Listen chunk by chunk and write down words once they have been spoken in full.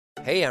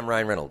Hey, I'm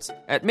Ryan Reynolds.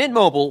 At Mint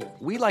Mobile,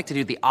 we like to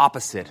do the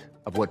opposite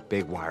of what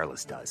Big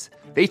Wireless does.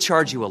 They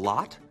charge you a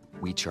lot,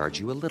 we charge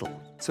you a little.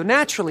 So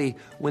naturally,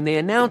 when they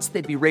announced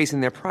they'd be raising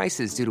their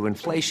prices due to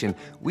inflation,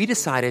 we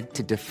decided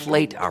to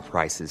deflate our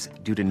prices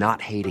due to not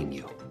hating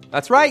you.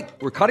 That's right.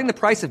 We're cutting the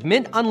price of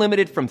Mint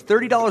Unlimited from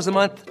 $30 a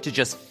month to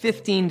just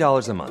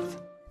 $15 a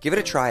month. Give it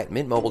a try at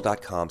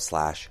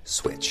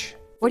mintmobile.com/switch.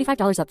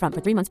 $45 up front for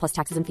 3 months plus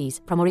taxes and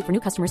fees. Promo rate for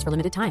new customers for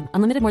limited time.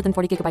 Unlimited more than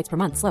 40 gigabytes per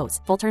month. Slows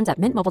full terms at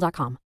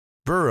mintmobile.com.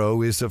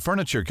 Burrow is a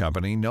furniture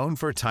company known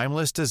for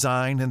timeless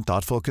design and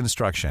thoughtful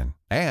construction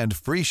and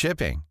free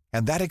shipping,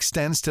 and that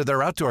extends to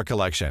their outdoor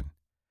collection.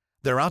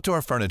 Their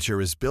outdoor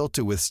furniture is built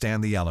to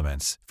withstand the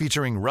elements,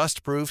 featuring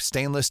rust-proof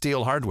stainless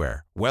steel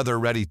hardware,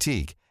 weather-ready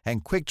teak,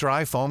 and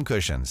quick-dry foam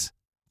cushions.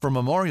 For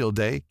Memorial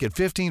Day, get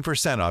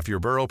 15% off your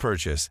Burrow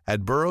purchase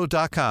at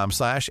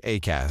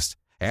burrow.com/acast,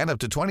 and up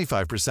to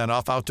 25%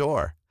 off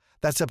outdoor.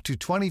 That's up to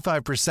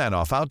 25%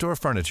 off outdoor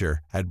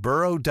furniture at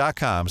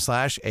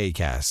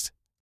burrow.com/acast.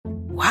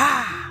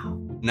 Wow.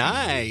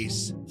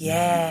 Nice.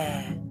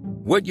 Yeah.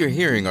 What you're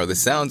hearing are the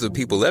sounds of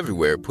people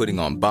everywhere putting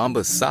on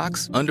Bombas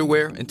socks,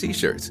 underwear, and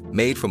T-shirts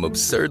made from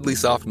absurdly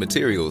soft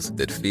materials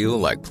that feel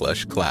like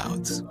plush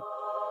clouds.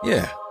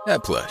 Yeah,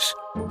 that plush.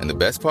 And the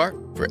best part?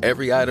 For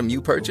every item you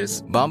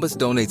purchase, Bombas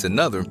donates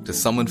another to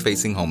someone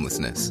facing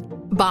homelessness.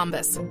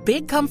 Bombas.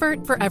 Big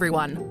comfort for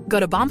everyone. Go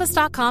to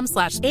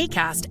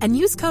bombas.com/ACAST and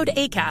use code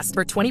ACAST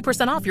for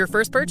 20% off your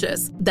first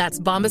purchase. That's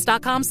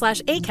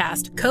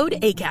bombas.com/ACAST. Code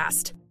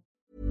ACAST.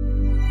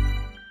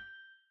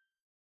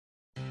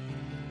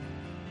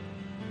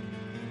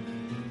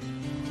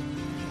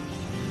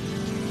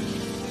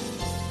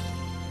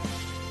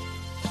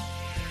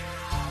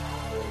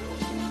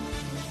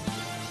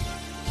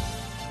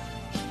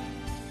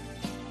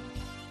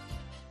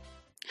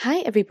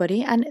 Hi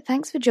everybody, and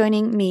thanks for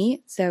joining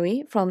me,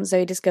 Zoe, from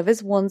Zoe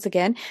Discovers once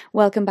again.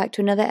 Welcome back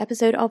to another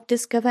episode of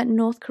Discover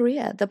North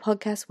Korea, the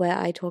podcast where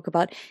I talk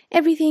about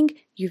everything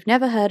you've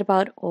never heard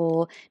about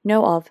or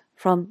know of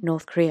from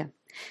North Korea.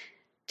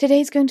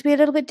 Today's going to be a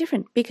little bit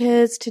different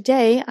because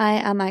today I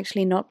am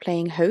actually not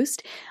playing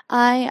host.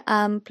 I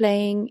am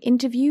playing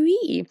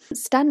interviewee.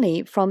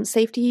 Stanley from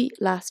Safety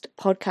Last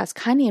Podcast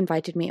kindly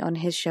invited me on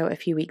his show a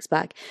few weeks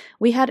back.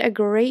 We had a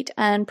great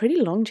and pretty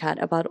long chat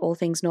about all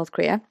things North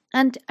Korea,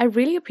 and I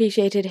really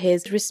appreciated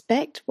his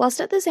respect whilst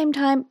at the same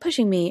time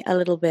pushing me a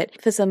little bit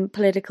for some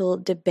political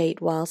debate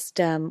whilst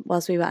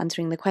we were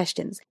answering the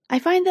questions. I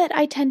find that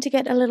I tend to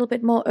get a little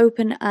bit more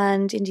open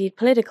and indeed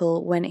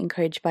political when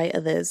encouraged by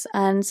others,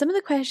 and some of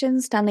the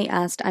questions Stanley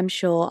asked I'm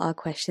sure are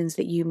questions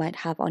that you might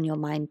have on your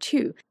mind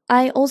too.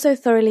 I also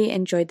thoroughly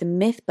enjoyed the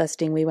myth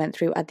busting we went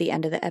through at the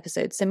end of the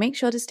episode, so make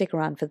sure to stick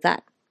around for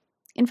that.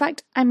 In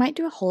fact, I might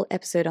do a whole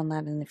episode on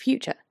that in the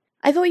future.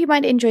 I thought you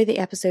might enjoy the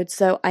episode,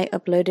 so I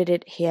uploaded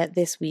it here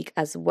this week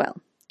as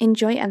well.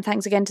 Enjoy, and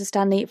thanks again to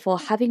Stanley for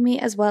having me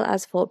as well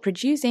as for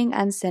producing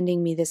and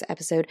sending me this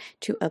episode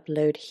to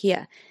upload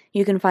here.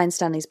 You can find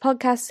Stanley's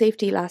podcast,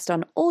 Safety Last,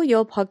 on all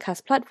your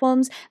podcast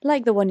platforms,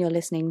 like the one you're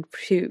listening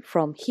to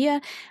from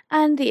here,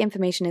 and the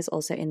information is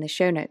also in the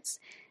show notes.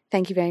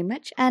 Thank you very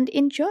much, and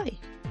enjoy!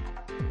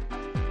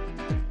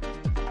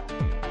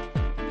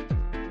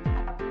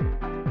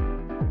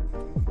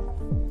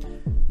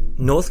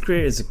 North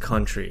Korea is a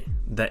country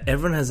that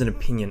everyone has an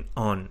opinion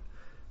on,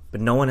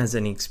 but no one has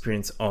any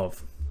experience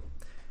of.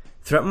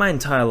 Throughout my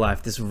entire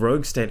life, this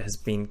rogue state has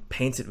been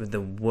painted with the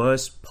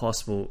worst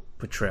possible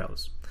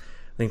portrayals,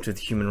 linked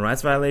with human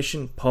rights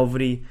violation,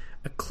 poverty,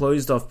 a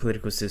closed-off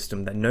political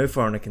system that no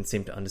foreigner can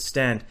seem to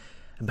understand,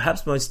 and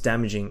perhaps most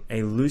damaging,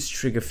 a loose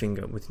trigger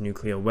finger with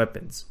nuclear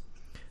weapons.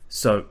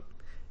 So,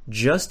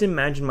 just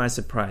imagine my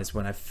surprise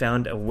when I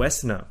found a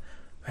Westerner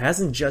who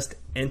hasn't just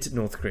entered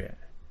North Korea.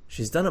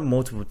 She's done it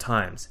multiple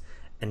times,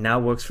 and now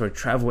works for a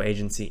travel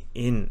agency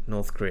in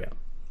North Korea.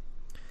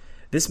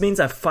 This means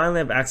I finally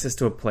have access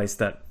to a place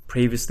that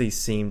previously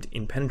seemed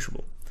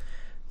impenetrable.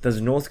 Does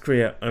North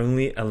Korea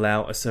only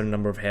allow a certain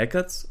number of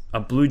haircuts?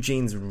 Are blue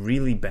jeans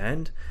really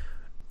banned?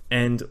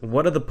 And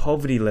what are the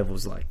poverty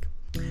levels like?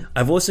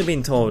 I've also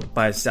been told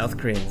by South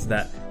Koreans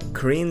that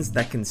Koreans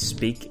that can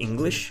speak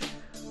English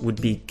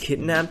would be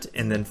kidnapped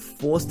and then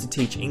forced to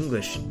teach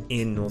English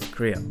in North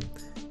Korea.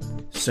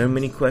 So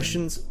many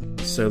questions,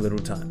 so little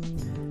time.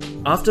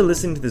 After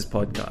listening to this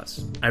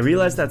podcast, I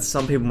realized that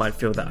some people might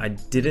feel that I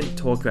didn't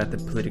talk about the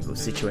political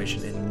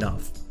situation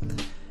enough,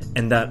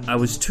 and that I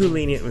was too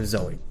lenient with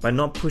Zoe by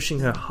not pushing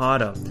her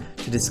harder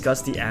to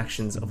discuss the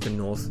actions of the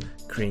North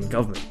Korean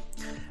government.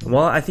 And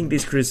while I think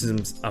these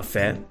criticisms are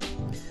fair,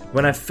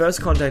 when I first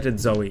contacted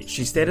Zoe,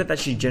 she stated that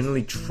she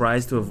generally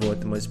tries to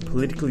avoid the most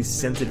politically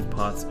sensitive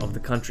parts of the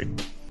country.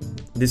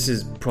 This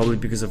is probably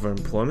because of her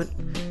employment,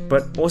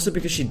 but also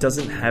because she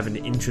doesn't have an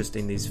interest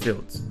in these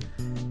fields.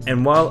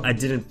 And while I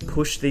didn't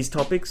push these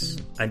topics,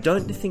 I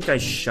don't think I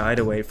shied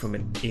away from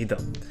it either.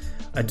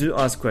 I do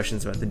ask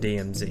questions about the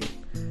DMZ,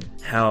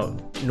 how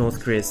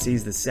North Korea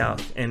sees the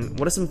South, and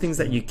what are some things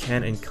that you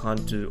can and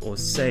can't do or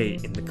say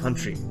in the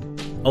country.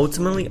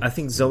 Ultimately, I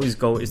think Zoe's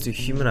goal is to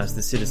humanize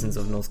the citizens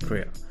of North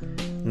Korea,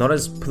 not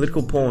as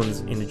political pawns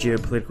in a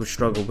geopolitical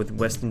struggle with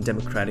Western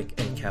democratic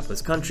and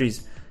capitalist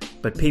countries,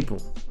 but people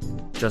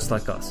just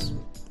like us.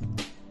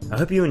 I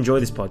hope you enjoy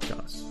this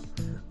podcast.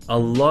 A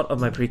lot of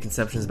my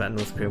preconceptions about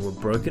North Korea were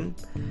broken,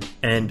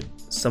 and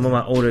some of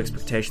my older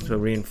expectations were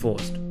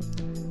reinforced.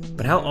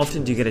 But how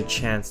often do you get a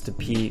chance to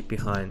peer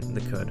behind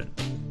the curtain?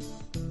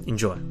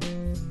 Enjoy.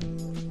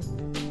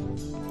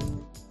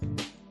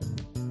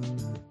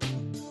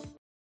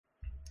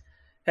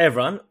 Hey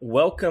everyone,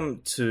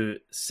 welcome to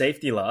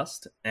Safety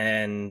Last,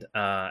 and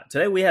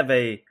today we have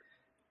a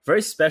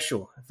very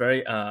special,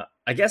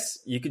 I guess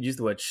you could use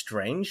the word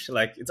strange,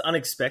 like it's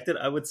unexpected,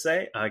 I would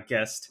say,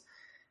 guest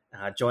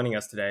joining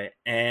us today,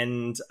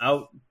 and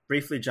I'll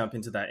briefly jump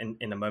into that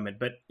in a moment.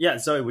 But yeah,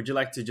 Zoe, would you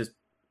like to just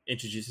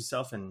introduce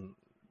yourself and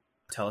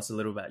tell us a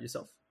little about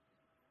yourself?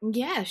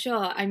 Yeah,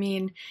 sure. I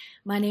mean,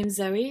 my name's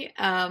Zoe.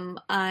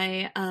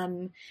 I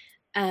am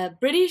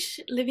British,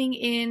 living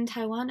in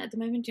Taiwan at the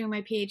moment, doing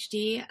my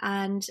PhD,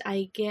 and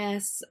I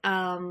guess,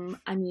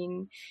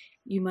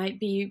 you might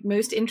be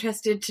most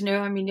interested to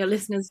know, your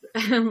listeners,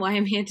 why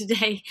I'm here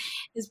today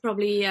is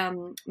probably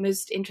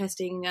most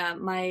interesting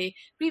my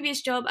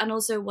previous job, and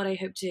also what I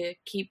hope to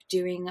keep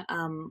doing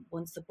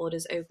once the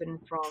borders open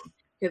from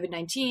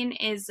COVID-19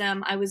 is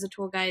I was a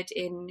tour guide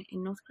in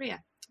North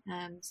Korea.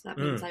 So that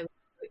means I was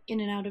in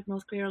and out of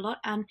North Korea a lot,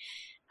 and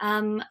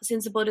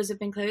since the borders have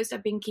been closed,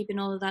 I've been keeping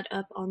all of that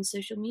up on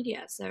social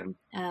media. So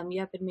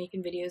I've been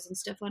making videos and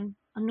stuff on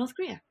North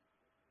Korea.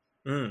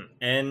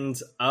 And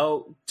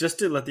I'll just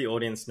to let the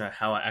audience know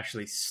how I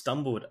actually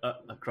stumbled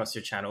across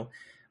your channel.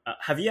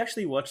 Have you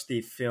actually watched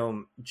the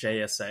film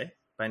JSA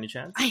by any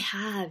chance? I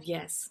have,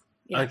 yes.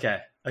 Yeah.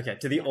 Okay.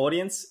 To the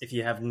audience, if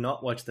you have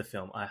not watched the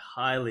film, I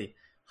highly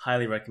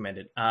recommend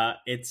it.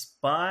 It's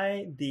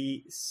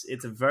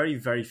a very,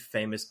 very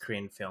famous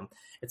Korean film.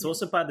 It's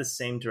also by the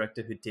same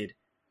director who did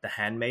The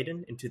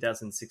Handmaiden in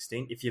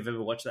 2016. If you've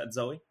ever watched that,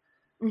 Zoe.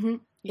 Mm-hmm.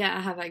 Yeah, I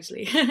have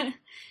actually.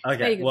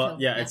 Okay, well,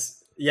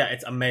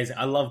 it's amazing.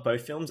 I love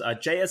both films.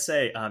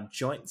 JSA,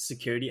 Joint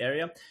Security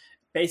Area.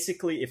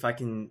 Basically, if I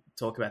can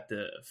talk about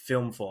the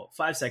film for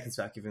 5 seconds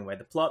without giving away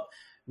the plot,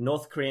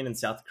 North Korean and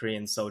South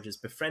Korean soldiers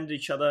befriended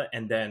each other,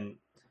 and then,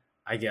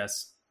 I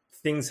guess,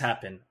 things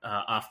happen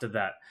after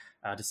that,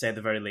 to say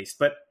the very least.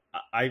 But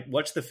I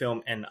watched the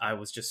film and I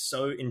was just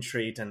so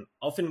intrigued. And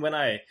often when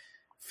I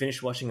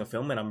finish watching a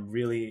film and I'm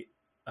really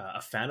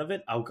a fan of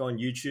it, I'll go on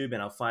YouTube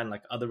and I'll find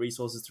like other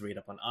resources to read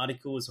up on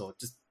articles or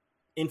just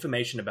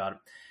information about it.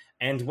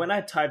 And when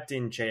I typed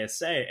in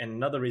JSA, and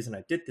another reason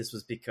I did this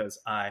was because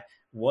I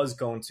was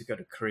going to go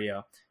to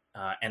Korea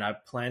and I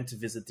planned to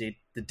visit the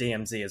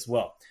DMZ as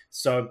well.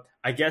 So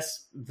I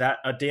guess that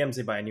a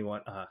DMZ, by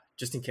anyone,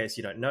 just in case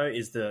you don't know,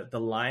 is the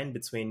line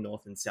between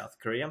North and South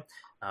Korea.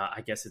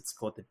 I guess it's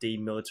called the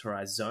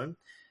demilitarized zone.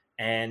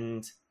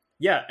 And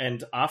yeah,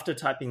 and after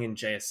typing in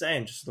JSA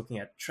and just looking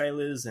at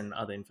trailers and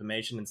other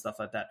information and stuff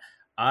like that,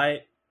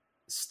 I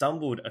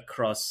stumbled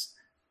across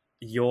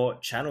your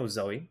channel,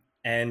 Zoe.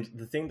 And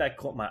the thing that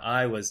caught my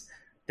eye was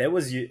there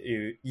was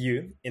you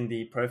in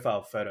the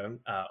profile photo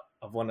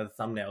of one of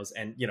the thumbnails,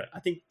 and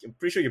I'm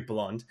pretty sure you're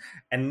blonde,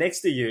 and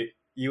next to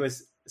you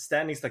was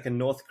standing like a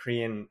North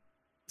Korean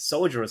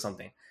soldier or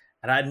something,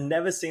 and I'd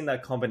never seen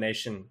that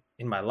combination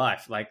in my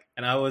life.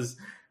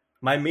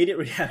 My immediate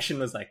reaction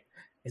was like,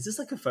 is this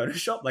like a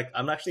Photoshop? Like,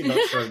 I'm actually not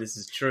sure if this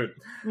is true.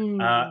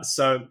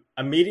 So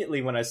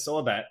immediately when I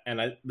saw that,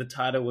 and the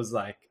title was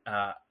like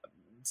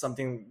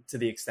something to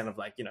the extent of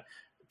like,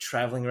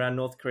 traveling around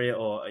North Korea,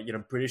 or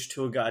British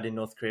tour guide in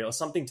North Korea, or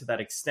something to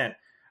that extent,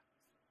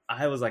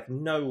 I was like,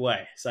 no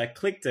way. So I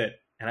clicked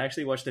it and I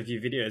actually watched a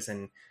few videos,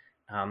 and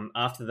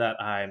after that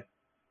I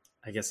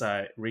guess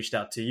I reached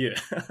out to you.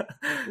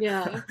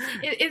 Yeah,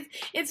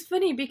 it's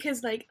funny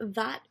because like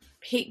that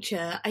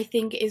picture I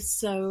think is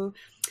so,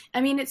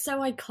 it's so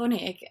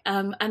iconic,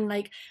 and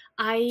like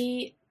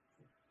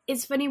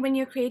it's funny when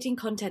you're creating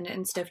content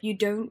and stuff, you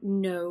don't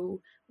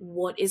know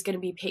what is going to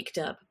be picked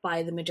up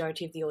by the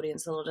majority of the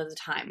audience a lot of the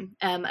time.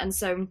 And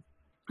so,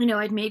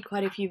 I'd made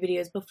quite a few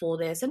videos before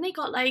this, and they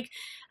got like,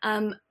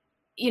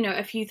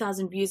 a few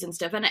thousand views and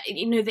stuff. And,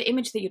 the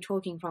image that you're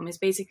talking from is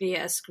basically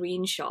a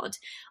screenshot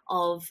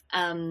of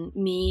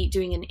me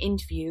doing an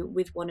interview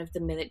with one of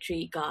the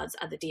military guards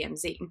at the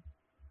DMZ.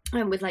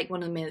 With like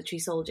one of the military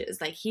soldiers.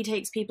 Like, he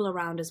takes people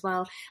around as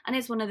well, and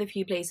it's one of the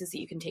few places that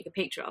you can take a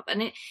picture of.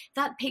 And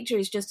that picture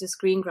is just a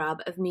screen grab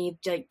of me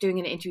like doing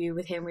an interview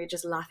with him. We're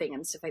just laughing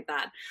and stuff like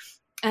that.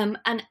 And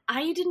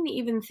I didn't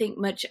even think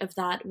much of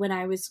that when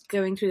I was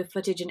going through the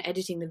footage and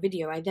editing the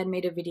video. I then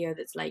made a video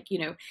that's like,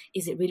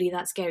 is it really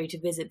that scary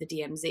to visit the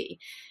DMZ?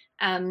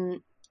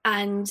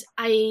 And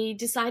I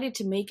decided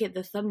to make it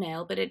the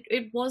thumbnail, but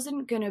it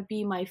wasn't going to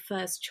be my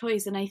first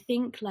choice. And I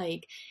think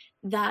like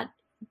that.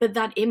 But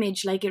that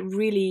image, like, it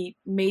really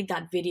made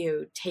that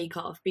video take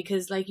off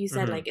because, like you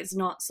said, like, it's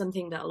not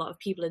something that a lot of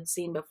people had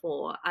seen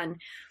before. And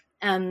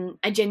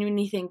I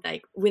genuinely think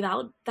like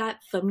without that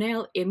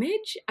thumbnail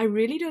image, I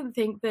really don't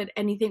think that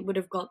anything would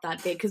have got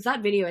that big, because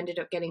that video ended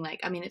up getting like,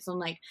 I mean, it's on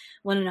like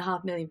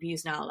 1.5 million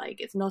views now. Like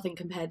it's nothing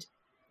compared,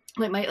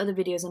 like my other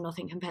videos are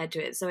nothing compared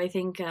to it. So I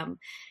think,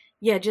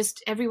 yeah,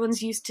 just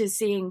everyone's used to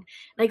seeing,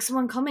 like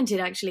someone commented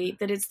actually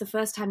that it's the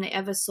first time they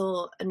ever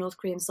saw a North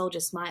Korean soldier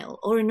smile,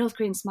 or a North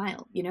Korean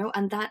smile, you know,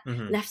 and that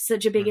left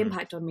such a big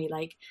impact on me.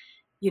 Like,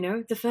 you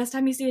know, the first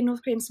time you see a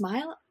North Korean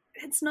smile,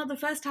 it's not the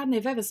first time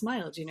they've ever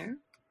smiled, you know?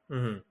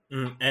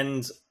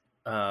 And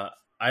I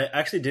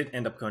actually did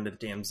end up going to the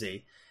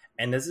DMZ,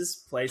 and there's this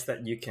place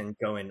that you can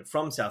go in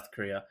from South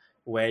Korea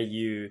where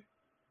you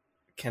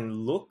can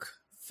look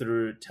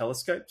through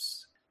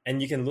telescopes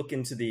and you can look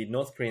into the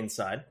North Korean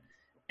side.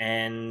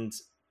 And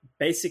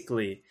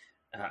basically,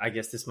 I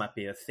guess this might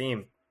be a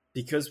theme,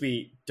 because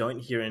we don't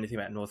hear anything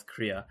about North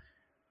Korea.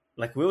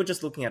 Like we were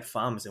just looking at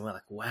farms and we're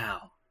like,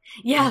 wow.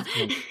 Yeah.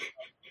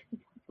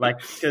 Like,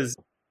 because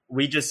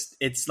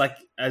it's like,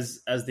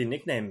 as the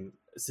nickname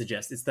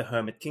suggests, it's the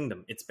hermit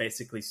kingdom. It's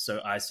basically so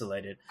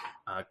isolated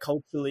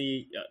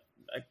culturally,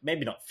 like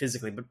maybe not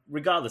physically, but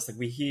regardless, like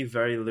we hear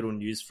very little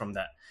news from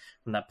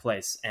that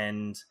place.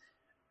 And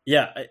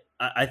yeah,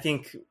 I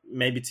think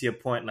maybe to your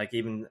point, like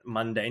even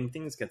mundane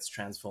things gets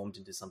transformed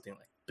into something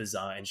like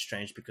bizarre and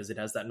strange because it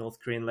has that North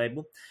Korean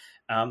label.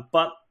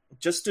 But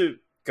just to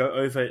go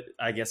over,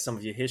 I guess, some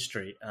of your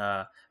history,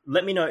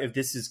 let me know if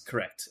this is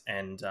correct,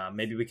 and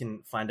maybe we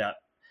can find out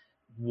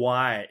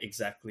why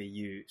exactly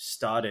you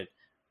started,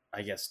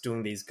 I guess,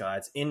 doing these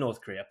guides in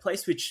North Korea, a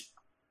place which,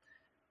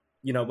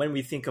 you know, when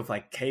we think of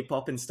like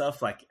K-pop and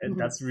stuff, like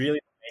that's really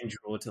the main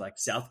draw to like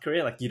South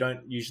Korea. Like you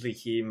don't usually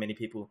hear many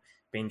people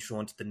being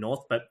drawn to the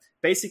North, but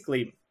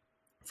basically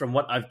from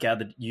what I've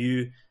gathered,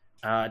 you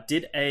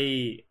did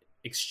a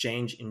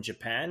exchange in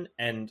Japan,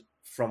 and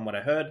from what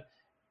I heard,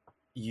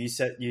 you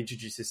said you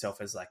introduced yourself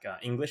as like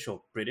English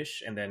or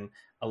British, and then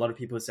a lot of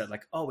people said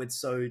like, oh, it's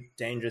so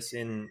dangerous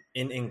in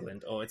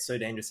England, or it's so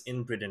dangerous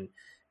in Britain.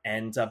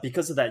 And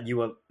because of that, you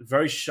were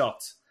very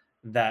shocked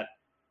that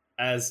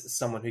as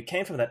someone who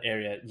came from that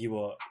area, you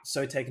were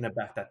so taken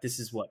aback that this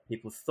is what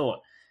people thought.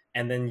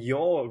 And then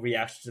your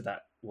reaction to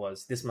that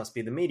was, this must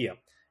be the media.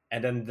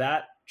 And then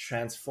that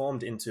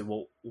transformed into,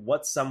 well,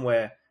 what's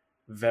somewhere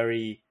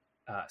very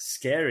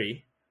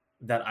scary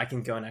that I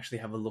can go and actually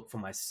have a look for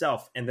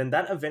myself. And then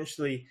that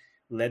eventually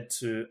led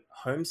to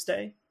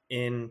homestay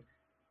in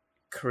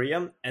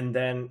Korea. And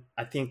then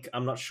I think,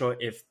 I'm not sure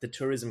if the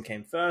tourism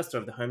came first or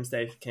if the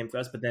homestay came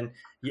first, but then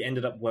you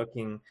ended up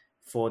working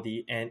for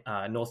the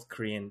North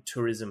Korean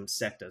tourism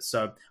sector,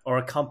 so, or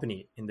a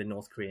company in the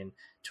North Korean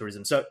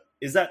tourism. So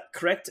is that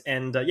correct?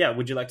 And yeah,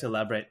 would you like to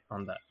elaborate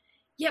on that?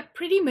 Yeah,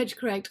 pretty much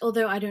correct.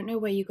 Although I don't know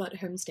where you got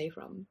homestay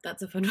from.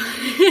 That's a fun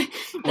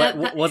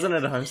one. Wasn't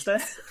it a homestay?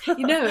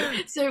 You know,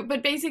 so,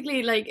 but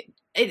basically, like,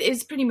 it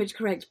is pretty much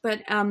correct.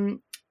 But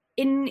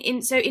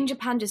in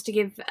Japan, just to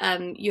give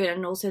you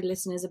and also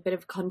listeners a bit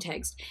of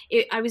context,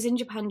 I was in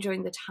Japan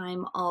during the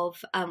time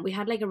of we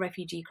had like a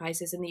refugee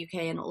crisis in the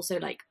UK, and also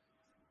like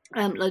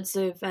loads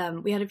of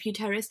we had a few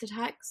terrorist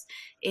attacks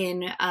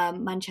in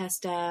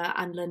Manchester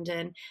and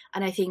London,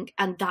 and I think,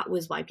 and that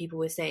was why people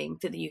were saying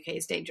that the UK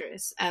is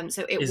dangerous.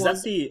 So it is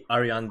was that the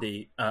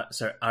Ariana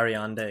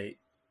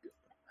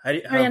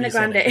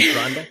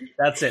Grande.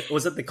 That's it.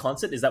 Was it the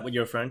concert? Is that what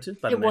you're referring to?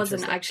 It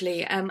wasn't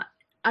actually.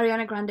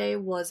 Ariana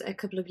Grande was a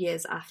couple of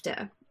years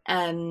after.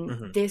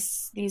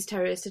 These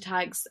terrorist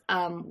attacks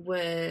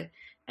were,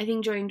 I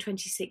think, during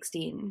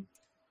 2016.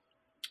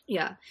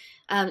 Yeah.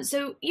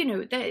 So, you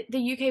know, the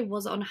UK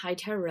was on high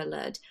terror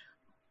alert.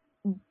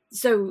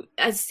 So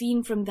as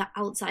seen from the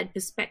outside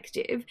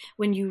perspective,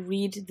 when you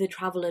read the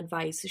travel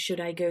advice, should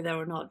I go there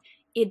or not,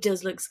 it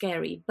does look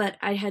scary. But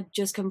I had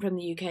just come from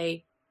the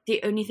UK.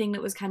 The only thing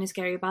that was kind of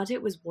scary about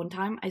it was one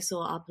time I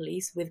saw our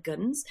police with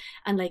guns.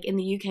 And like in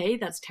the UK,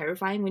 that's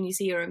terrifying when you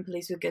see your own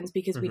police with guns,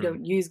 because we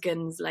don't use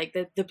guns. Like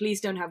the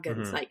police don't have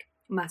guns, like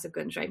massive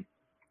guns, right?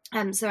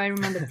 So I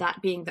remember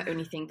that being the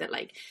only thing that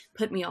like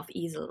put me off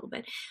ease a little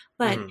bit.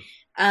 But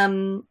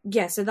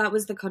yeah, so that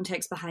was the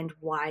context behind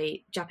why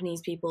Japanese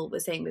people were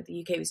saying that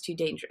the UK was too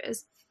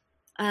dangerous.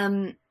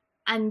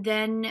 And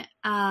then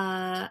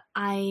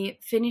I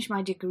finished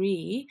my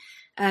degree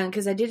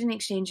because I did an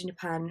exchange in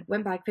Japan,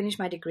 went back, finished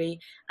my degree,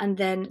 and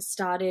then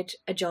started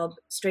a job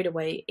straight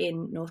away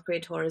in North Korea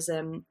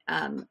tourism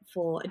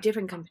for a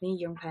different company,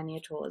 Young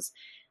Pioneer Tours.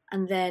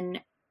 And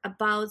then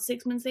about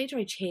 6 months later,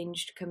 I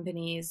changed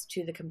companies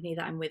to the company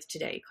that I'm with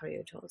today,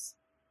 Koryo Tours.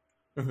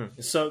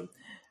 So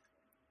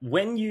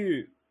when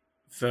you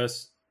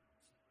first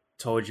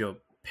told your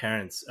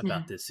parents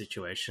about this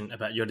situation,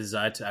 about your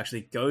desire to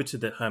actually go to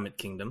the Hermit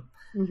Kingdom,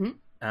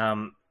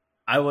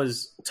 I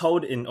was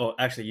told or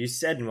actually you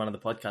said in one of the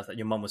podcasts that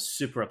your mom was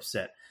super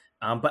upset.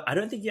 But I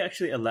don't think you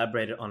actually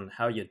elaborated on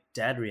how your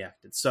dad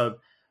reacted. So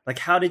like,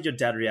 how did your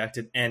dad react,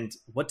 and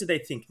what do they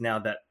think now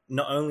that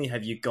not only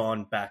have you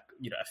gone back,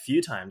 you know, a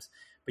few times,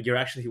 but you're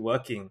actually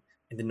working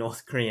in the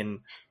North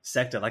Korean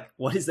sector? Like,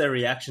 what is their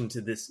reaction to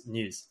this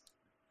news?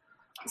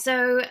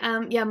 So,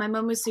 yeah, my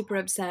mum was super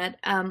upset.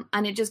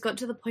 And it just got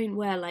to the point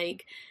where,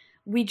 like,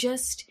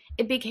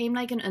 it became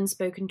like an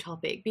unspoken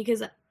topic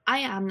because I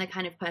am the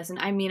kind of person,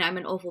 I mean, I'm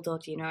an awful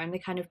daughter, you know, I'm the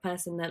kind of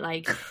person that,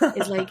 like,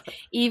 is like,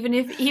 even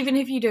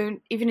if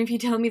you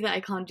tell me that I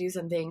can't do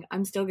something,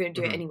 I'm still going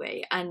to do it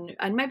anyway. And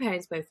my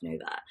parents both know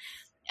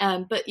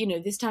that. But, you know,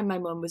 this time my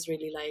mum was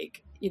really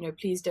like, you know,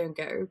 please don't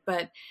go.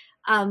 But,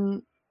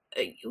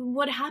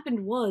 what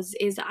happened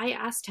is I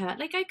asked her,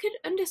 like, I could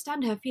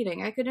understand her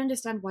feeling. I could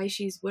understand why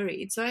she's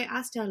worried. So I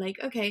asked her, like,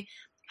 okay,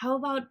 how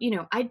about, you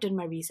know, I'd done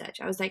my research.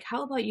 I was like,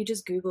 how about you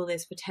just Google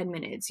this for 10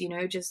 minutes, you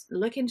know, just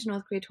look into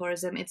North Korea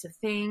tourism. It's a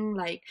thing,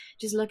 like,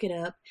 just look it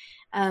up.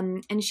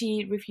 And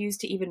she refused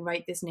to even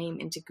write this name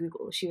into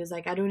Google. She was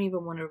like, I don't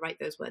even want to write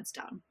those words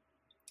down.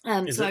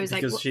 So I was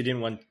like, because she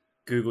didn't want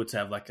Google to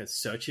have like a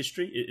search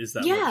history? Is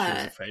that what she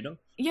was afraid of?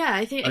 Yeah,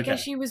 I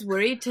guess she was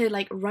worried to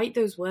like write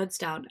those words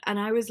down. And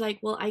I was like,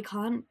 well, I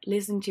can't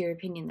listen to your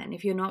opinion then.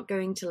 If you're not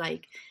going to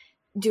like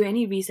do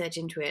any research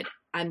into it,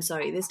 I'm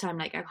sorry, this time,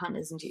 like, I can't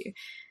listen to you.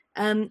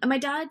 And my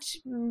dad,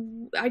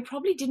 I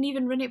probably didn't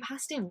even run it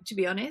past him, to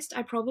be honest.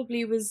 I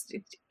probably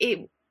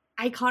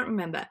I can't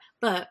remember,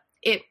 but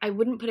I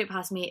wouldn't put it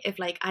past me if,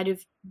 like, I'd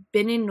have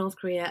been in North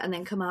Korea and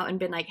then come out and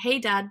been like, hey,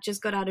 Dad,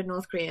 just got out of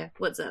North Korea.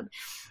 What's up?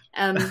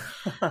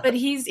 But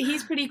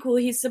he's pretty cool.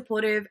 He's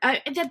supportive.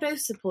 They're both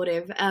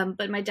supportive.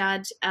 But my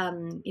dad,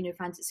 you know,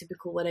 finds it super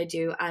cool what I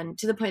do. And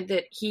to the point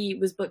that he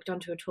was booked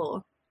onto a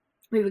tour.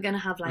 We were going to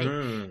have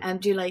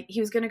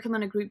he was going to come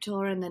on a group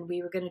tour, and then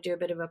we were going to do a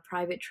bit of a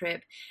private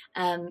trip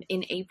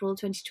in April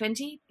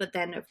 2020. But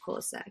then, of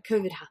course,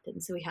 COVID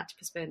happened, so we had to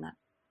postpone that.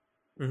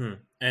 Mm-hmm.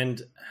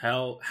 And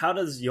how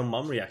does your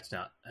mum react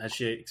now? Has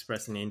she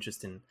expressed any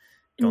interest in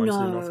going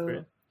to North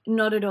Korea?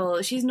 Not at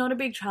all. She's not a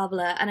big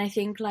traveler, and I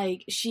think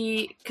like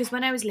because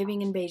when I was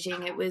living in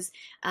Beijing, it was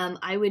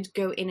I would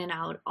go in and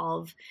out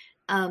of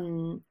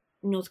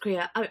North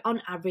Korea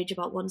on average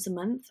about once a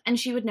month, and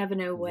she would never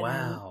know when.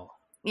 Wow.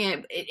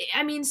 Yeah,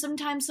 I mean,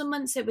 sometimes some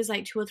months it was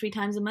like 2 or 3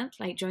 times a month.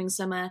 Like during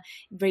summer,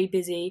 very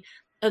busy.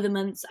 Other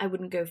months I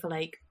wouldn't go for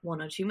like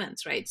 1 or 2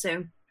 months, right?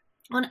 So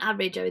on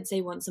average, I would say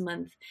once a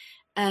month.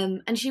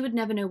 And she would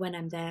never know when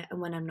I'm there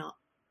and when I'm not.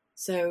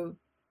 So,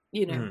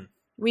 you know,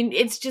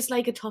 it's just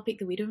like a topic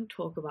that we don't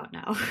talk about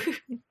now.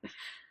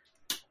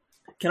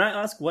 Can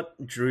I ask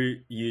what drew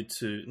you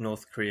to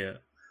North Korea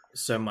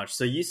so much?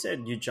 So you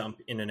said you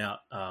jump in and out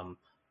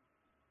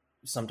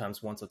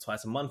sometimes once or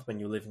twice a month when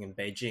you're living in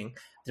Beijing.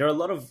 There are a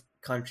lot of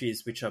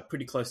countries which are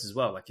pretty close as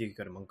well. Like you can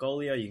go to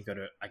Mongolia, you can go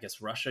to, I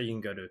guess, Russia, you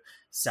can go to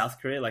South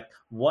Korea. Like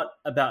what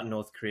about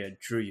North Korea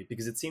drew you?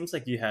 Because it seems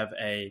like you have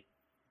I'm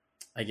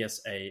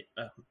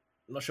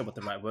not sure what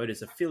the right word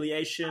is,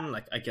 affiliation,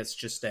 like I guess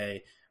just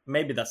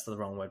maybe that's the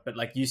wrong word, but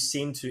like you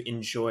seem to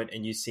enjoy it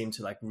and you seem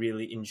to like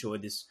really enjoy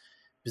this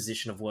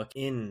position of work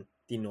in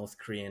the North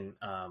Korean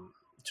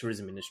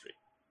tourism industry.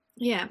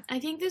 Yeah,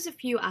 I think there's a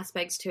few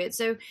aspects to it.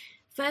 So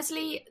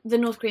firstly, the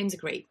North Koreans are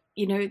great.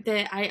 You know,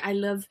 I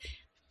love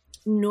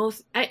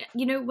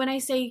when I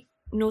say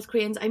North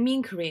Koreans, I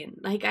mean Korean.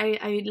 Like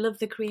I love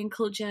the Korean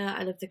culture,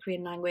 I love the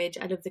Korean language,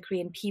 I love the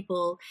Korean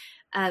people.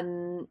 I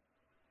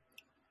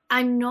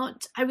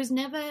was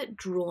never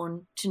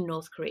drawn to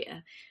North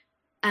Korea.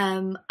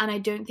 And I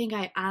don't think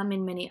I am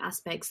in many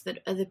aspects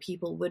that other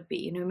people would be.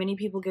 You know, many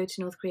people go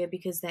to North Korea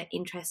because they're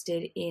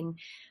interested in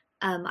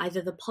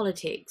either the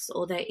politics,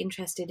 or they're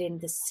interested in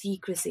the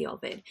secrecy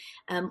of it,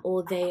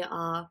 or they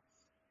are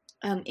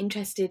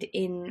interested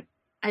in,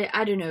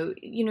 I don't know,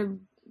 you know,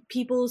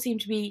 people seem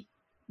to be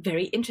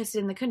very interested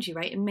in the country,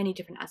 right, in many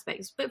different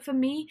aspects. But for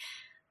me,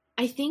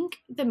 I think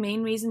the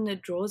main reason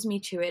that draws me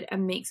to it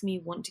and makes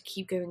me want to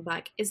keep going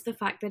back is the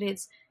fact that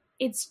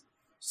it's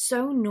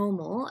so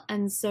normal,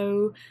 and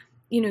so,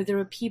 you know, there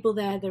are people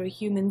there, there are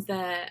humans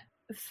there.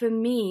 For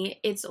me,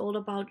 it's all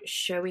about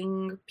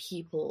showing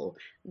people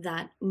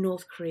that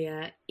North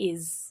Korea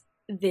is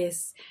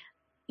this,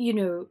 you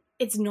know,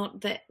 it's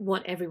not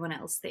what everyone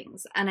else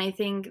thinks. And I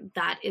think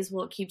that is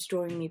what keeps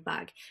drawing me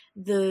back.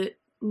 The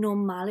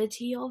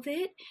normality of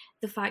it,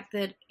 the fact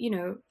that, you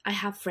know, I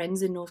have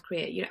friends in North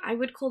Korea. You know, I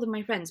would call them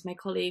my friends, my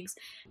colleagues.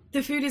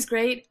 The food is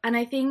great, and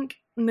I think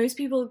most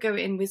people go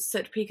in with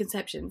such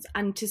preconceptions,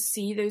 and to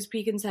see those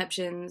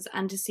preconceptions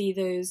and to see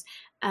those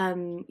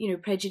you know,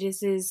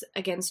 prejudices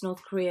against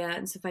North Korea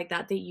and stuff like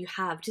that you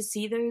have, to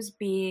see those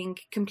being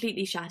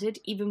completely shattered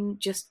even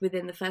just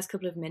within the first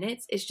couple of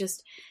minutes, it's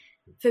just,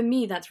 for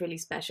me, that's really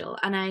special.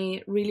 And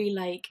I really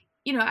like,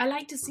 you know, I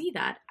like to see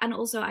that. And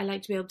also I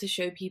like to be able to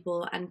show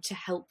people and to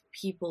help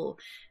people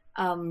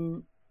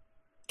kind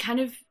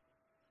of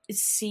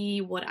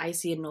see what I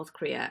see in North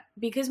Korea,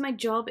 because my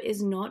job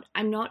is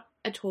I'm not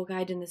a tour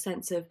guide in the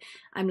sense of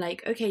I'm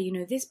like, okay, you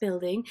know, this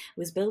building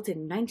was built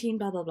in 19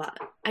 blah blah blah.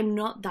 I'm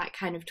not that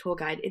kind of tour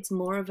guide. It's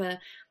more of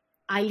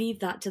I leave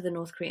that to the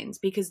North Koreans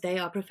because they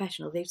are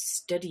professional, they've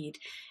studied,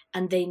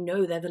 and they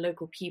know they're the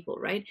local people,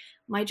 right?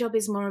 My job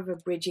is more of a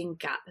bridging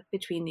gap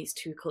between these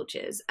two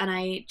cultures, and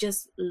I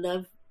just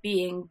love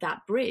being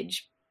that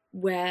bridge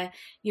where,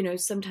 you know,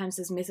 sometimes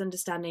there's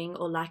misunderstanding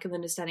or lack of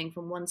understanding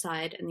from one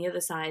side and the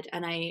other side,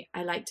 and I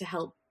like to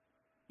help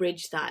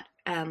bridge that,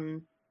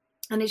 and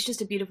it's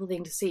just a beautiful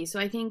thing to see. So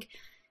I think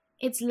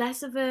it's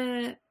less of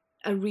a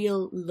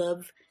real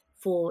love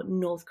for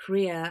North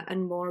Korea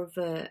and more of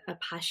a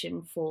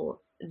passion for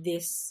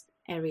this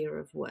area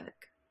of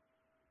work.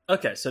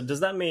 Okay, so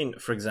does that mean,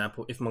 for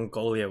example, if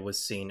Mongolia was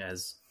seen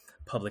as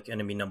public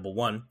enemy number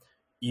one,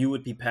 you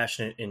would be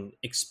passionate in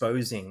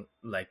exposing,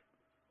 like,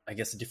 I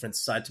guess, a different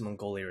side to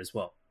Mongolia as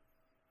well?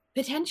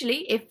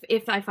 Potentially,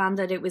 if I found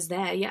that it was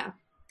there, yeah.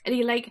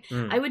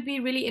 I would be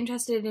really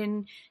interested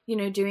in, you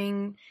know,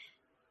 doing...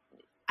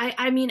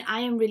 I mean,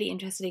 I am really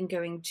interested in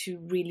going to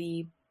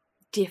really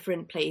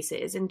different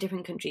places in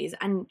different countries,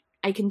 and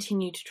I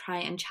continue to try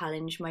and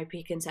challenge my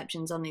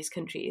preconceptions on these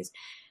countries.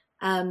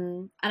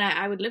 And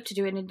I would love to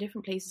do it in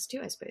different places too,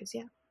 I suppose,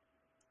 yeah.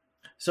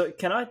 So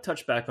can I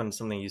touch back on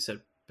something you said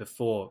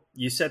before?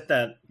 You said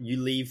that you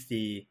leave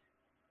the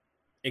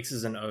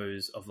X's and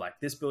O's of, like,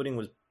 this building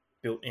was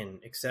built in,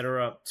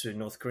 etc., to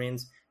North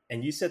Koreans,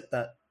 and you said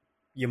that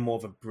you're more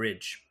of a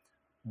bridge.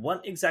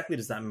 What exactly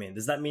does that mean?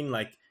 Does that mean,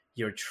 like,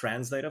 you're a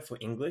translator for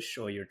English,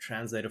 or you're a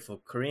translator for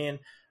Korean?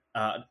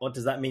 Or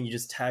does that mean you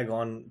just tag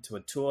on to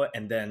a tour,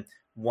 and then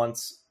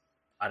once,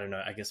 I don't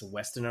know, I guess a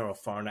Westerner or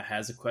foreigner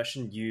has a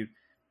question, you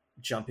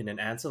jump in and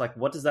answer? Like,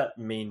 what does that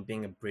mean,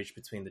 being a bridge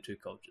between the two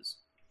cultures?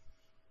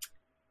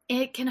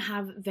 It can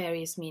have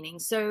various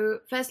meanings. So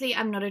firstly,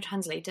 I'm not a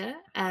translator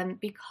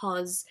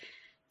because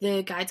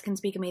the guides can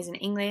speak amazing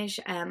English.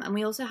 And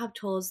we also have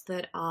tours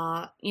that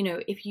are, you know,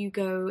 if you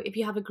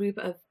have a group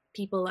of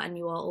people and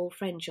you are all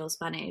French or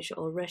Spanish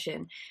or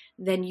Russian,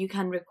 then you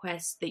can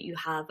request that you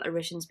have a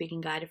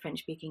Russian-speaking guide, a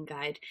French-speaking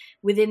guide.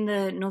 Within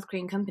the North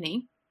Korean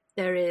company,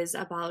 there is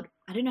about,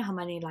 I don't know how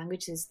many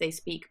languages they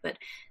speak, but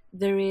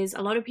there is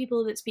a lot of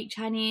people that speak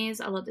Chinese,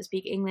 a lot that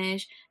speak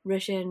English,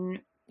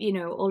 Russian, you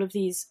know, all of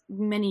these,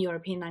 many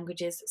European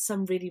languages,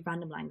 some really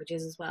random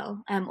languages as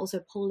well,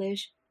 also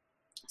Polish.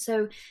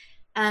 So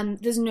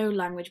there's no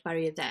language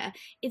barrier there.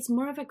 It's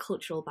more of a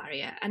cultural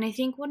barrier. And I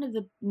think one of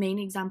the main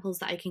examples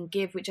that I can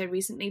give, which I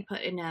recently put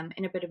in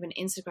a bit of an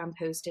Instagram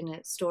post in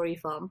a story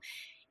form,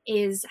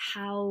 is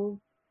how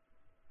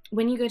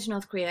when you go to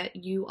North Korea,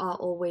 you are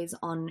always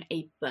on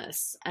a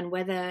bus. And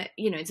whether,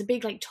 you know, it's a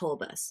big, like, tour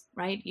bus,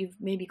 right? You've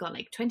maybe got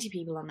like 20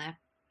 people on there.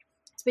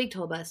 It's a big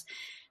tour bus.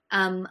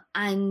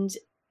 And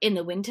in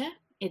the winter,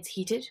 it's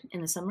heated.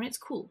 In the summer, it's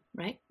cool,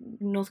 right?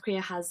 North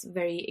Korea has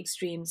very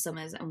extreme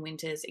summers and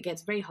winters. It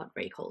gets very hot,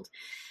 very cold.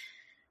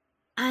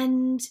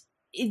 And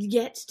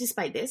yet,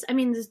 despite this, I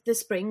mean, the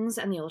springs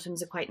and the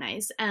autumns are quite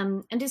nice.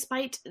 And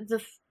despite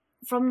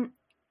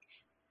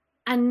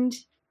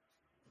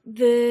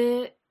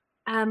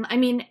I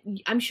mean,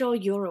 I'm sure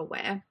you're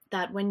aware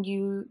that when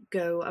you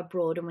go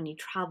abroad and when you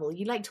travel,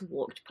 you like to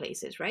walk to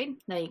places, right?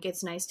 Like,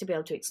 it's nice to be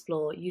able to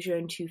explore, use your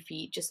own 2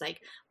 feet, just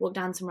like walk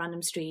down some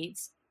random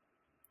streets,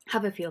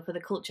 have a feel for the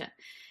culture.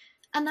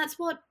 And that's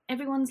what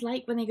everyone's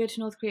like when they go to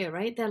North Korea,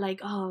 right? They're like,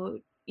 oh,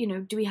 you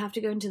know, do we have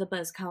to go into the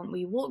bus? Can't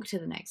we walk to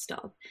the next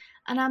stop?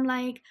 And I'm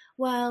like,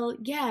 well,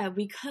 yeah,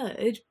 we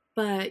could,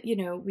 but, you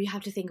know, we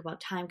have to think about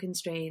time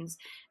constraints.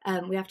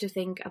 We have to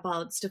think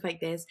about stuff like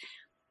this.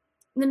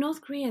 The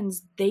North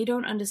Koreans, they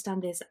don't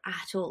understand this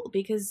at all,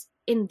 because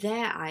in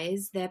their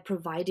eyes, they're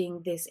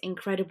providing this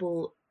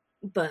incredible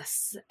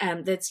bus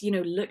that's, you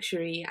know,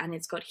 luxury, and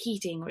it's got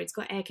heating or it's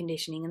got air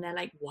conditioning, and they're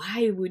like,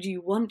 why would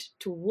you want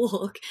to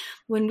walk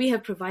when we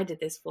have provided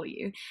this for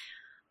you?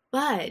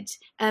 But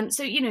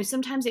so, you know,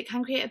 sometimes it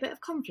can create a bit of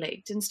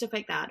conflict and stuff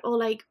like that, or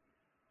like,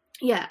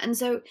 yeah. And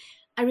so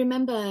I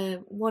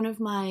remember one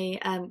of my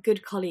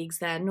good colleagues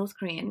there, North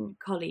Korean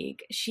colleague,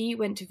 she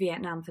went to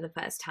Vietnam for the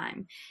first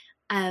time.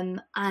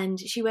 And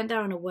she went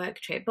there on a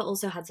work trip, but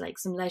also had like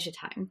some leisure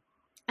time.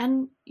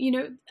 And, you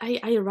know,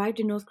 I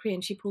arrived in North Korea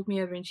and she pulled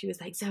me over and she was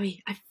like,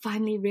 Zoe, I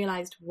finally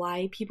realized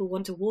why people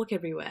want to walk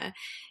everywhere.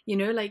 You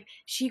know, like,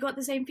 she got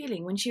the same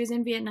feeling. When she was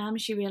in Vietnam,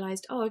 she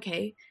realized, oh,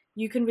 okay,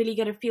 you can really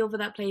get a feel for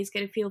that place,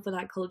 get a feel for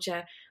that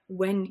culture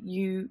when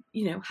you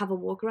know, have a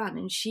walk around.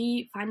 And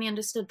she finally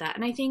understood that.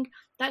 And I think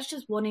that's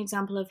just one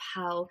example of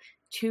how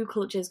two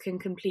cultures can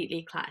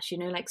completely clash. You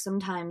know, like,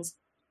 sometimes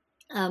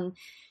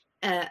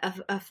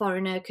a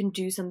foreigner can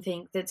do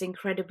something that's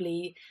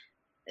incredibly,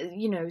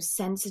 you know,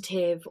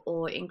 sensitive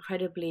or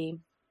incredibly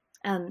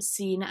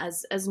seen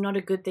as not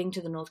a good thing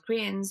to the North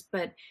Koreans,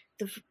 but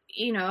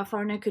you know, a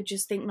foreigner could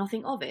just think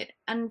nothing of it,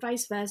 and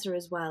vice versa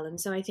as well. And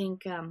so I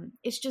think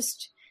it's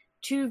just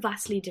two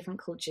vastly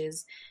different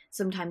cultures.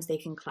 Sometimes they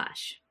can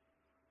clash.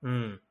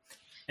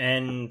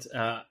 And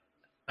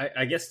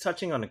I guess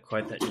touching on a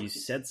quote that you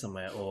said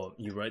somewhere, or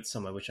you wrote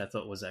somewhere, which I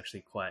thought was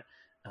actually quite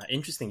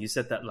interesting. You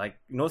said that, like,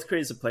 North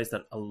Korea is a place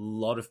that a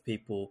lot of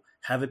people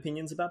have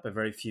opinions about, but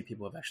very few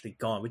people have actually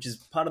gone, which is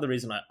part of the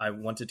reason I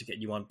wanted to get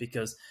you on,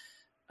 because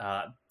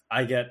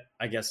I get,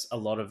 I guess, a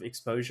lot of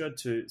exposure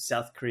to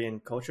South Korean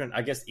culture and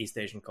I guess East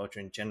Asian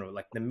culture in general,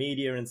 like the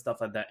media and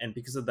stuff like that. And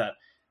because of that,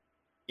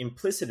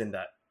 implicit in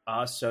that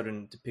are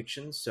certain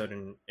depictions,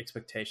 certain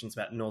expectations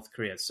about North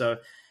Korea. So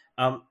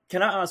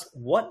Can I ask,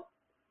 what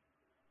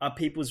are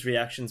people's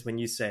reactions when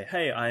you say,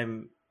 hey,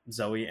 I'm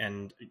Zoe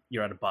and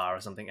you're at a bar or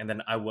something, and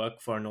then I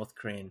work for a North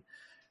Korean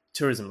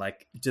tourism?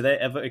 Like, do they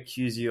ever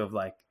accuse you of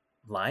like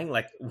lying?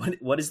 Like,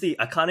 what is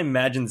I can't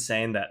imagine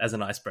saying that as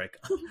an icebreaker.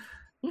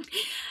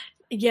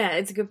 Yeah,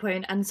 it's a good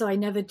point. And so I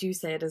never do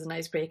say it as an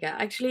icebreaker.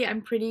 Actually,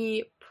 I'm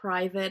pretty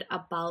private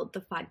about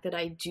the fact that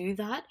I do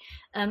that,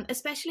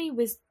 especially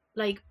with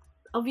like,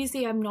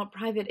 obviously I'm not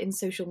private in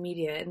social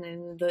media and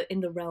in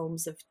the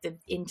realms of the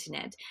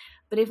internet.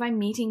 But if I'm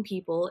meeting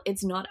people,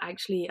 it's not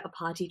actually a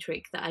party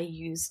trick that I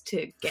use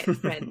to get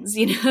friends,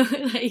 you know,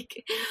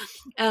 like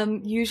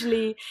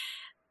usually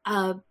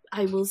I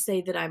will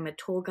say that I'm a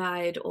tour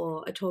guide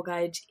or a tour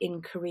guide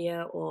in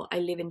Korea, or I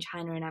live in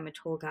China and I'm a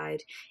tour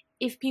guide.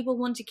 If people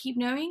want to keep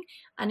knowing,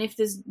 and if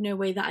there's no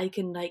way that I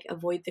can like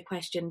avoid the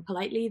question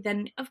politely,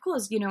 then of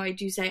course, you know, I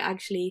do say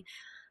actually,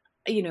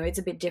 you know, it's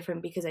a bit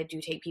different because I do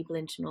take people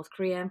into North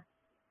Korea.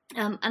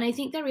 And I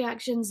think their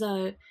reactions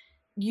are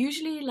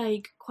usually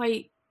like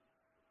quite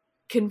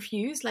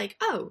confused, like,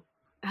 oh,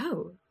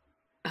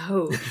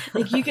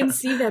 like you can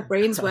see their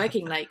brains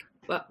working like,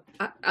 well,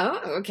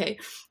 oh, okay.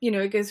 You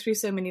know, it goes through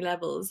so many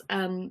levels.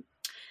 And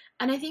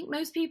I think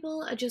most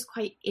people are just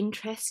quite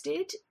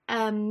interested.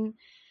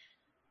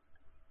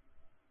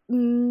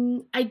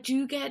 I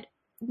do get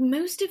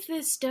most of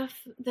the stuff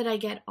that I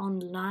get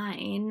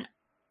online.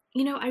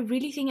 You know, I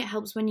really think it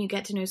helps when you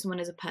get to know someone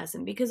as a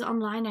person, because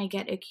online I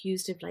get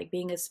accused of like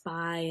being a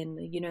spy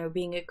and, you know,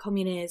 being a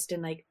communist,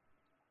 and like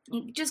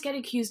just get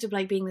accused of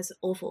like being this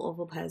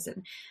awful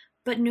person.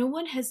 But no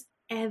one has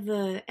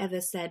ever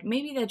said,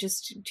 maybe they're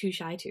just too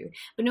shy to,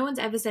 but no one's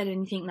ever said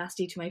anything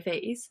nasty to my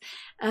face.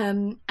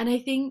 And I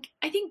think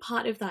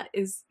part of that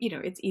is, you know,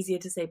 it's easier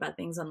to say bad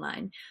things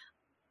online.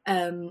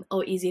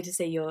 Or easier to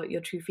say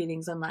your true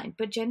feelings online.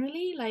 But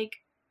generally, like,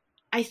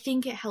 I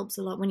think it helps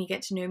a lot when you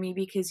get to know me,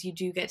 because you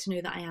do get to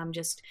know that I am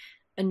just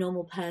a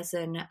normal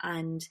person,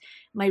 and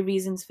my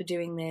reasons for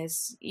doing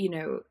this, you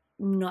know,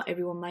 not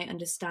everyone might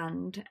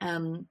understand.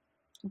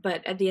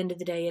 But at the end of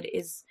the day, it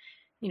is,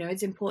 you know,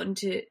 it's important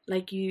to,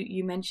 like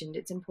you mentioned,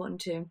 it's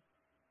important to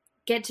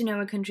get to know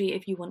a country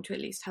if you want to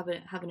at least have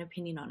an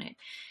opinion on it.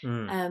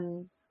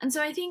 And so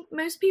I think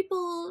most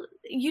people,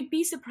 you'd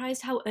be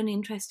surprised how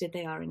uninterested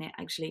they are in it,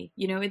 actually.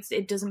 You know,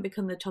 it doesn't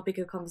become the topic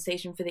of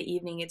conversation for the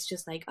evening. It's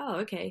just like, oh,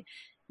 okay,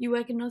 you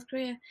work in North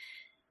Korea?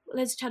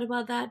 Let's chat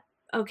about that.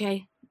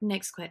 Okay,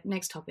 next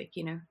topic,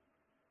 you know.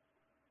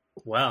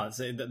 Wow,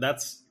 so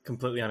that's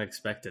completely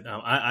unexpected.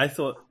 I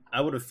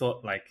would have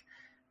thought like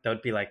that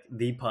would be like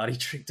the party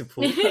trick to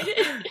pull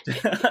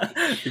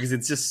because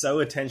it's just so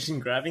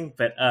attention grabbing.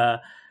 But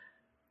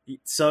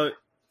so...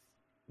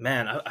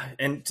 Man,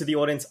 and to the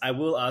audience, I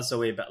will ask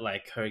Zoe about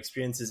like her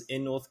experiences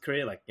in North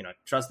Korea. Like, you know,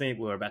 trust me,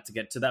 we're about to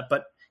get to that.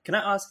 But can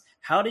I ask,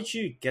 how did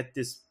you get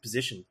this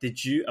position?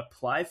 Did you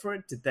apply for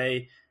it? Did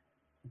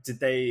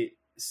they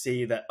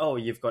see that, oh,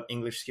 you've got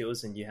English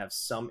skills and you have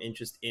some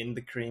interest in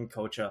the Korean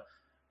culture?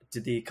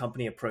 Did the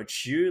company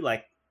approach you?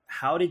 Like,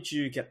 how did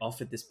you get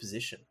offered this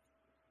position?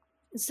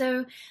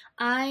 So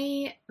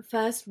I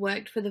first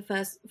worked for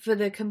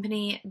the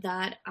company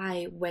that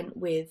I went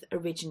with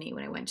originally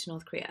when I went to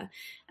North Korea,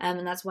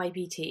 and that's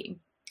YPT.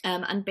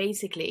 And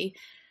basically,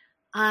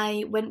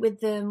 I went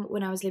with them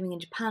when I was living in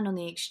Japan on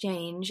the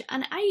exchange,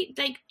 and I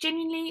like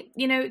genuinely,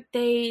 you know,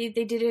 they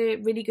did a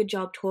really good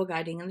job tour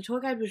guiding, and the tour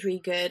guide was really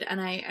good.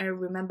 And I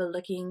remember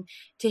looking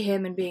to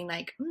him and being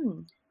like,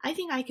 I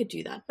think I could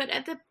do that. But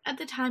at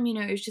the time, you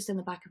know, it was just in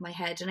the back of my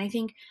head. And I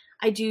think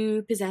I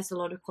do possess a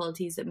lot of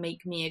qualities that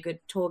make me a good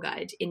tour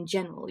guide in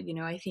general. You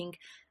know, I think,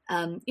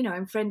 you know,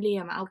 I'm friendly,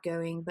 I'm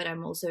outgoing, but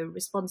I'm also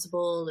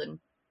responsible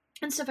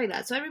and stuff like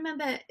that. So I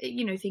remember,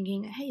 you know,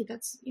 thinking, hey,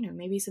 that's, you know,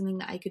 maybe something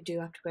that I could do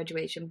after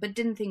graduation, but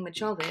didn't think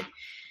much of it.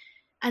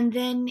 And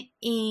then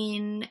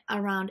in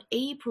around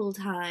April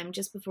time,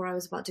 just before I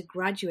was about to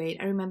graduate,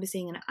 I remember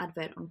seeing an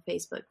advert on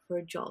Facebook for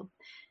a job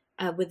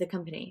with the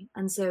company.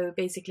 And so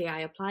basically I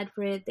applied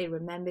for it. They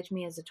remembered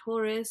me as a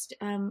tourist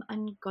and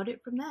got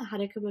it from there.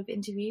 Had a couple of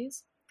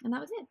interviews and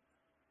that was it.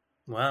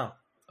 Wow.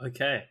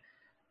 Okay.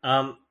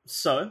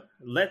 So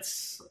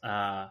let's,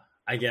 I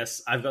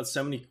guess I've got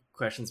so many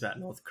questions about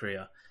North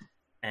Korea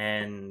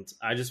and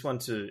I just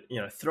want to,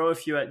 you know, throw a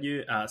few at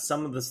you.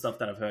 Some of the stuff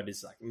that I've heard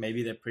is like,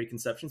 maybe they're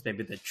preconceptions,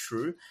 maybe they're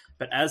true,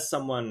 but as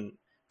someone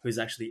who's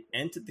actually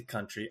entered the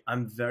country,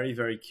 I'm very,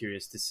 very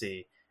curious to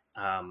see,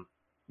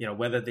 you know,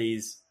 whether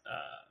these,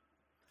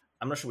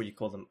 I'm not sure what you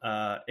call them,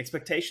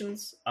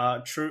 expectations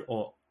are true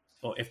or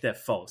if they're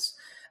false.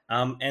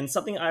 And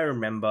something I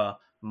remember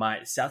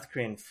my South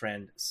Korean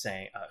friend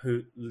saying,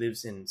 who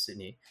lives in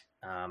Sydney,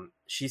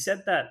 she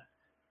said that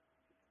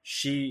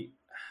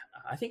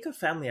I think her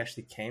family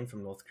actually came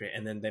from North Korea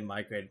and then they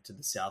migrated to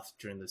the South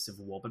during the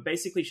Civil War. But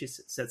basically she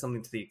said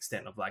something to the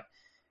extent of like,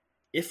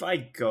 if I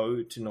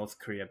go to North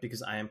Korea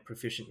because I am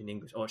proficient in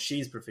English, or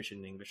she's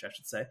proficient in English, I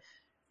should say,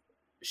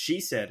 she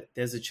said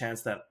there's a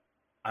chance that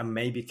I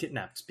may be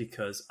kidnapped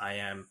because I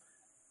am,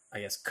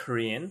 I guess,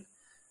 Korean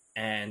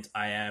and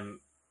I am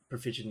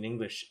proficient in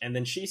English. And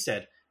then she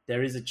said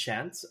there is a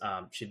chance,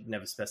 she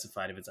never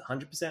specified if it's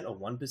 100% or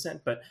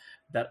 1%, but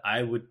that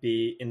I would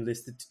be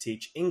enlisted to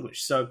teach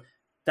English. So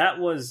that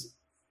was,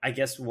 I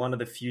guess, one of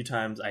the few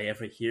times I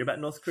ever hear about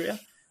North Korea.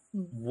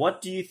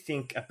 What do you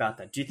think about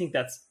that? Do you think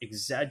that's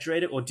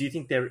exaggerated, or do you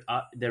think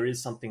there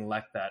is something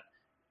like that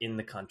in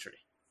the country?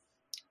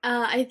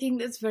 I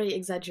think that's very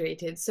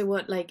exaggerated. So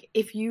what, like,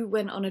 if you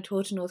went on a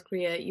tour to North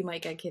Korea, you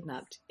might get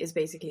kidnapped, is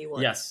basically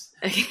what? Yes.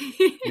 Okay.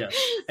 Yes.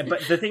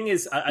 But the thing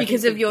is... I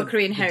because think of your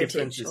Korean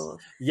heritage? Is, or...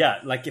 Yeah,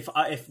 like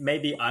if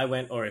maybe I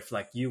went, or if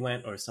like you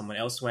went, or someone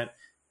else went,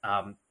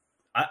 I'm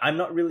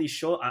not really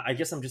sure. I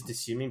guess I'm just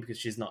assuming because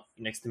she's not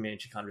next to me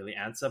and she can't really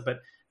answer,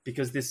 but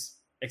because this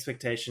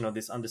expectation or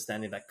this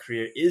understanding that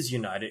Korea is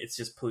united, it's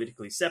just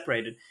politically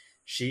separated,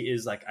 she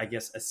is like, I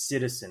guess, a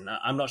citizen.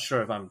 I'm not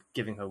sure if I'm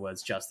giving her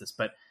words justice,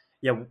 but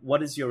yeah,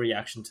 what is your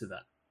reaction to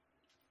that?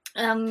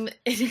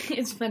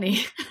 It's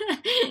funny.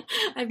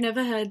 I've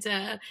never heard.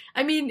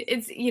 I mean,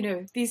 it's, you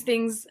know, these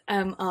things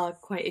are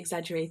quite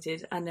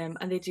exaggerated, and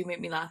they do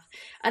make me laugh,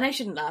 and I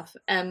shouldn't laugh.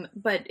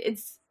 But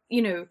it's,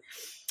 you know,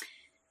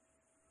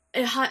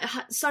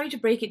 sorry to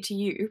break it to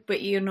you,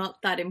 but you're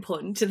not that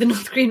important to the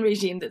North Korean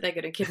regime that they're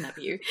going to kidnap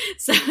you.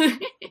 So,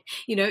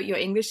 you know, your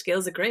English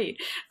skills are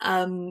great,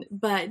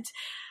 but.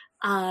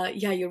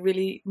 Yeah, you're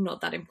really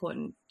not that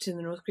important to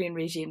the North Korean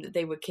regime that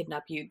they would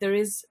kidnap you. There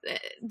is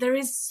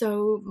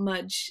so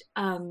much,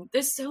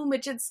 there's so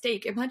much at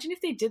stake. Imagine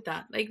if they did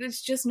that. Like,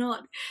 it's just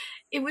not,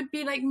 it would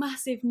be like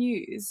massive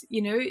news.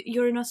 You know,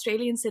 you're an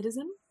Australian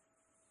citizen,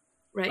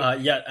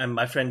 right? Yeah, and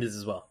my friend is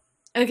as well.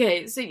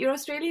 Okay, so you're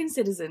Australian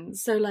citizen.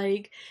 So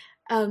like,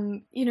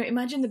 you know,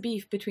 imagine the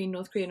beef between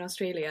North Korea and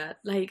Australia,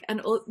 like,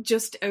 and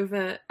just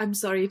over, I'm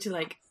sorry to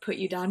like put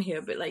you down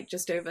here, but like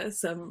just over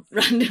some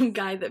random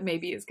guy that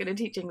maybe is going to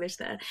teach English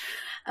there.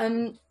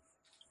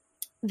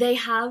 They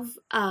have,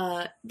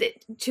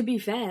 to be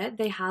fair,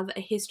 they have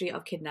a history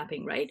of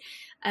kidnapping, right?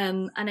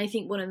 And I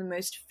think one of the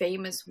most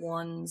famous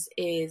ones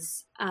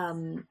is have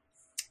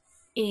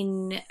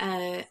you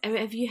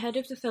heard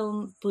of the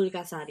film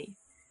Bulgasari?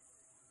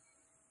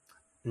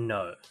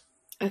 No.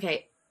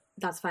 Okay.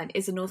 That's fine.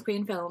 It's a North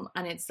Korean film,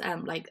 and it's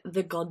like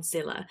the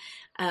Godzilla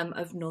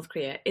of North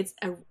Korea. It's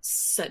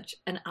such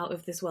an out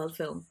of this world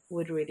film.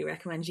 Would really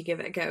recommend you give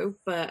it a go.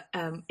 But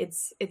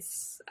it's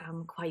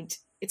quite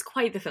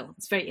the film.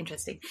 It's very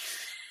interesting.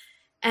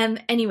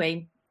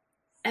 Anyway,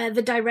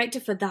 the director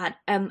for that.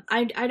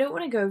 I don't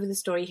want to go over the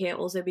story here,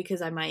 also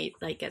because I might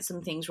like get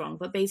some things wrong.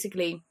 But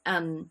basically,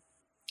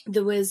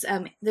 there's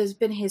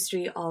been a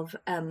history of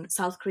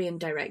South Korean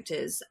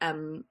directors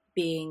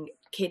being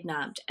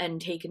kidnapped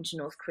and taken to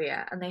North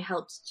Korea, and they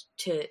helped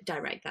to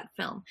direct that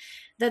film.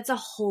 That's a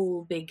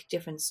whole big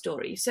different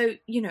story. So,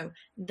 you know,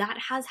 that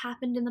has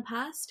happened in the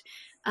past,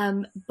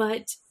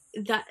 but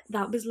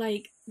that was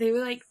like, they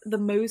were like the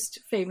most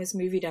famous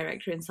movie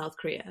director in South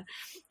Korea,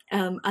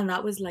 and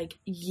that was like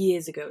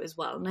years ago as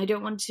well. And I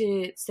don't want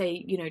to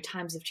say, you know,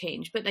 times have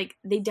changed, but like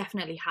they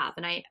definitely have,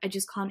 and I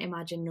just can't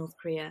imagine North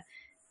Korea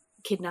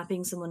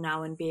kidnapping someone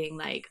now and being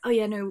like, oh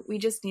yeah, no, we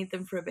just need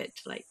them for a bit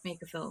to like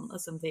make a film or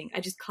something. I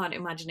just can't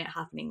imagine it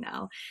happening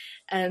now.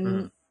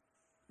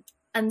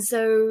 And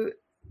so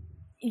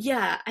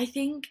yeah, I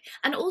think,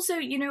 and also,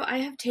 you know, I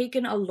have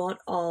taken a lot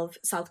of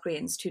South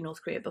Koreans to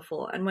North Korea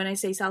before, and when I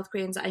say South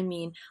Koreans, I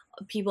mean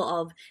people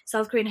of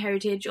South Korean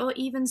heritage, or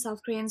even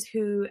South Koreans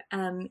who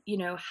you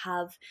know,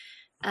 have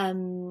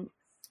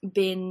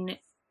been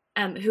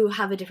who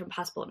have a different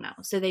passport now.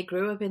 So they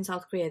grew up in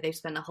South Korea, they've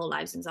spent their whole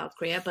lives in South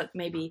Korea, but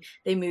maybe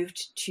they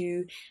moved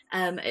to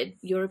a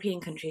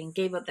European country and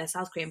gave up their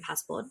South Korean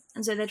passport,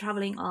 and so they're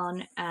traveling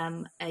on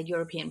a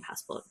European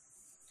passport.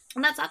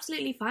 And that's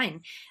absolutely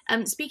fine.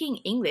 Speaking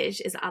English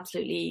is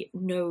absolutely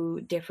no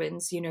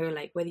difference, you know,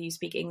 like whether you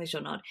speak English or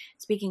not.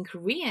 Speaking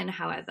Korean,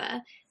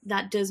 however,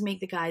 that does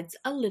make the guides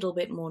a little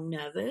bit more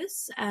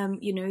nervous.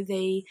 You know,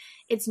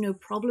 it's no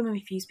problem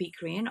if you speak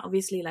Korean.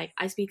 Obviously, like,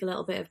 I speak a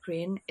little bit of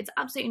Korean. It's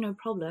absolutely no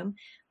problem.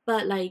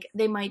 But like,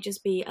 they might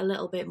just be a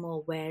little bit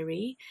more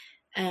wary.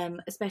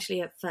 Especially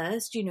at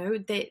first, you know,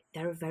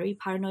 they're a very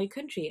paranoid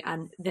country,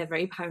 and they're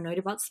very paranoid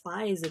about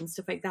spies and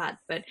stuff like that.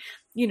 But,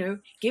 you know,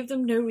 give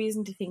them no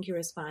reason to think you're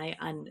a spy,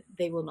 and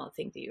they will not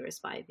think that you're a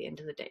spy at the end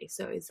of the day.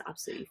 So it's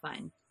absolutely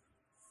fine.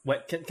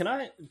 Wait, can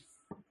I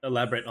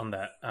elaborate on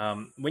that?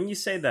 When you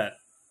say that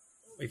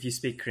if you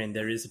speak Korean,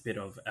 there is a bit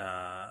of,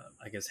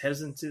 I guess,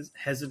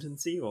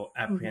 hesitancy or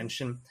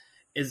apprehension.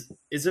 Mm-hmm.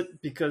 Is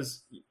it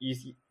because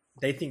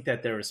they think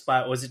that they're a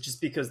spy, or is it just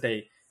because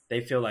they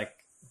feel like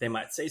they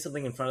might say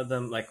something in front of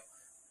them? Like,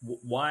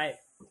 why?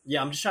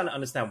 Yeah, I'm just trying to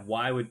understand,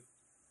 why would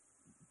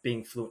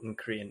being fluent in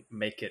Korean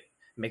make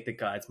the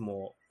guides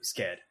more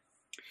scared?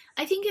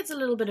 I think it's a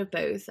little bit of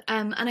both.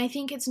 And I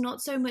think it's not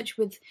so much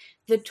with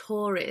the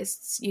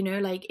tourists, you know,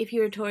 like if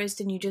you're a tourist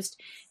and you just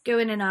go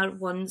in and out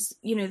once,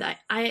 you know,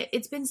 that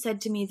it's been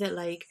said to me that,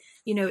 like,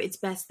 you know, it's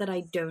best that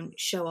I don't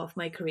show off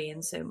my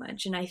Korean so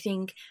much. And I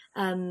think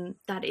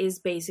that is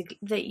basically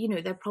that, you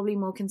know, they're probably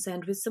more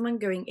concerned with someone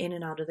going in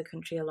and out of the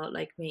country a lot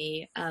like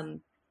me,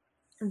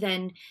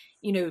 then,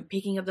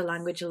 picking up the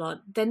language a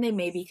lot, then they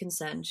may be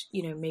concerned,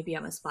 maybe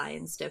I'm a spy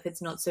and stuff.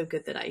 It's not so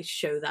good that I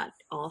show that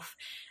off.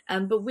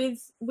 But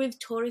with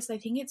tourists, I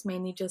think it's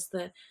mainly just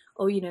that,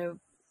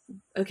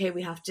 okay,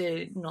 we have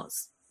to not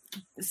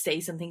say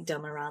something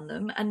dumb around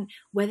them. And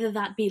whether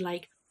that be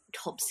like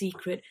top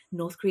secret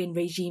North Korean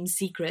regime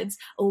secrets,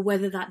 or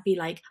whether that be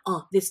like,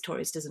 oh, this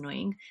tourist is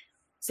annoying,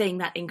 saying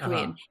that in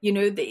Korean,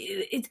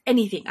 it's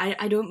anything.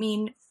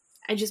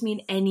 I just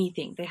mean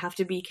anything. They have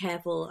to be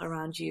careful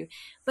around you.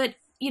 But,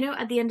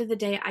 at the end of the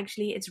day,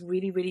 actually, it's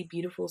really, really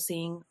beautiful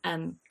seeing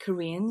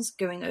Koreans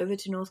going over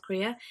to North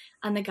Korea,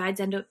 and the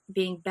guides end up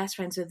being best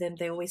friends with them.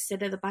 They always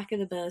sit at the back of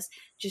the bus,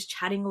 just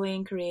chatting away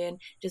in Korean,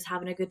 just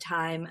having a good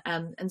time.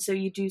 And so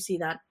you do see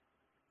that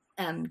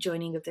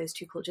joining of those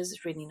two cultures.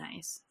 It's really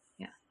nice.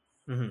 Yeah.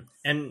 Mm-hmm.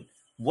 And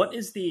what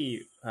is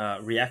the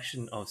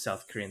reaction of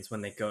South Koreans when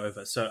they go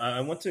over? So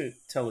I want to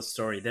tell a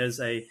story. There's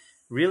a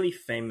really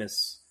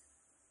famous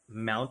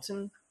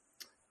mountain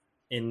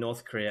in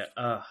North Korea,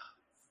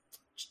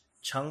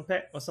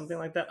 Changpae or something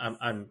like that.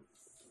 I'm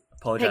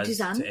apologize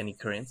to any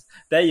Koreans.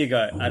 There you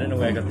go. I don't know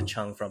where I got the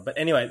Chang from, but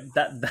anyway,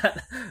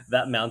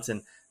 that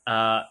mountain,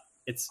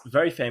 it's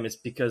very famous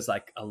because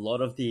like a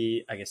lot of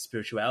the, I guess,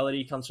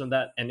 spirituality comes from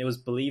that, and it was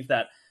believed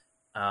that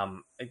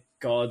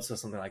gods or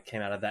something like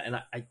came out of that. And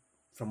I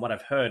from what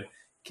I've heard,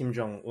 Kim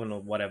Jong-un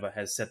or whatever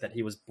has said that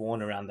he was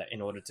born around that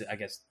in order to, I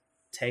guess,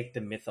 take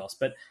the mythos.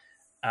 But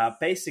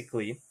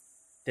basically,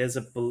 there's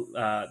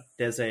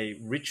a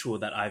ritual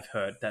that I've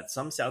heard that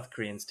some South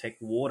Koreans take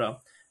water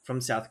from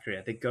South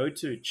Korea. They go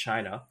to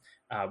China,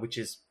 which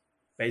is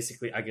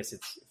basically, I guess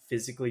it's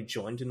physically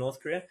joined to North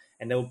Korea,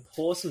 and they will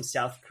pour some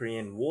South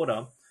Korean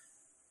water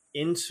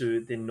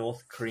into the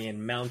North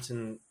Korean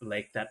mountain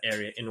lake, that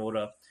area, in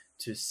order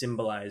to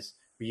symbolize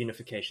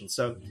reunification.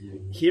 So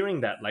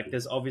hearing that, like,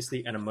 there's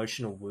obviously an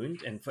emotional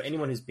wound, and for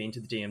anyone who's been to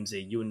the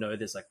DMZ, you will know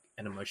there's like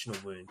an emotional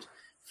wound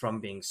from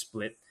being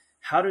split.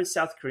 How do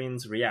South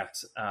Koreans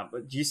react?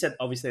 You said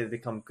obviously they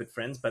become good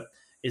friends, but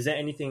is there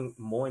anything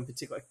more in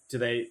particular? Do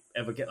they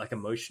ever get like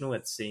emotional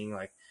at seeing,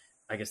 like,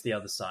 I guess, the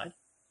other side?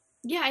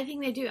 Yeah, I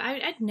think they do.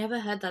 I'd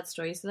never heard that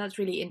story, so that's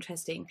really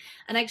interesting.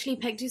 And actually,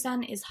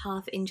 Paektusan is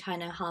half in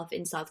China, half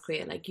in South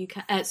Korea. Like you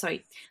can,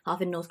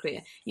 half in North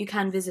Korea. You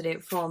can visit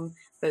it from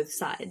both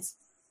sides.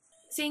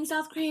 Seeing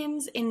South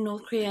Koreans in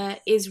North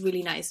Korea is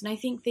really nice, and I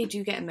think they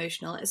do get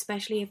emotional,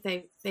 especially if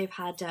they've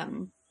had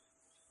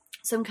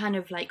some kind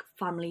of like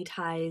family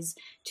ties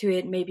to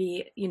it.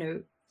 Maybe,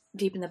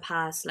 deep in the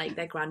past, like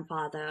their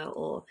grandfather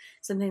or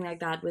something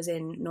like that was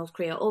in North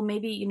Korea, or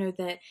maybe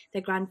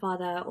their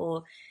grandfather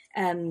or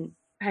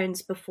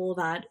parents before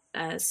that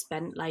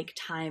spent like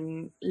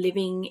time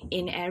living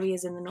in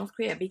areas in the North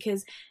Korea,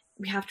 because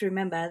we have to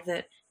remember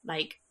that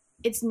like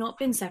it's not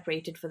been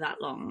separated for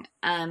that long,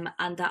 and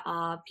there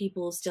are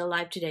people still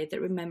alive today that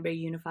remember a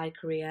unified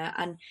Korea,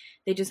 and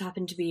they just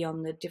happen to be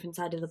on the different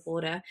side of the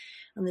border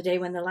on the day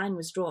when the line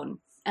was drawn.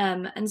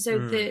 And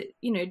so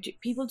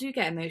people do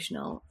get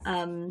emotional.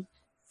 And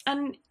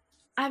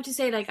I have to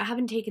say, like, I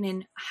haven't taken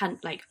in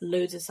like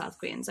loads of South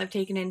Koreans. I've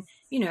taken in,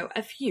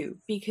 a few,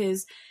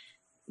 because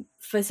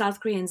for South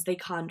Koreans, they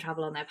can't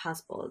travel on their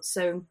passports.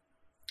 So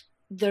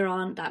there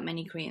aren't that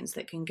many Koreans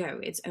that can go.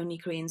 It's only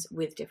Koreans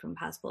with different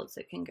passports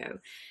that can go.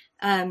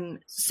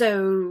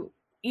 So,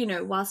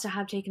 whilst I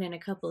have taken in a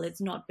couple,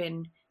 it's not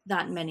been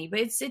that many, but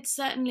it's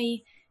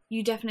certainly,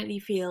 you definitely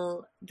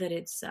feel that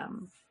it's,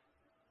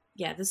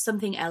 there's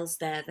something else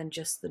there than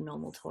just the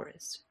normal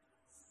tourist.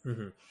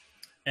 Mm-hmm.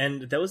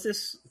 And there was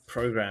this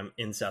program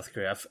in South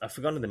Korea, I've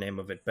forgotten the name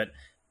of it, but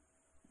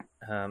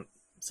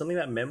something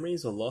about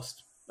memories or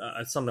lost,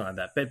 something like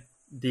that. But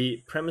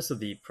the premise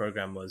of the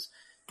program was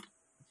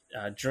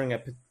during a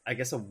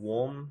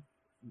warm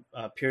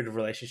period of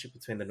relationship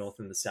between the North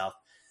and the South,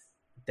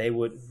 they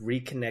would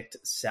reconnect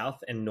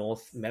South and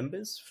North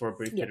members for a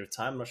brief period of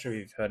time. I'm not sure if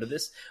you've heard of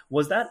this.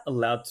 Was that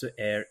allowed to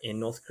air in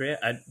North Korea?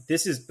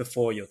 This is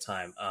before your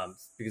time,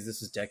 because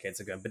this was decades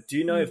ago. But do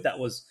you know if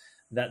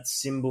that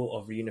symbol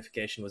of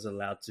reunification was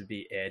allowed to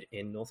be aired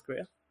in North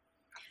Korea?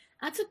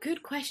 That's a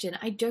good question.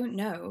 I don't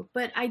know,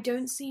 but I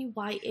don't see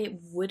why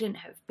it wouldn't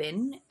have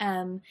been.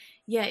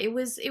 It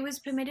was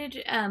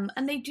permitted, and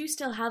they do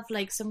still have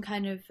like some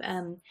kind of,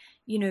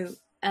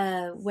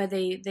 where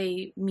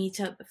they meet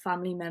up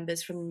family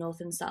members from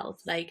North and South.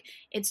 Like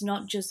it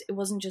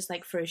wasn't just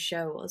like for a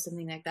show or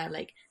something like that.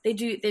 Like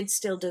it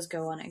still does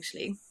go on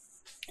actually.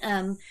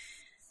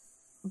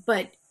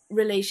 But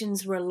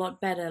relations were a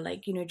lot better,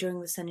 like, during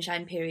the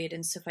sunshine period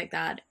and stuff like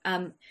that.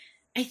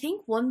 I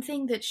think one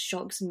thing that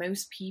shocks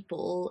most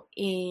people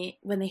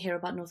when they hear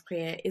about North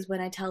Korea is when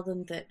I tell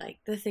them that, like,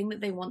 the thing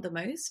that they want the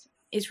most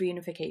is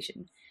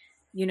reunification.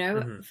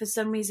 For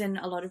some reason,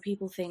 a lot of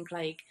people think,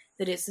 like,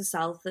 that it's the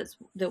South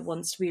that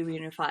wants to be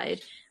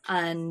reunified,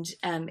 and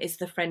it's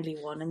the friendly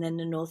one, and then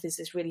the North is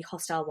this really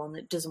hostile one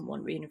that doesn't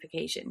want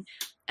reunification.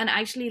 And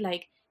actually,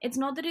 like, it's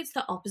not that it's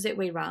the opposite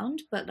way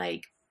round, but,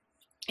 like,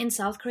 in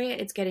South Korea,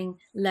 it's getting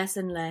less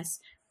and less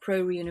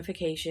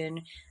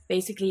pro-reunification.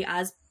 Basically,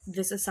 as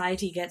the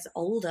society gets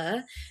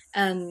older,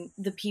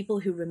 the people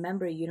who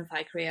remember a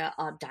unified Korea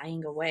are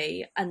dying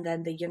away, and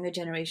then the younger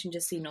generation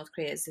just see North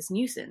Korea as this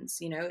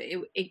nuisance. You know,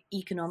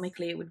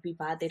 economically it would be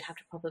bad. They'd have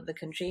to prop up the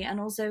country, and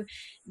also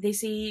they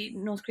see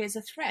North Korea as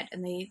a threat,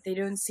 and they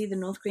don't see the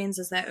North Koreans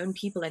as their own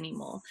people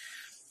anymore.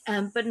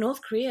 But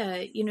North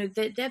Korea, you know,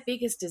 their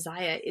biggest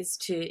desire is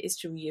to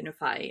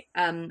reunify,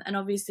 and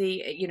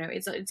obviously, you know,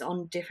 it's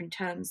on different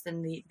terms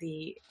than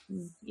the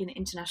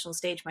international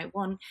stage might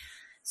want.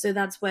 So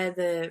that's where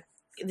the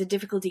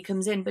difficulty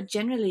comes in. But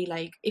generally,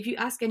 like, if you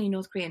ask any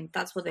North Korean,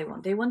 that's what they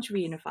want. They want to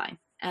reunify.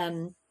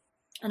 And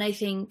I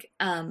think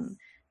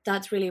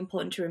that's really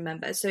important to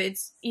remember. So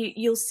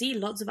you'll see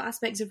lots of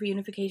aspects of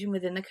reunification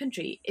within the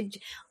country.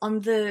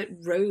 On the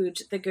road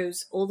that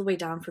goes all the way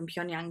down from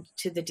Pyongyang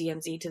to the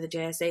DMZ, to the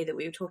JSA that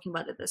we were talking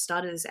about at the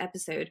start of this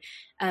episode,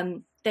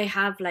 they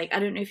have, like, I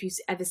don't know if you've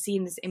ever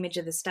seen this image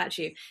of the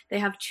statue. They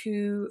have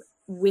two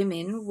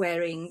women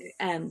wearing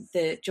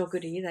the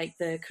joguri, like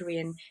the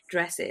Korean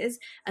dresses,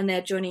 and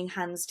they're joining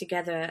hands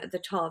together at the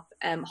top,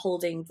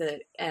 holding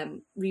the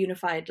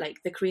reunified,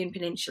 like, the Korean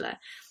peninsula,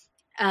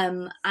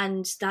 and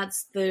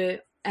that's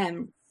the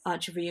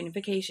Arch of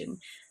Reunification.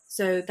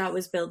 So that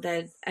was built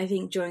there, I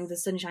think, during the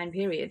Sunshine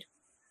period,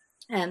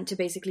 to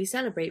basically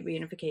celebrate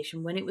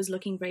reunification when it was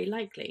looking very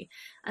likely.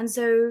 And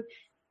so,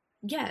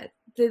 yeah,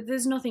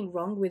 there's nothing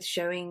wrong with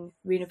showing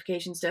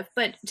reunification stuff.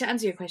 But to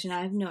answer your question,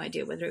 I have no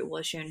idea whether it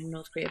was shown in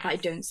North Korea, but I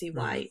don't see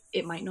why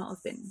it might not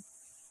have been.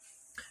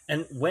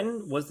 And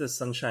when was the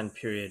Sunshine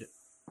period?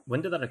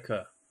 When did that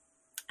occur?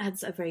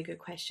 That's a very good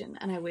question,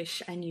 and I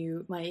wish I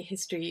knew my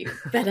history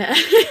better.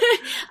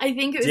 I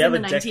think it was in the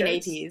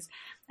 1980s.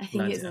 I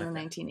think it was in the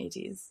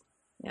 1980s.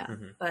 Yeah,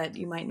 but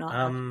you might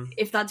not.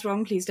 If that's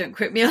wrong, please don't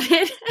quote me on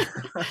it.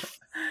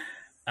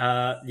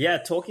 Yeah,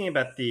 talking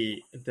about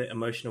the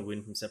emotional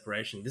wound from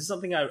separation, this is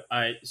something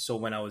I saw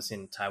when I was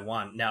in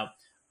Taiwan. Now,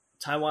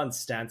 Taiwan's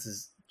stance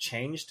has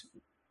changed,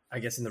 I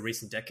guess, in the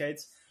recent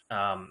decades,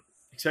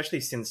 especially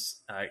since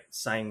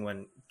Tsai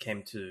Ing-wen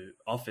came to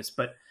office.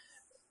 But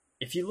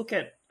if you look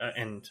at,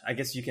 and I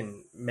guess you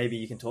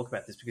can talk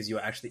about this because you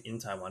were actually in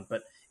Taiwan,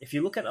 but if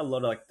you look at a lot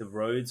of, like, the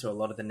roads or a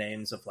lot of the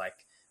names of,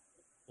 like,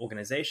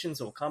 organizations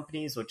or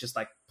companies or just,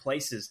 like,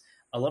 places,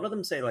 a lot of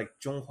them say, like,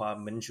 Zhonghua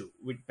Minju,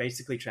 which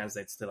basically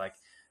translates to like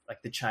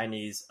the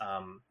Chinese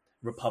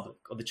Republic,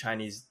 or the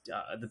Chinese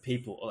the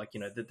people, or, like, you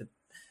know,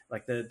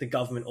 the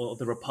government, or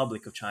the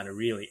Republic of China,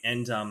 really.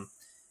 And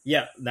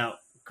yeah, now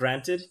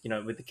granted, you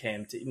know, with the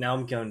KMT, now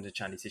I'm going to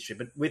Chinese history,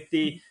 but with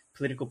the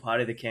political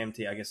party, the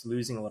KMT, I guess,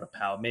 losing a lot of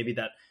power, maybe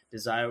that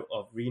desire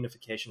of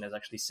reunification has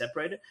actually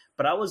separated.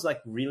 But I was, like,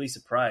 really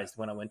surprised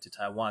when I went to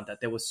Taiwan that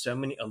there were so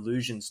many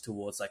allusions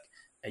towards, like,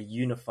 a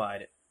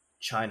unified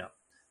China.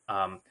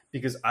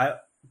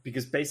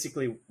 Because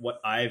basically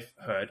what I've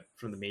heard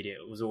from the media,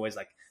 it was always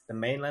like the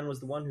mainland was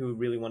the one who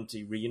really wanted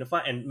to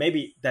reunify, and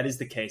maybe that is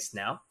the case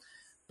now.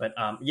 But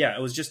yeah,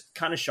 it was just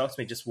kind of shocked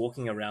me just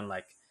walking around,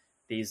 like,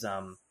 these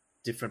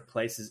different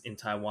places in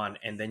Taiwan,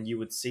 and then you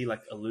would see,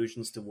 like,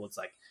 allusions towards,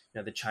 like, you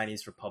know, the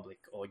Chinese Republic,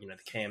 or, you know,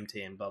 the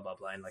KMT and blah blah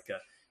blah, and, like, a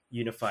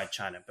unified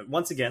China. But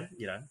once again,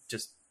 you know,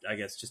 just, I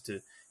guess, just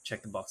to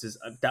check the boxes,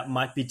 that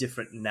might be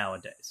different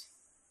nowadays.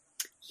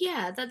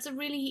 Yeah, that's a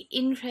really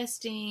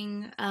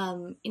interesting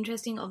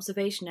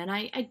observation, and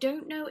I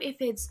don't know if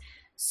it's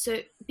so,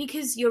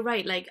 because you're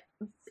right. Like,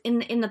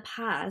 in the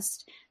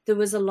past, there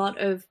was a lot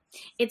of.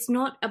 It's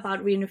not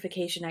about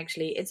reunification.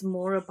 Actually, it's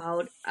more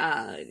about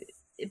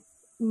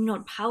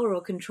not power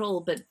or control,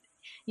 but,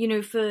 you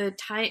know, for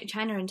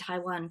China and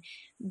Taiwan,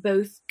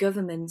 both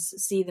governments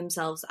see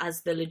themselves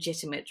as the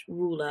legitimate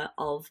ruler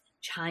of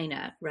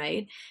China,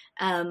 right?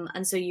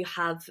 And so you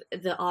have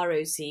the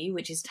ROC,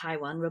 which is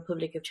Taiwan,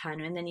 Republic of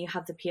China, and then you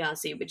have the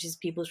PRC, which is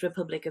People's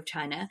Republic of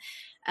China,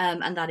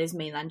 and that is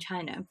mainland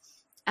China.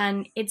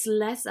 And it's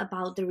less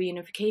about the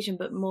reunification,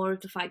 but more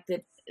of the fact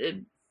that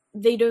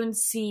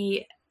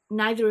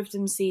neither of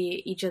them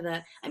see each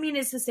other. I mean,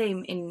 it's the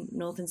same in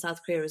North and South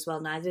Korea as well.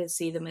 Neither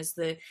see them as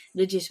the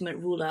legitimate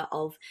ruler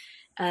of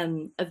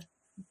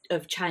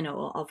China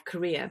or of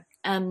Korea.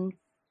 And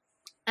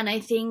I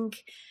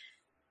think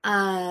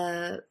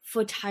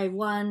for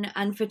Taiwan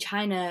and for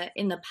China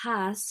in the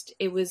past,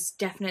 it was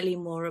definitely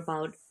more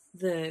about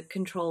the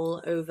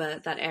control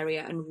over that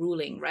area and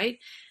ruling, right?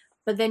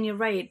 But then you're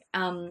right.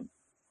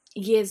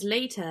 Years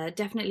later,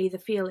 definitely the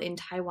feel in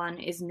Taiwan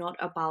is not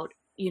about,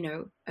 you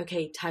know,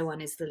 okay,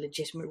 Taiwan is the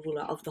legitimate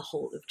ruler of the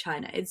whole of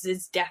China.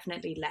 It's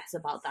definitely less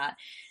about that,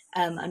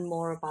 and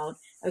more about,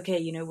 okay,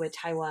 you know, we're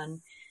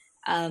Taiwan,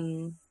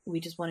 we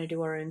just want to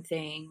do our own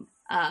thing.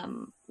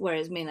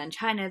 Whereas mainland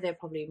China, they're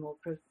probably more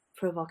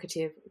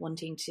provocative,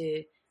 wanting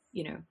to,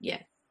 you know,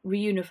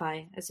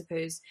 reunify, I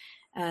suppose,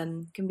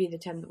 can be the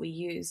term that we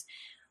use.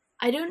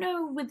 I don't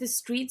know with the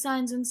street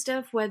signs and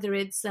stuff, whether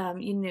it's,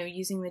 you know,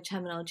 using the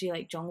terminology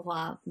like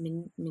Zhonghua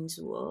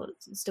Minzu or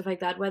stuff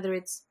like that, whether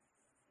it's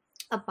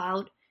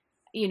about,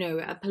 you know,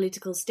 a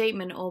political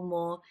statement or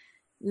more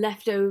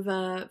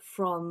leftover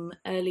from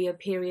earlier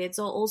periods,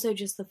 or also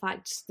just the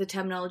fact the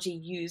terminology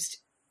used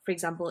for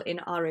example, in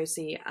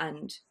ROC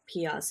and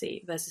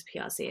PRC versus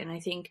PRC. And I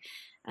think,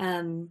 I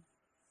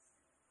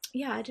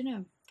don't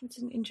know. It's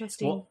an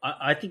interesting... Well,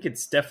 I think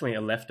it's definitely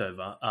a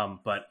leftover,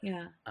 but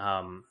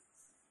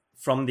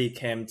from the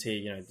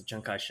KMT, the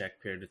Chiang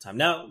Kai-shek period of time.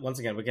 Now, once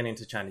again, we're getting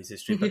into Chinese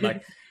history,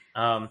 but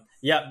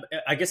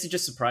I guess it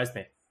just surprised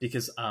me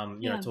because,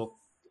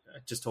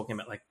 just talking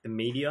about like the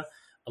media,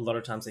 a lot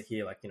of times I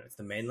hear like, it's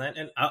the mainland.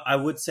 And I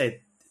would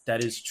say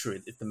that is true.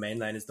 If the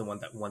mainland is the one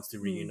that wants to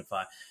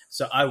reunify.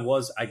 So I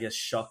was, I guess,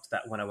 shocked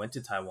that when I went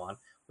to Taiwan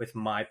with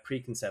my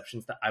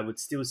preconceptions that I would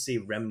still see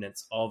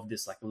remnants of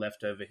this like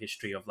leftover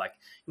history of like,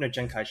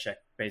 Chiang Kai-shek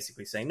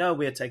basically saying, no,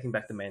 we are taking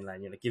back the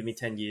mainland, give me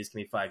 10 years, give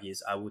me 5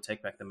 years, I will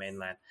take back the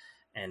mainland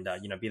and,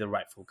 be the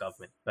rightful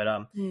government.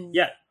 But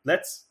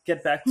let's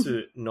get back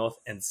to North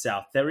and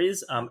South. There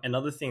is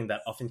another thing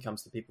that often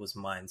comes to people's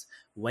minds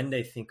when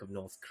they think of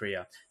North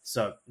Korea.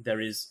 So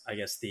there is, I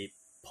guess, the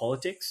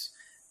politics.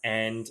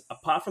 And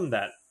apart from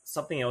that,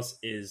 something else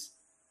is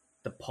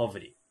the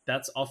poverty.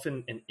 That's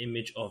often an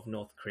image of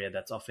North Korea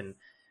that's often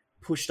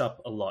pushed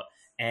up a lot.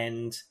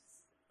 And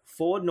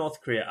for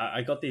North Korea,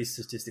 I got these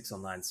statistics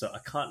online, so I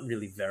can't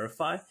really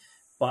verify,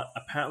 but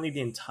apparently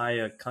the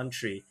entire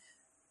country,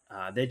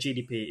 their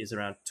GDP is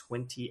around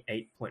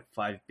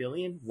 28.5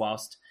 billion,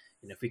 whilst,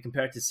 if we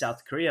compare it to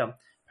South Korea,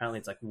 apparently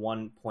it's like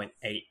 1.8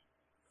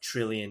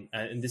 trillion,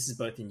 and this is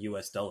both in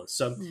US dollars.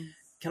 So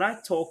can I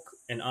talk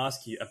and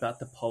ask you about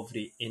the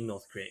poverty in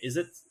North Korea? Is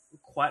it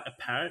quite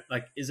apparent?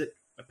 Like, is it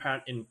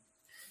apparent in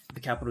the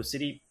capital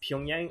city,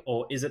 Pyongyang,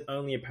 or is it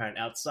only apparent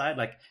outside?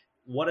 Like,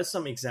 what are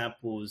some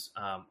examples?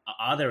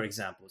 Are there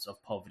examples of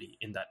poverty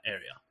in that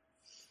area?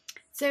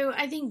 So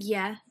I think,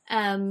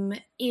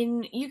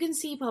 you can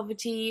see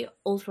poverty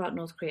all throughout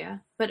North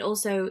Korea, but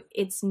also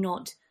it's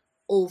not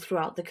all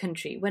throughout the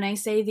country. When I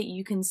say that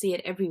you can see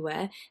it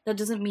everywhere, that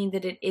doesn't mean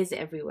that it is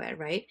everywhere,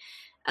 right?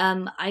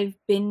 I've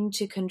been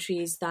to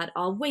countries that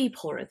are way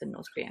poorer than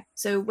North Korea.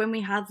 So when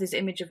we have this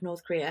image of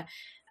North Korea,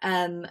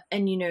 and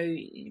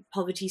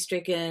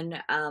poverty-stricken,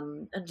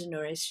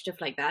 undernourished, stuff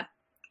like that,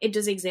 it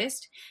does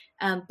exist,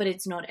 but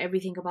it's not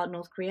everything about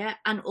North Korea.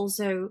 And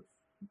also,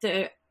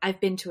 I've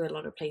been to a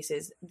lot of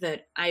places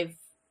that I've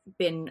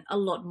been a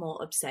lot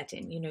more upset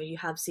in. You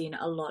have seen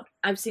a lot.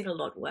 I've seen a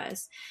lot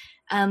worse,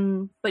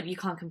 but you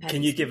can't compare.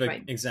 Can you give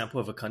an example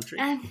of a country?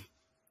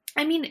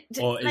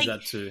 Or is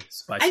that too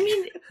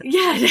spicy?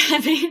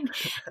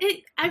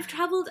 I've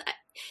traveled.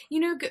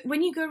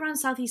 When you go around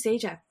Southeast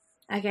Asia.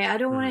 Okay, I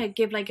don't want to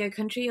give like a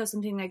country or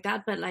something like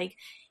that, but like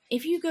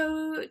if you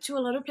go to a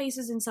lot of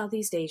places in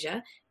Southeast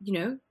Asia,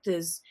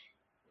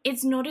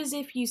 it's not as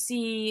if you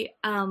see,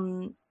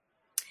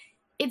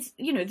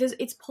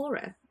 it's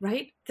poorer,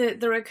 right?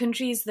 There are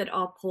countries that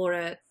are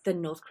poorer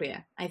than North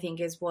Korea, I think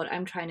is what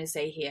I'm trying to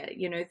say here.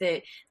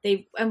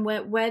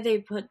 Where they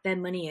put their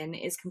money in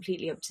is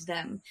completely up to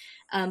them.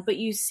 But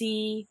you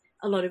see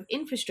a lot of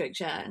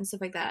infrastructure and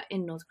stuff like that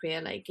in North Korea,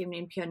 like in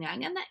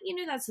Pyongyang, and that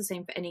that's the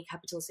same for any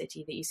capital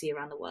city that you see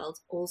around the world,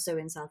 also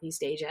in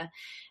Southeast Asia.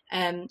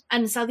 And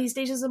Southeast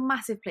Asia is a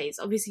massive place.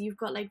 Obviously, you've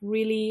got like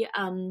really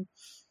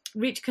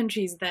rich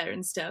countries there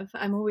and stuff.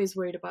 I'm always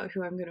worried about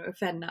who I'm going to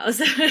offend now.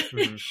 So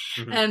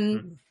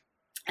I'm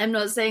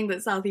not saying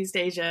that Southeast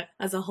Asia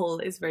as a whole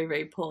is very,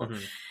 very poor.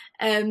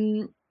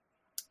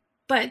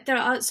 But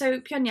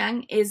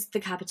Pyongyang is the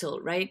capital,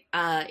 right?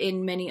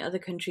 In many other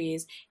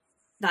countries,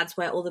 that's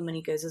where all the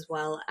money goes as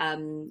well.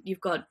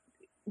 You've got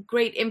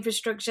great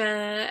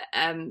infrastructure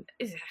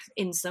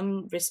in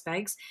some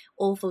respects,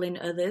 awful in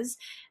others.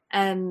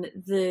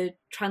 The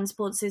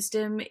transport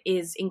system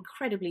is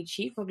incredibly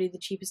cheap, probably the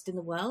cheapest in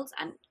the world.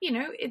 And,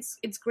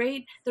 it's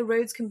great. The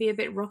roads can be a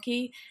bit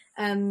rocky.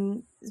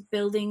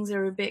 Buildings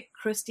are a bit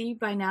crusty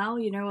by now.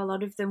 A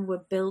lot of them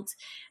were built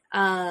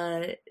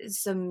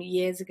some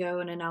years ago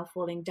and are now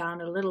falling down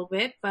a little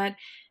bit. But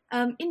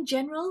in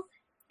general,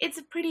 it's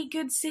a pretty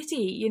good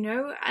city,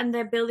 and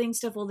they're building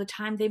stuff all the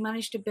time. They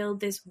managed to build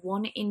this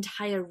one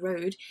entire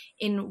road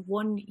in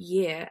 1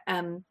 year.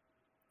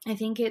 I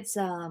think it's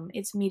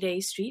Midday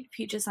Street,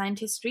 Future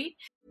Scientist Street.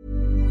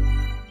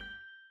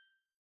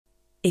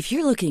 If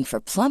you're looking for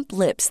plump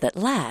lips that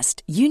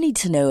last, you need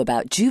to know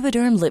about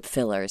Juvederm lip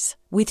fillers.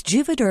 With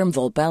Juvederm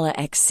Volbella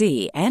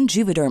XC and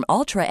Juvederm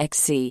Ultra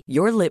XC,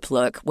 your lip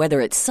look, whether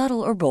it's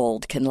subtle or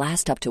bold, can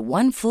last up to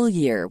 1 full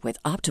year with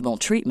optimal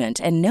treatment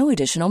and no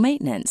additional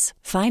maintenance.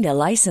 Find a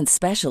licensed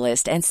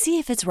specialist and see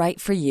if it's right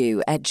for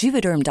you at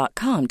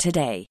Juvederm.com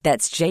today.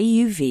 That's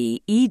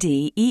JUVEDERM.com.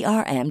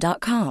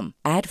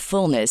 Add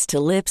fullness to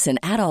lips in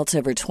adults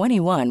over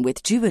 21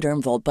 with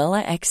Juvederm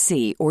Volbella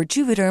XC or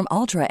Juvederm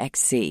Ultra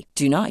XC.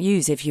 Do not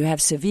use if you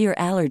have severe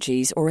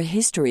allergies or a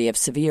history of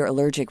severe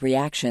allergic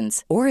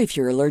reactions, or if you're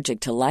you're allergic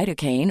to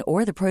lidocaine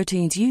or the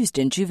proteins used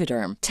in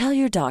Juvederm. Tell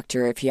your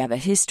doctor if you have a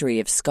history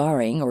of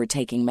scarring or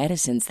taking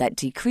medicines that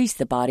decrease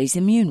the body's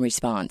immune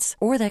response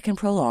or that can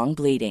prolong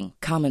bleeding.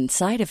 Common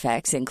side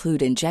effects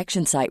include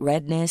injection site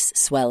redness,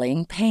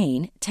 swelling,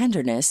 pain,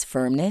 tenderness,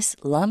 firmness,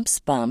 lumps,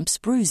 bumps,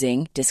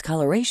 bruising,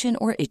 discoloration,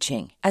 or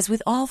itching. As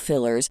with all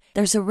fillers,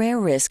 there's a rare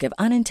risk of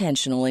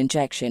unintentional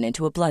injection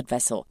into a blood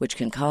vessel, which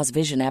can cause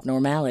vision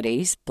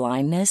abnormalities,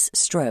 blindness,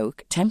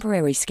 stroke,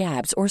 temporary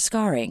scabs, or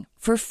scarring.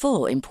 For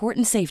full,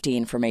 important safety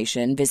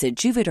information, visit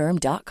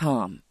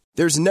Juvederm.com.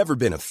 There's never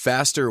been a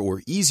faster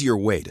or easier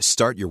way to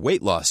start your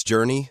weight loss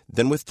journey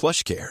than with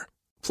PlushCare.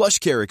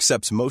 PlushCare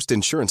accepts most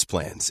insurance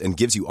plans and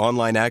gives you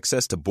online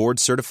access to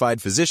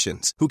board-certified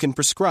physicians who can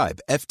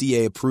prescribe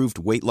FDA-approved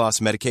weight loss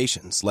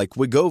medications like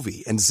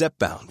Wegovy and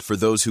Zepbound for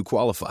those who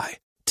qualify.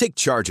 Take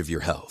charge of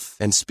your health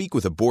and speak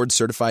with a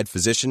board-certified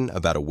physician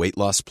about a weight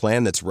loss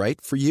plan that's right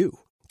for you.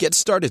 Get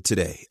started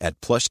today at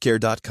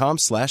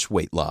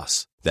plushcare.com/weight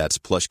loss. That's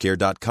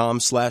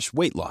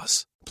plushcare.com/weight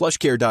loss.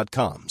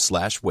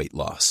 plushcare.com/weight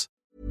loss.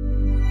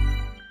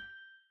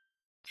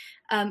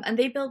 And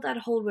they built that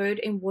whole road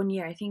in 1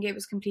 year. I think it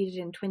was completed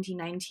in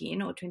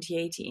 2019 or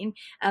 2018.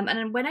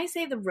 And when I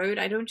say the road,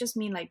 I don't just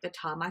mean like the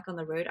tarmac on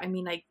the road. I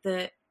mean like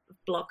the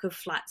block of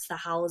flats, the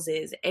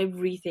houses,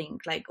 everything,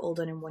 like all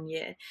done in 1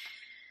 year.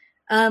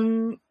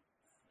 And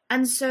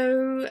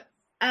so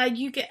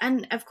you get,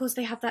 and of course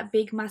they have that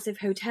big massive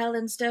hotel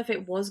and stuff.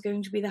 It was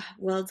going to be the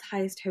world's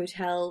highest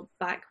hotel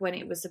back when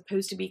it was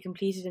supposed to be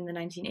completed in the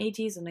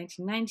 1980s and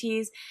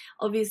 1990s.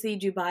 Obviously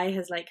Dubai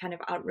has like kind of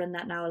outrun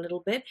that now a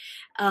little bit.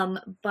 And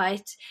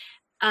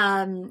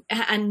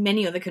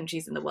many other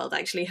countries in the world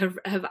actually have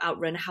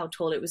outrun how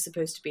tall it was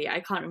supposed to be. I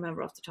can't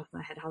remember off the top of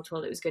my head how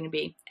tall it was going to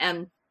be.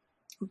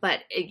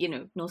 But you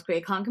know, North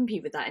Korea can't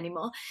compete with that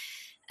anymore.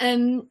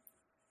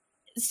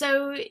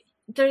 So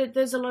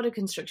there's a lot of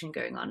construction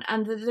going on,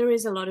 and there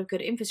is a lot of good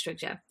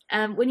infrastructure.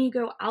 When you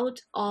go out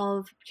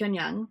of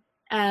Pyongyang,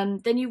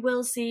 then you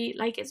will see,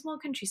 like, it's more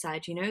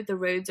countryside, you know, the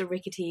roads are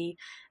rickety.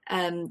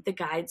 The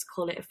guides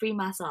call it a free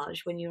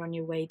massage when you're on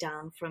your way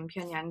down from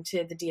Pyongyang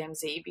to the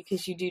DMZ,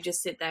 because you do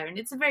just sit there and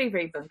it's a very,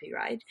 very bumpy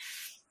ride.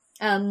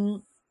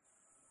 And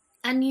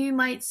you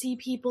might see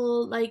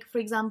people, like, for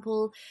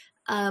example,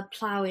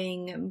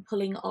 ploughing and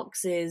pulling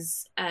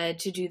oxes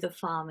to do the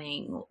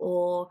farming,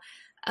 or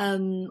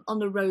on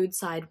the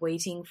roadside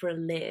waiting for a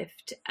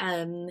lift.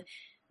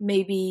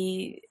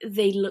 Maybe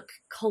they look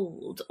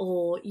cold,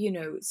 or, you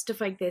know, stuff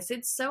like this.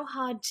 It's so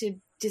hard to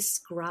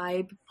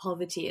describe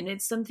poverty, and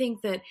it's something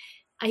that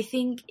I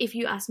think if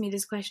you ask me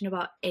this question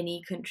about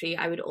any country,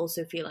 I would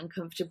also feel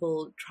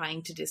uncomfortable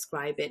trying to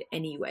describe it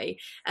anyway.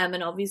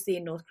 And obviously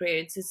in North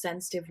Korea, it's a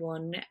sensitive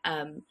one.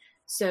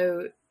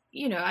 So,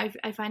 you know,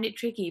 I find it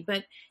tricky,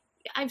 but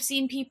I've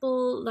seen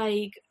people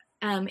like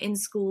in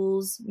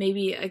schools,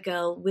 maybe a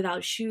girl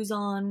without shoes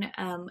on.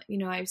 You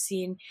know, I've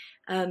seen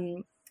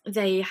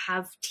they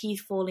have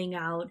teeth falling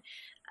out.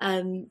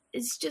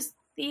 It's just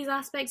these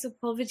aspects of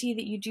poverty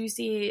that you do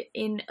see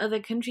in other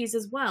countries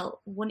as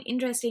well. One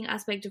interesting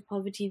aspect of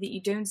poverty that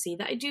you don't see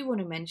that I do want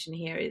to mention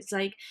here is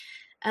like,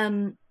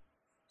 and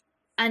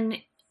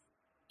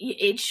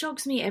it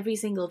shocks me every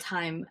single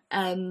time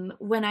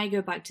when I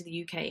go back to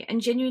the UK, and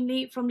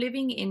genuinely from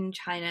living in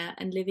China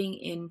and living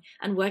in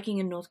and working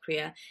in North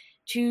Korea,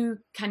 to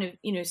kind of,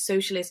 you know,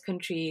 socialist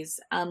countries,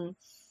 I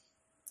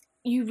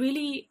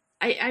really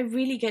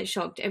get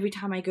shocked every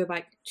time I go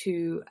back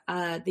to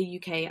the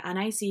UK and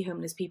I see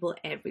homeless people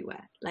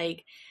everywhere.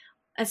 Like,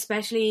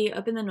 especially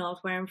up in the north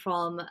where I'm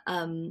from,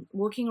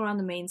 walking around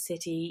the main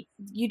city,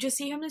 you just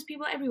see homeless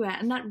people everywhere.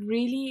 And that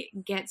really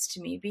gets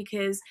to me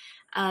because,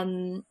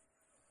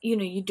 you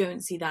know, you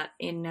don't see that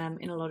in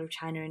a lot of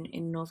China and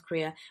in North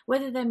Korea.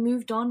 Whether they're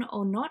moved on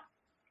or not,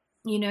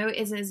 you know,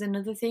 is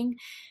another thing.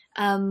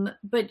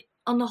 But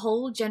on the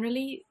whole,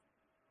 generally,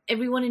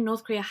 everyone in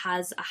North Korea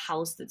has a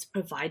house that's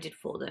provided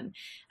for them.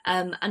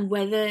 And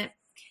whether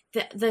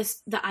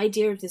the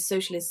idea of the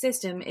socialist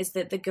system is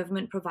that the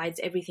government provides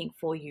everything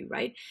for you,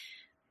 right?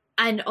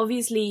 And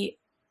obviously,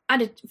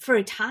 for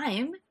a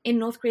time in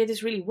North Korea,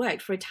 this really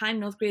worked. For a time,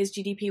 North Korea's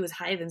GDP was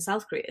higher than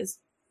South Korea's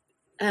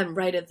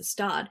right at the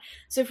start.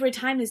 So for a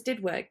time, this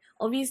did work.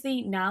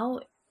 Obviously,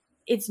 now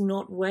it's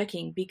not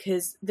working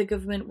because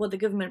what the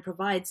government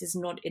provides is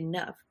not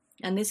enough.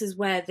 And this is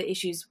where the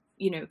issues,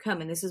 you know,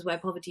 come, and this is where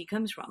poverty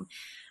comes from.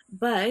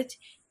 But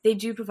they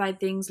do provide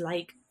things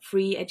like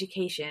free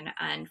education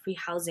and free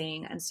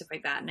housing and stuff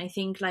like that. And I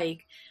think,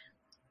 like,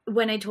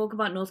 when I talk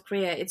about North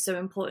Korea, it's so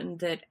important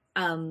that,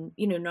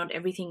 you know, not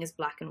everything is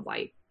black and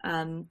white.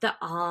 There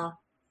are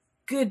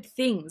good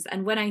things.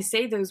 And when I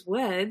say those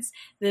words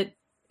that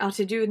are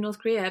to do with North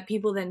Korea,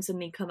 people then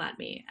suddenly come at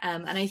me.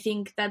 And I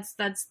think that's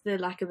the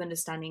lack of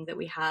understanding that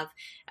we have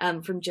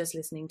from just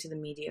listening to the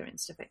media and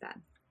stuff like that.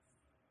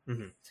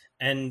 Mm-hmm.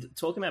 And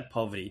talking about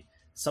poverty,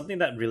 something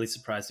that really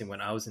surprised me when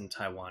I was in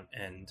Taiwan,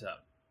 and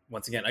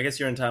once again, I guess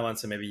you're in Taiwan,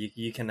 so maybe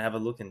you can have a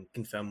look and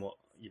confirm or,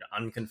 you know,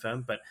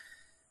 unconfirm, but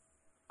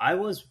I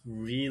was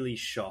really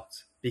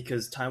shocked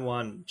because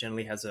Taiwan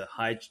generally has a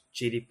high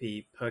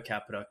GDP per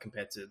capita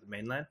compared to the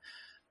mainland.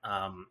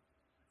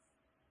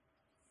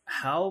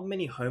 How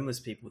many homeless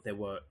people there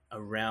were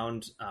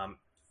around?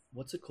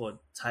 What's it called?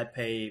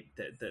 Taipei,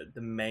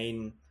 the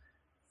main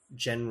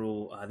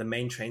the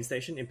main train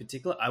station in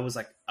particular. I was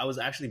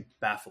actually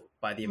baffled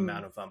by the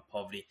amount of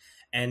poverty,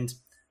 and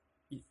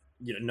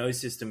no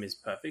system is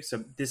perfect,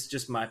 so this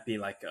just might be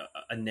like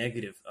a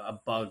negative, a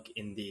bug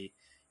in the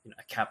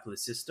a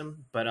capitalist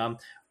system. But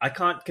I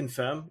can't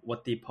confirm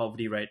what the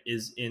poverty rate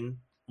is in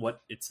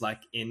what it's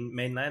like in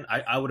mainland.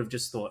 I would have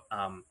just thought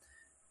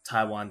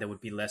Taiwan there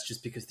would be less,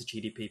 just because the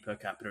GDP per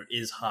capita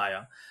is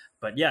higher.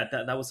 But yeah,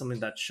 that was something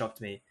that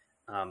shocked me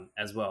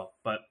as well.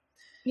 But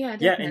yeah,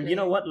 definitely. And you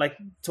know what, like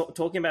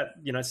talking about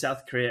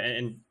South Korea,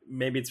 and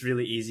maybe it's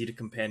really easy to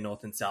compare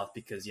North and South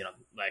because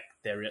like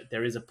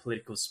there is a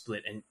political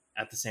split, and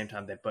at the same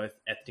time they're both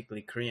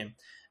ethnically Korean.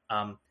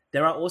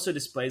 There are also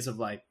displays of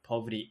like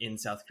poverty in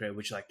South Korea,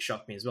 which like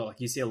shocked me as well.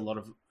 Like you see a lot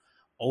of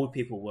old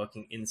people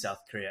working in South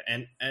Korea,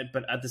 and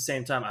but at the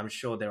same time, I'm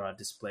sure there are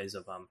displays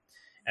of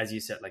as you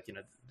said, like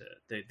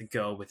the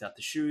girl without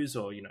the shoes,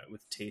 or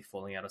with teeth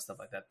falling out or stuff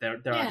like that.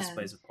 There are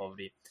displays of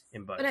poverty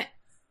in both.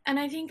 And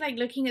I think, like,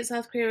 looking at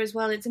South Korea as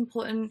well, it's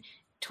important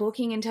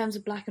talking in terms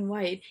of black and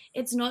white.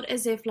 It's not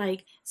as if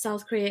like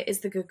South Korea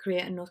is the good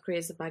Korea and North Korea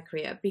is the bad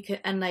Korea, because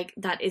like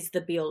that is the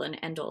be all and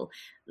end all.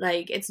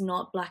 Like it's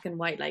not black and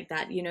white like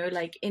that,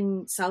 like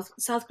in South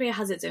Korea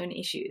has its own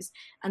issues,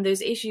 and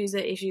those issues are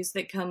issues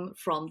that come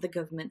from the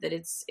government that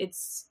it's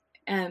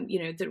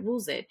that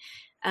rules it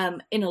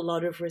in a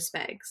lot of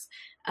respects.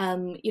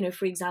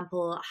 For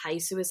example, high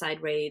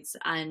suicide rates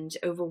and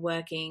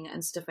overworking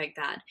and stuff like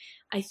that.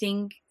 I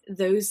think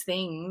those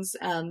things,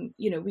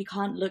 we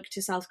can't look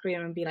to South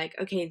Korea and be like,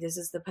 okay, this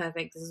is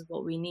this is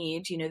what we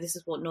need, this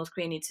is what North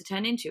Korea needs to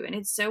turn into. And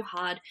it's so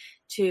hard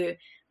to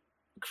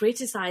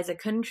criticize a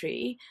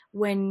country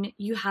when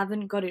you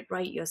haven't got it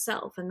right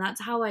yourself. And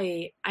that's how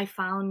I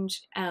found,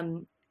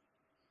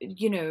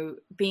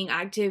 being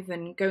active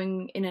and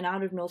going in and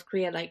out of North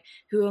Korea. Like,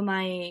 who am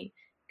I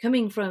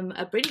coming from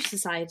a British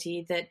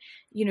society that,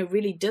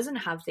 really doesn't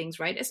have things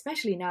right,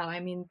 especially now.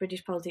 I mean,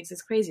 British politics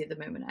is crazy at the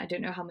moment. I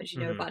don't know how much you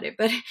know about it,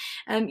 but,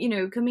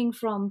 coming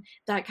from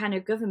that kind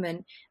of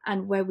government,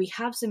 and where we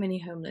have so many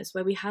homeless,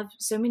 where we have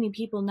so many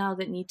people now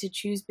that need to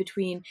choose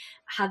between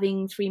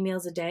having 3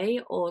 meals a day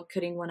or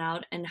cutting one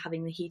out and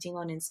having the heating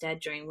on instead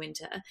during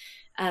winter.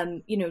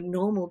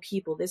 Normal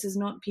people. This is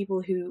not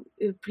people who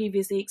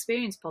previously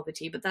experienced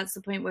poverty, but that's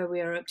the point where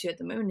we are up to at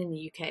the moment in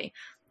the UK.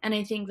 And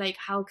I think, like,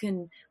 how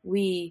can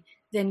we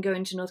then go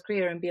into North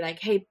Korea and be like,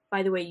 hey,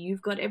 by the way,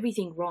 you've got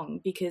everything wrong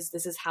because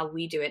this is how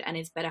we do it, and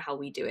it's better how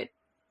we do it.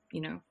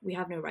 We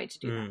have no right to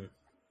do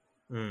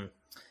that.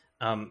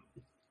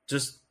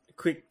 Just a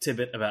quick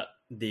tidbit about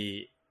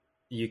the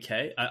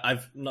UK.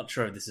 I'm not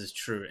sure if this is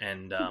true,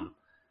 and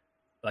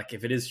like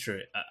if it is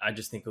true, I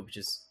just think it was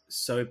just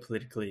so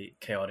politically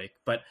chaotic.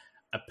 But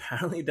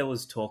apparently there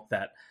was talk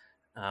that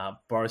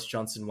Boris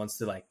Johnson wants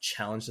to like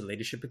challenge the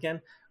leadership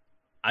again.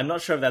 I'm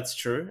not sure if that's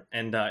true,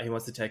 and he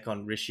wants to take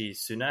on Rishi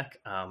Sunak.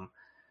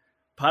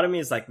 Part of me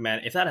is like, man,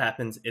 if that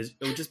happens, it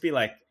would just be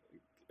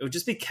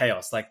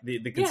chaos. Like the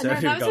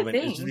Conservative government,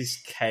 it would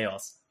just be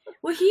chaos.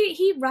 Well,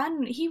 he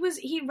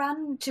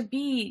ran to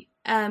be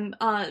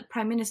our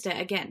prime minister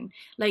again.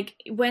 Like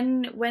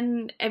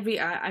when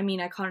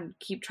I can't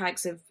keep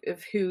tracks of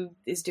who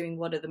is doing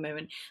what at the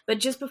moment, but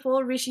just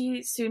before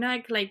Rishi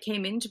Sunak like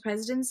came into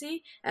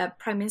presidency,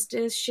 prime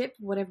ministership,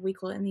 whatever we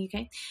call it in the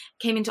UK,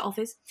 came into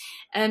office,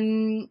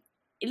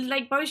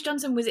 like Boris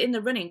Johnson was in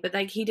the running, but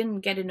like he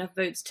didn't get enough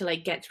votes to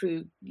like get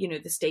through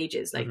the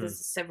stages. Like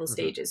there's several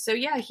stages. So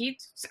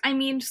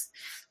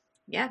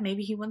yeah,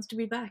 maybe he wants to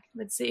be back.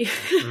 Let's see.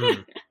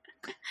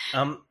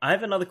 I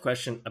have another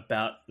question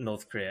about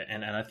North Korea,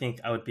 and I think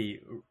I would be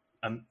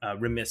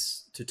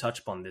remiss to touch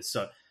upon this.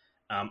 So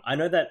I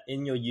know that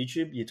in your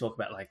YouTube, you talk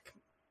about like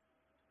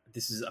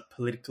this is a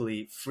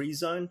politically free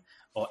zone,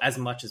 or as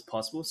much as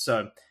possible.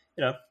 So,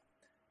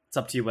 it's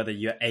up to you whether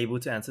you're able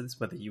to answer this,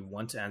 whether you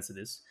want to answer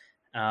this.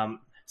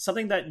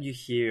 Something that you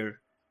hear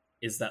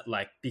is that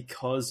like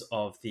because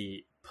of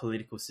the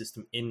political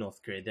system in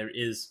North Korea, there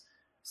is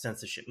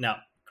censorship. Now,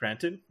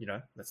 granted,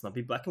 let's not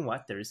be black and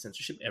white. There is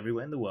censorship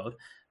everywhere in the world.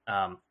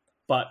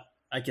 But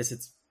I guess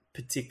it's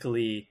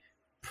particularly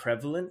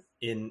prevalent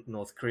in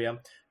North Korea.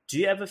 Do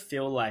you ever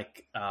feel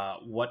like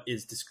what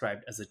is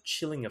described as a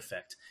chilling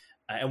effect?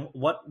 And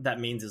what that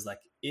means is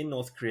like in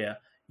North Korea,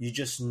 you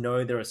just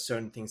know there are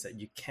certain things that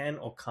you can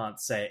or can't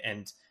say.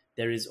 And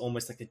there is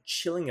almost like a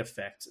chilling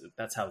effect.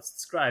 That's how it's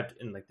described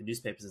in like the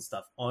newspapers and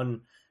stuff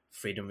on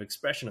freedom of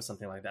expression or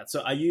something like that.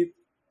 So are you,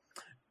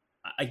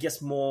 I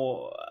guess,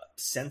 more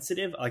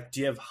sensitive? Like,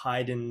 do you have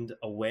heightened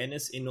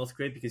awareness in North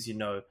Korea because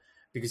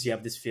you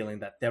have this feeling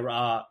that there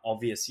are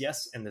obvious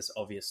yes and there's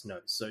obvious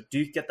no? So do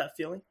you get that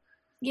feeling?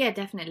 Yeah,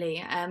 definitely.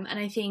 And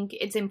I think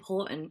it's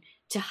important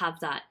to have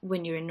that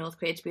when you're in North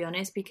Korea, to be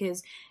honest,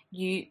 because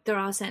there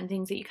are certain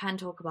things that you can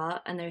talk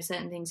about and there are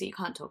certain things that you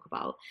can't talk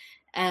about.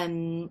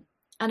 And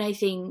I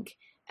think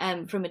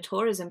from a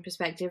tourism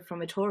perspective,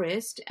 from a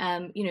tourist,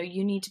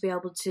 you need to be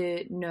able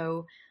to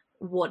know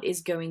what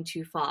is going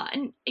too far.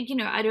 And,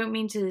 I don't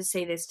mean to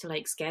say this to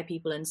like scare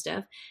people and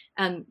stuff.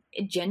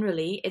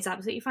 Generally, it's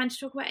absolutely fine to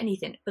talk about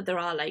anything, but there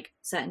are like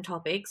certain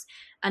topics,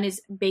 and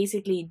it's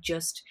basically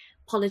just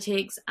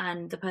politics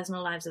and the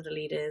personal lives of the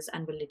leaders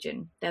and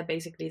religion. They're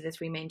basically the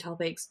three main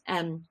topics.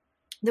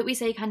 That we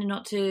say kind of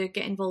not to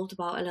get involved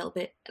about a little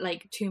bit,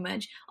 like too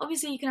much.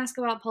 Obviously, you can ask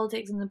about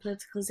politics and the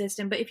political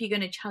system, but if you're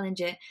going to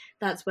challenge it,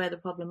 that's where the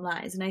problem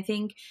lies. And I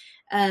think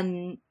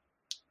I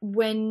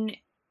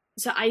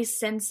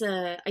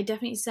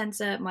definitely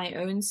censor my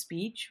own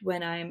speech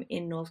when I'm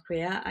in North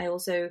Korea. I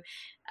also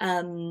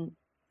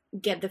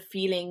get the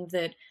feeling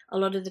that a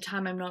lot of the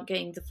time I'm not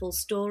getting the full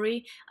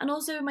story. And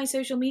also my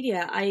social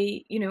media,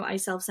 I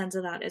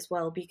self-censor that as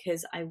well,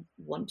 because I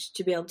want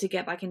to be able to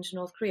get back into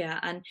North Korea.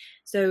 And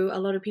so a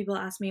lot of people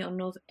ask me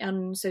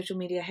on social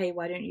media, hey,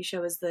 why don't you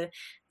show us the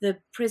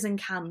prison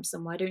camps,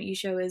 and why don't you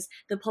show us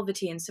the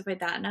poverty and stuff like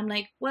that? And I'm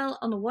like, well,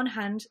 on the one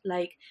hand,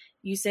 like,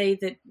 you say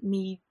that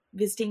me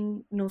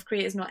visiting North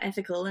Korea is not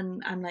ethical,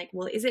 and I'm like,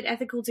 well, is it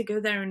ethical to go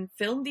there and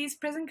film these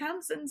prison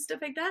camps and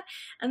stuff like that?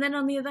 And then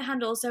on the other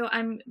hand, also,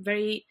 I'm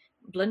very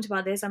blunt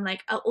about this. I'm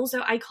like, also,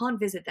 I can't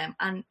visit them,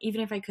 and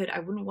even if I could, I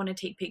wouldn't want to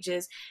take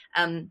pictures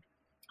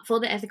for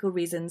the ethical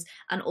reasons,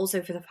 and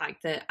also for the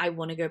fact that I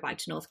want to go back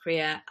to North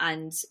Korea,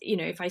 and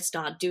if I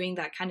start doing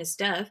that kind of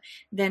stuff,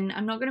 then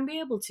I'm not going to be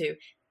able to.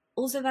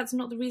 Also, that's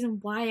not the reason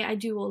why I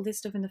do all this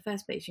stuff in the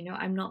first place.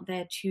 I'm not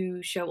there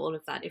to show all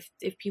of that.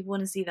 If people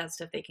want to see that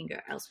stuff, they can go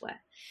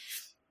elsewhere.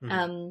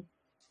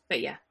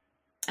 But yeah,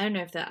 I don't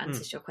know if that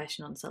answers your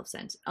question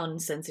on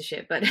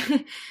censorship, but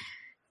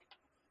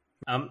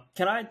can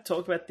I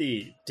talk about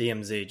the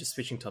DMZ? Just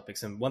switching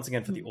topics, and once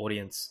again for the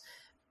audience,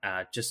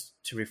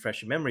 just to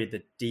refresh your memory,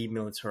 the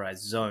demilitarized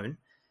zone.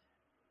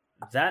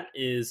 That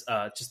is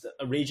just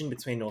a region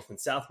between North and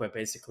South, where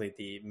basically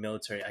the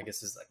military, I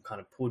guess, is like kind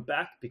of pulled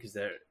back because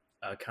they're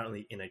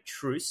currently in a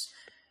truce.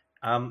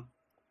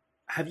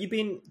 Have you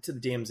been to the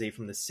DMZ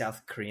from the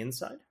South Korean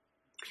side?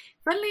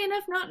 Funnily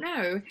enough,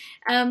 no.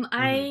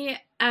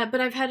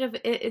 But I've heard of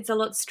it, it's a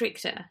lot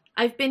stricter.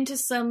 I've been to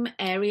some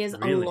areas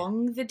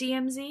along the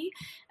DMZ,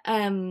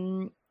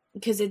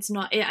 because it's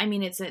not. I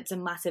mean, it's a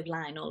massive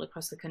line all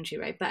across the country,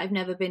 right? But I've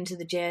never been to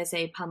the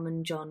JSA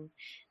Panmunjom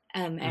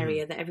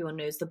area that everyone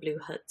knows, the blue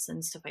huts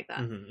and stuff like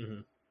that.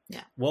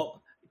 Yeah.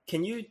 Well,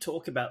 can you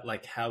talk about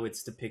like how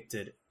it's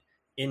depicted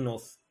in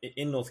North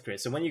Korea?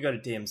 So when you go to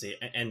DMZ,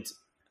 and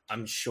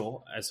I'm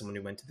sure as someone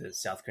who went to the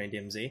South Korean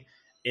DMZ,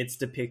 it's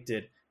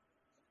depicted,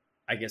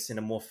 I guess, in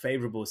a more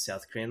favorable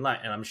South Korean light,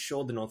 and I'm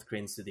sure the North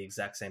Koreans do the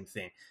exact same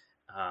thing.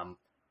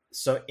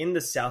 So in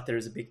the South, there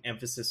is a big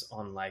emphasis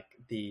on like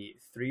the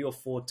 3 or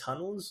 4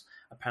 tunnels.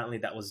 Apparently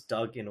that was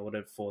dug in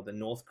order for the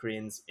North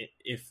Koreans,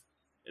 if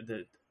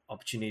the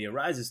opportunity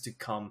arises, to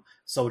come,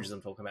 soldiers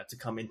I'm talking about, to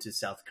come into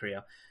South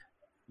Korea.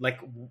 Like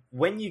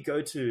when you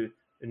go to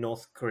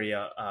North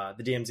Korea,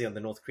 the DMZ on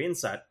the North Korean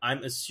side,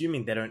 I'm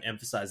assuming they don't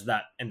emphasize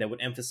that, and they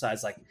would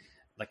emphasize like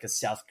a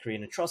South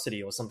Korean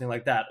atrocity or something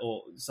like that,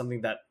 or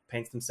something that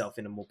paints themselves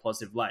in a more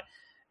positive light.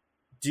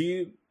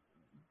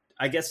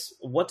 I guess,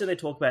 what do they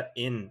talk about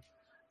in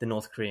the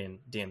North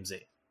Korean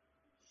DMZ?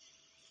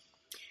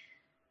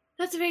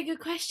 That's a very good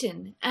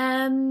question.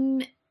 I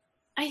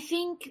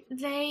think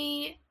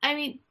they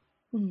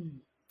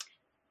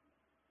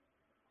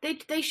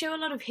show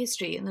a lot of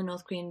history in the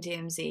North Korean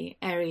DMZ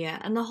area,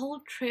 and the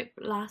whole trip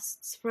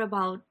lasts for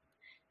about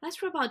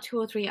 2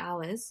 or 3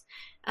 hours.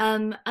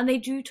 And they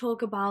do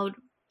talk about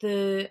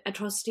the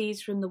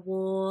atrocities from the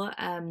war,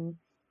 and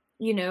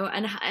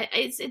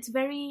it's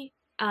very,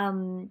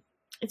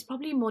 it's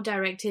probably more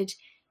directed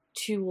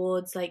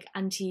towards like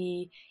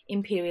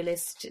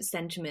anti-imperialist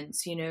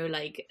sentiments,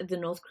 like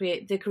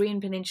the Korean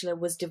Peninsula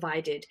was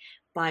divided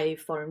by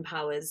foreign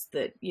powers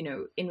that,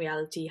 in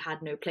reality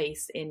had no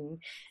place in,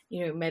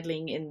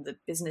 meddling in the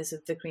business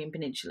of the Korean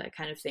Peninsula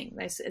kind of thing.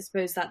 I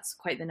suppose that's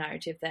quite the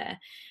narrative there.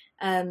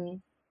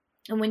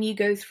 And when you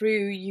go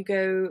through, you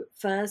go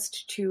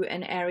first to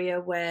an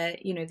area where,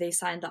 they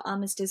signed the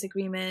armistice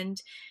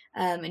agreement,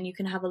 and you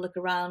can have a look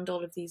around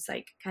all of these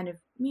like kind of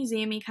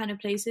museum-y kind of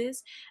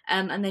places.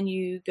 And then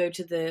you go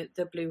to the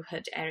Blue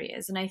Hut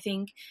areas. And I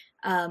think,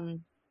 a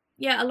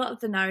lot of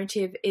the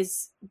narrative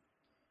is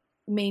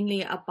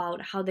mainly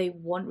about how they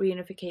want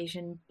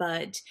reunification,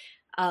 but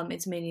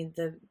it's mainly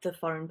the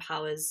foreign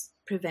powers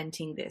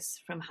preventing this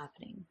from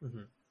happening.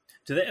 Mm-hmm.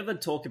 Do they ever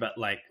talk about,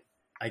 like,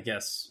 I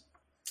guess,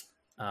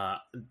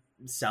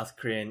 South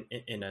Korean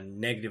in a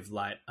negative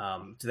light?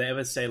 Do they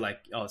ever say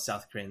like, oh,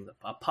 South Koreans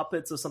are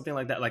puppets or something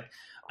like that? Like,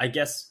 I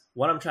guess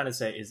what I'm trying to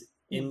say is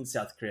in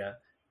South Korea,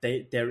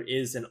 there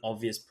is an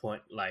obvious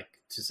point, like,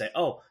 to say,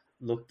 oh,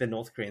 look, the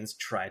North Koreans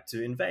tried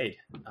to invade.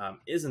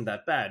 Isn't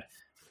that bad?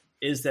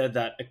 Is there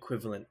that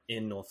equivalent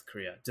in North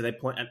Korea? Do they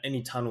point at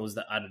any tunnels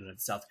that, I don't know,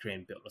 South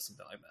Korean built or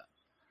something like that?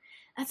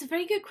 That's a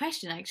very good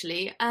question,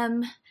 actually.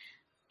 I'm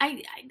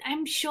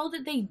sure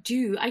that they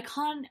do.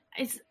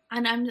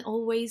 And I'm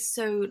always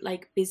so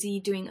like busy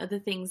doing other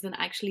things than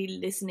actually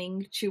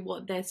listening to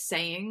what they're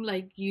saying.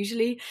 Like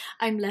usually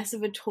I'm less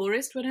of a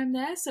tourist when I'm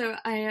there, so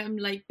I am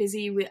like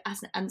busy with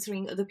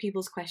answering other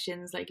people's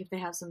questions, like if they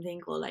have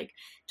something, or like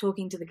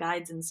talking to the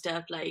guides and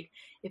stuff, like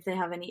if they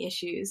have any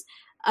issues.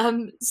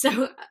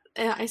 So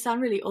I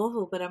sound really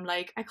awful, but I'm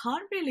like, I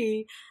can't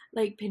really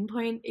like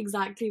pinpoint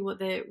exactly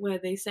where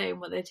they say and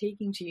what they're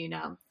taking to you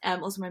now.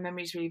 Also my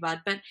memory's really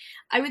bad, but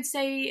I would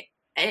say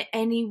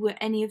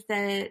any of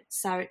their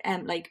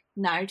like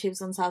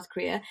narratives on South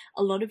Korea,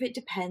 a lot of it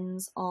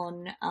depends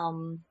on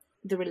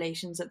the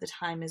relations at the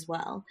time as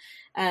well.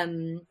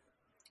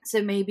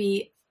 So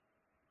maybe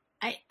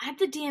at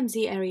the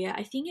DMZ area,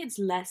 I think it's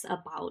less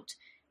about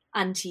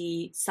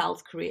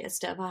anti-South Korea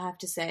stuff, I have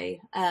to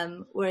say.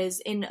 Whereas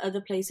in other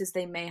places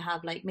they may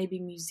have like maybe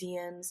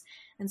museums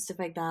and stuff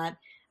like that.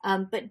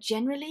 But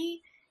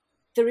generally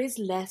there is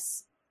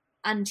less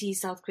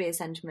anti-South Korea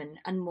sentiment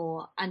and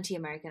more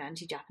anti-American,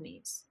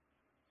 anti-Japanese.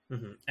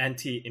 Mm-hmm.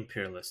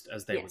 Anti-imperialist,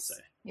 as they would say.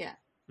 Yeah.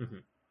 Mm-hmm.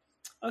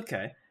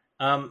 Okay.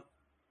 All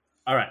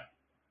right.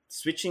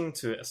 Switching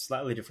to a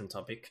slightly different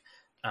topic.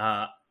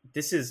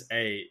 This is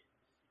a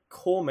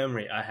core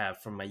memory I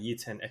have from my Year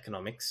 10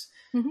 economics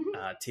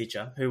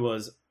teacher, who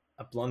was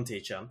a blonde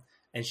teacher.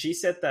 And she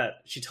said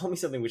that, she told me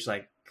something which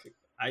like,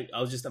 I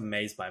was just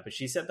amazed by it. But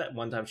she said that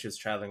one time she was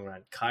traveling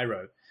around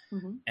Cairo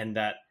and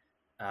that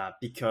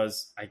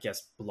because I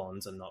guess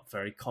blondes are not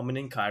very common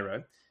in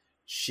Cairo,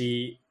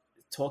 she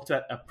talked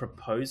about a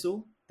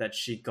proposal that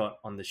she got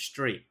on the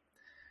street.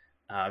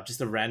 Just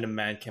a random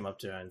man came up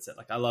to her and said,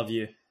 like, I love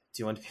you.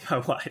 Do you want to be my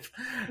wife?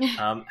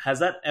 Has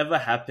that ever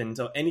happened,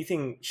 or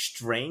anything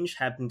strange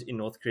happened in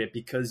North Korea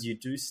because you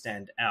do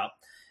stand out?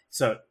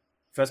 So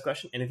first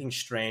question, anything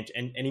strange,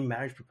 and any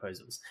marriage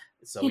proposals?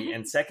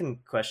 And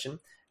second question,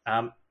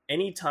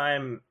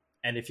 anytime,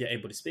 and if you're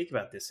able to speak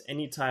about this,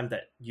 anytime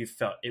that you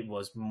felt it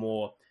was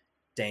more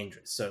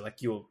dangerous, so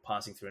like you were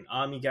passing through an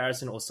army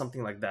garrison or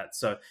something like that.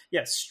 So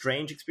yeah,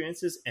 strange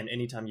experiences, and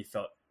anytime you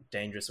felt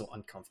dangerous or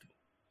uncomfortable.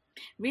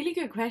 Really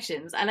good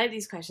questions. I like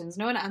these questions.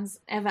 No one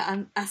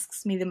ever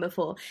asks me them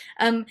before.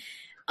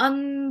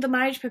 On the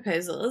marriage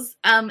proposals,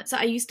 so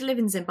I used to live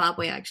in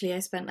Zimbabwe, actually. I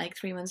spent like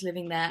 3 months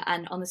living there,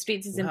 and on the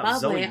streets of Zimbabwe... Wow,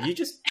 Zoe,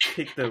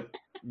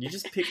 you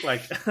just pick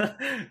like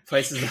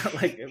places that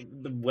like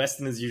the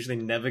Westerners usually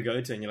never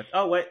go to, and you're like,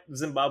 oh wait,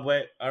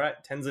 Zimbabwe, all right,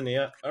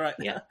 Tanzania, all right.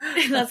 Yeah,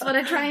 that's what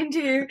I try and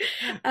do.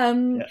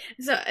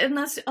 So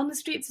on the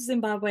streets of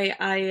Zimbabwe,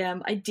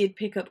 I did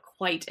pick up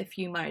quite a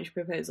few marriage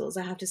proposals,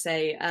 I have to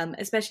say,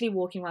 especially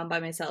walking around by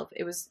myself.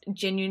 It was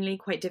genuinely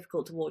quite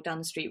difficult to walk down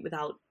the street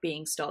without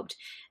being stopped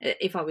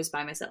if I was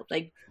by myself.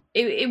 Like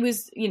it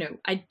was, you know,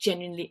 I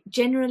generally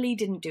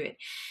didn't do it.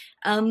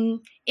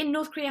 In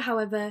North Korea,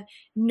 however,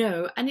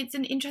 no. And it's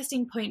an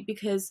interesting point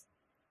because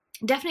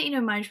definitely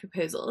no marriage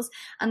proposals.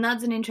 And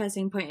that's an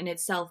interesting point in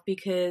itself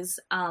because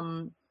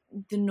the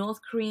North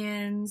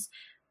Koreans,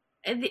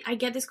 I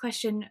get this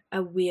question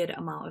a weird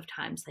amount of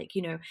times, like,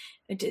 you know,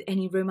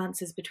 any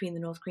romances between the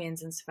North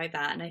Koreans and stuff like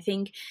that. And I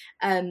think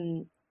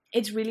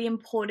it's really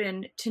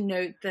important to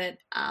note that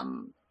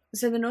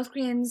so the North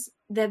Koreans,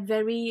 they're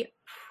very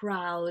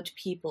proud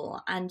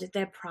people, and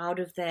they're proud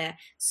of their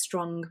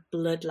strong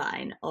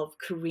bloodline, of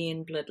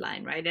Korean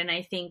bloodline, right? And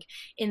I think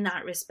in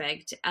that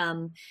respect,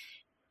 any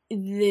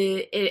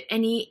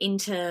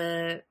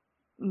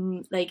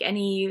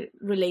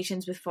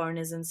relations with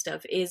foreigners and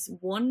stuff is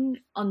one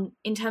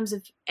in terms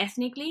of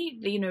ethnically,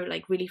 you know,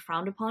 like really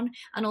frowned upon,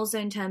 and also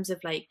in terms of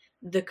like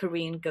the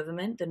Korean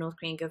government, the North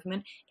Korean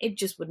government, it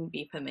just wouldn't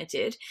be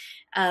permitted.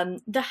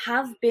 There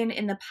have been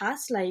in the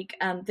past, like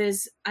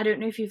there's, I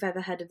don't know if you've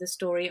ever heard of the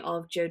story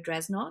of Joe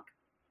Dresnok.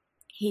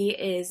 He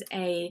is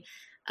a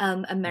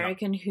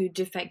American who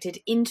defected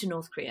into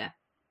North Korea.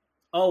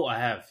 Oh, I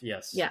have,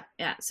 yes. Yeah.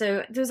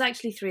 So there was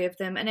actually 3 of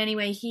them. And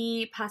anyway,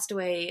 he passed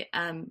away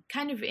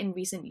kind of in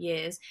recent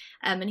years.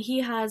 And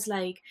he has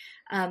like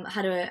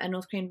had a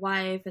North Korean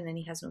wife, and then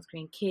he has North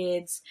Korean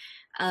kids.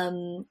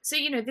 So,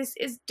 you know,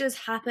 does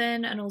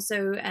happen. And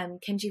also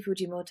Kenji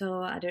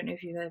Fujimoto, I don't know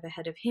if you've ever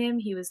heard of him.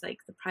 He was like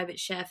the private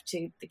chef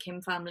to the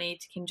Kim family,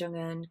 to Kim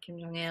Jong-un, Kim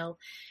Jong-il.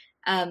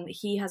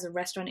 He has a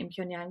restaurant in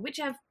Pyongyang, which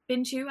I've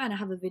been to, and I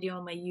have a video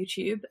on my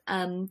YouTube.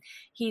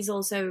 He's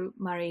also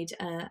married,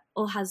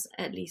 or has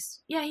at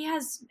least, he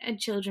has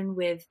children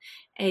with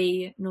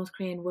a North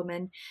Korean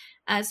woman.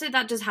 So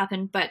that does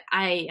happen, but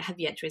I have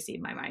yet to receive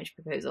my marriage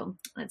proposal.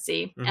 Let's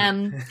see.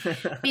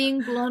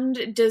 Being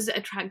blonde does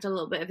attract a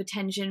little bit of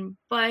attention,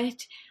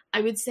 but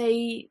I would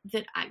say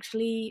that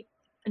actually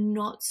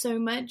not so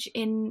much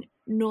in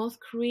North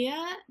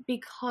Korea,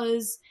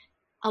 because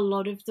a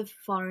lot of the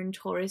foreign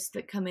tourists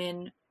that come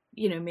in,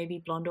 you know,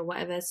 maybe blonde or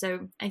whatever.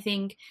 So I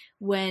think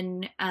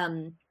when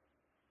the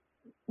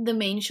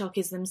main shock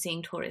is them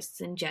seeing tourists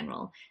in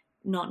general,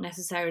 not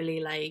necessarily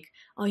like,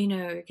 oh,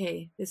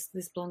 okay, this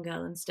blonde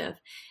girl and stuff.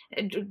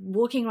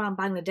 Walking around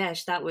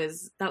Bangladesh, that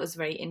was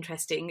very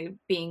interesting,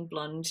 being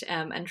blonde,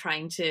 and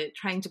trying to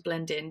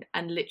blend in,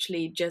 and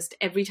literally just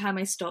every time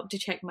I stopped to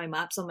check my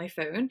maps on my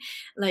phone,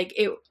 like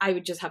I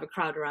would just have a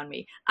crowd around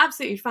me.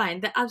 Absolutely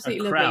fine. They're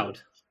absolutely lovely. Crowd.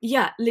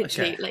 Yeah,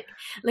 literally. Okay.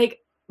 Like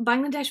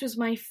Bangladesh was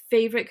my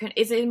favorite.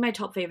 It's in my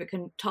top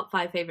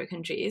 5 favorite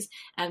countries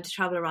to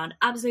travel around.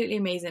 Absolutely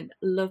amazing.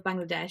 Love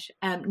Bangladesh.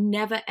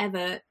 Never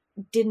ever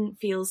didn't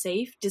feel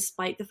safe,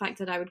 despite the fact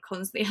that I would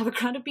constantly have a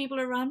crowd of people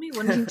around me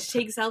wanting to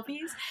take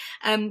selfies.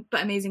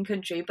 But amazing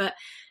country. But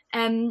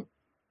and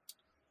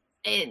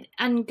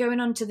going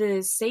on to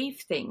the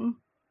safe thing,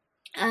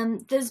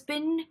 there's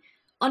been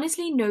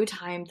honestly no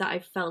time that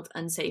I've felt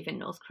unsafe in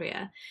North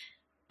Korea.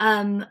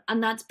 And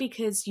that's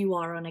because you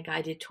are on a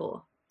guided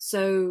tour.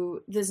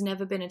 So there's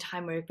never been a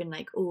time where I've been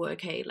like, oh,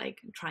 okay, like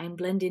try and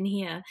blend in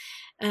here,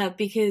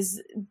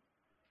 because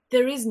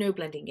there is no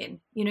blending in.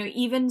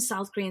 Even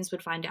South Koreans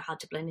would find it hard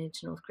to blend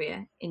into North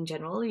Korea in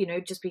general,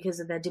 just because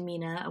of their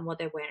demeanor and what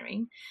they're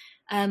wearing.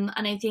 And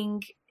I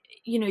think,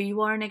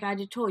 you are in a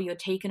guided tour, you're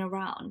taken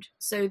around.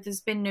 So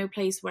there's been no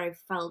place where I've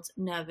felt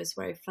nervous,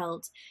 where I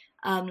felt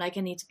like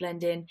I need to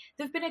blend in.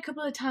 There've been a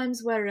couple of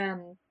times where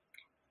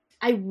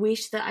I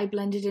wish that I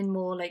blended in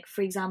more, like,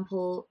 for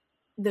example,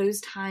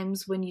 those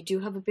times when you do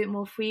have a bit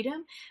more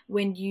freedom,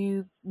 when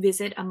you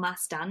visit a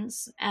mass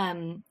dance,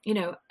 and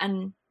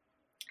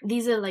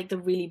these are like the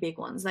really big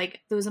ones. Like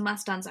there was a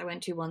mass dance I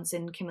went to once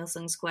in Kim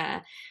Il-sung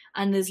Square,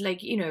 and there's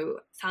like,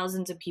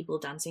 thousands of people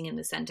dancing in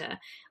the center,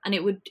 and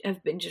it would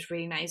have been just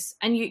really nice.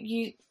 And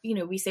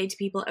we say to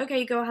people,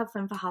 okay, go have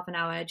fun for half an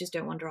hour, just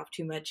don't wander off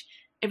too much.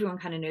 Everyone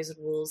kind of knows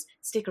the rules,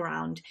 stick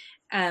around,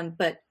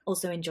 but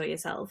also enjoy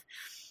yourself.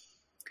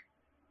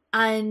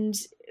 And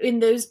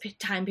in those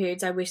time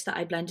periods, I wish that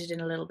I blended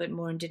in a little bit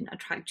more and didn't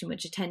attract too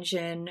much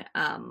attention,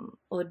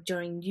 or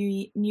during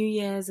New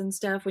Year's and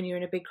stuff, when you're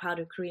in a big crowd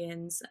of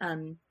Koreans,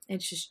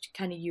 it's just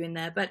kind of you in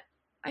there. But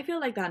I feel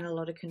like that in a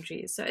lot of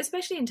countries. So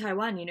especially in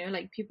Taiwan,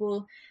 like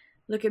people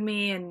look at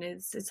me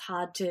and sometimes it's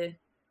hard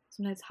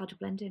to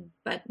blend in,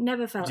 but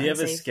never felt unsafe.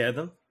 Do you ever scare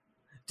them?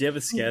 Do you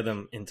ever scare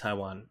them in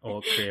Taiwan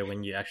or Korea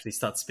when you actually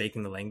start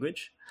speaking the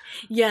language?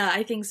 Yeah,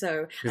 I think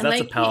so. Because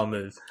that's a power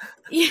move.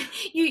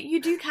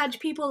 You do catch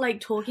people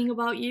like talking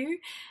about you,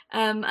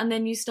 and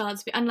then you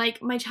start and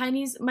like my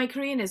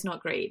Korean is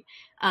not great.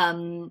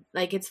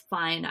 Like it's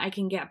fine, I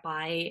can get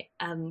by.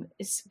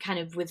 It's kind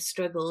of with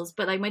struggles,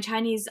 but like my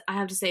Chinese, I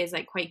have to say, is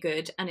like quite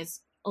good, and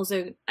it's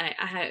also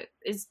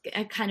it's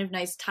a kind of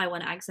nice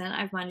Taiwan accent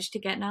I've managed to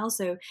get now.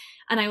 So,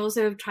 and I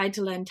also have tried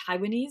to learn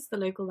Taiwanese, the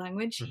local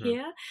language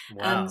here.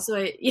 Wow. So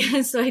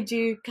I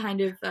do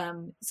kind of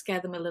scare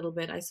them a little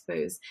bit, I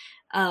suppose.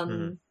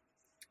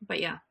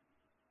 But yeah.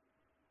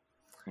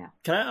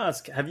 Can I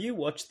ask, have you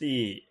watched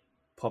the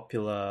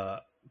popular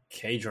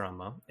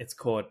K-drama? It's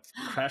called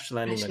Crash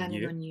Landing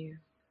on You.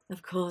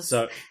 Of course.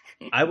 So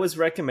I was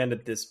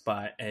recommended this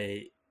by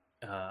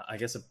I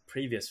guess a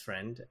previous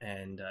friend,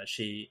 and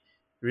she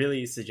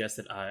really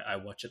suggested I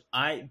watch it.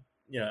 I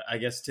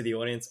guess to the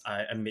audience,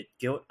 I admit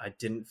guilt. I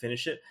didn't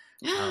finish it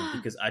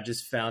because I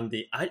just found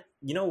I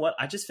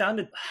just found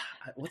it.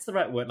 What's the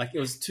right word? Like it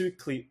was too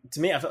to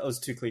me. I felt it was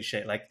too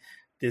cliche. Like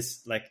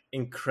this, like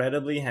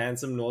incredibly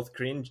handsome North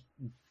Korean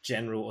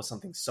general or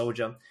something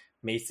soldier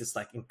meets this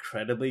like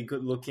incredibly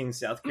good looking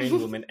South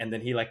Korean woman, and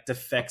then he like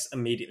defects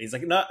immediately. He's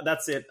like, no,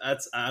 that's it.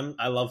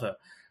 I love her.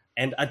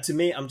 And to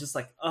me, I'm just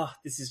like, oh,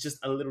 this is just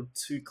a little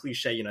too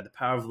cliche. The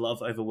power of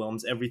love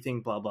overwhelms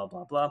everything, blah, blah,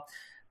 blah, blah.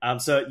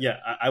 So, yeah,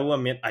 I will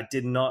admit I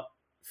did not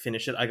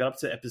finish it. I got up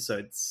to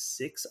episode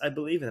 6, I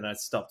believe, and then I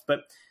stopped.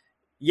 But,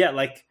 yeah,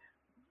 like,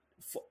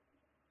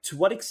 to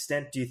what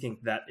extent do you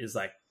think that is,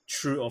 like,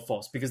 true or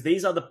false? Because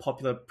these are the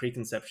popular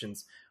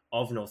preconceptions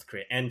of North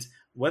Korea. And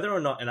whether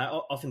or not, and I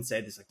often say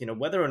this, like,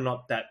 whether or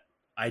not that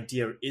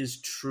idea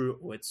is true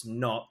or it's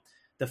not,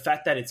 the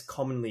fact that it's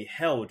commonly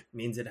held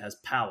means it has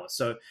power.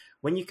 So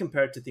when you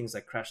compare it to things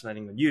like Crash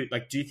Landing on You,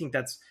 like, do you think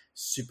that's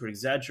super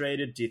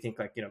exaggerated? Do you think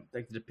like,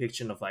 like the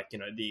depiction of like,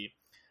 the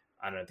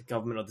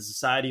government or the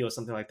society or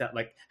something like that?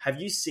 Like,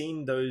 have you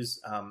seen those?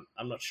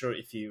 I'm not sure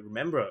if you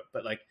remember it,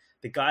 but like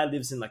the guy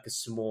lives in like a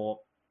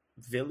small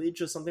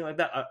village or something like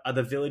that. Are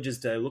the villages,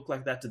 do they look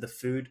like that? Do the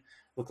food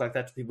look like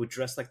that? Do people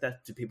dress like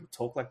that? Do people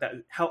talk like that?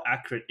 How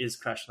accurate is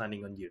Crash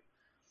Landing on You?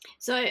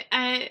 So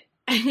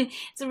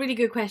it's a really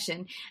good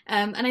question.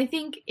 And I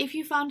think if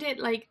you found it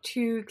like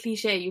too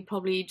cliche, you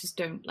probably just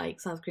don't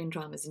like South Korean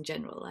dramas in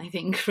general, I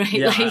think, right?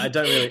 Yeah, I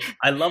don't really.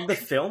 I love the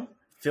film.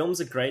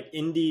 Films are great.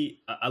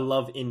 I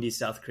love indie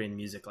South Korean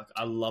music. Like,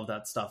 I love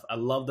that stuff. I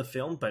love the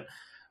film, but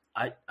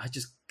I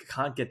just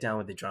can't get down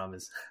with the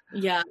dramas.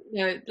 Yeah,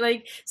 no,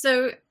 like,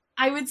 so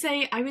I would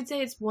say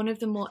it's one of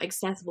the more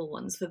accessible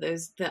ones for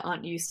those that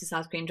aren't used to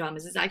South Korean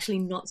dramas. It's actually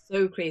not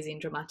so crazy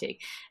and dramatic.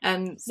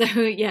 So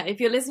yeah, if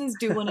your listeners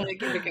do want to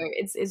give it a go,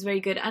 it's very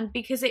good. And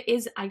because it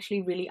is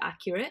actually really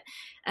accurate,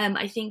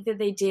 I think that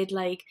they did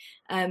like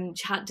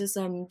chat to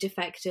some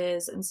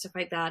defectors and stuff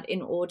like that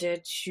in order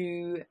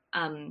to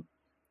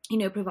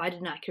provided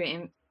an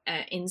accurate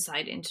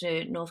insight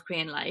into North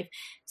Korean life.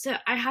 So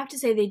I have to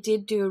say they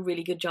did do a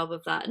really good job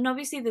of that. And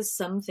obviously there's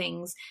some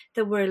things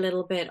that were a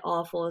little bit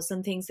off, or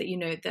some things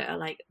that, that are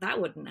like, that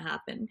wouldn't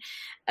happen.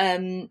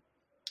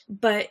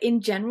 But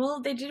in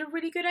general, they did a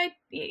really good, a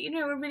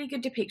really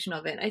good depiction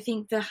of it. I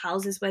think the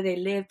houses where they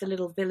lived, the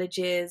little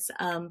villages,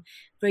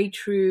 very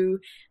true.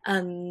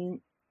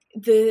 One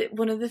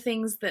of the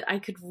things that I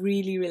could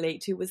really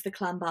relate to was the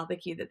clam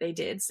barbecue that they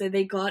did. So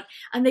they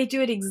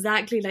do it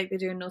exactly like they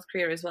do in North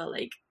Korea as well.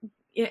 Like,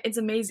 it's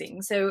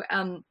amazing. So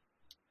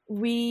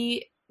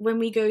when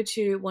we go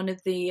to one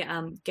of the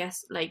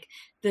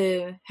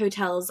the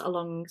hotels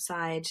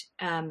alongside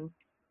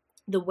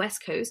the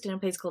West Coast in a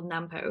place called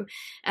Nampo,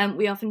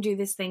 we often do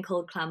this thing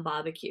called clam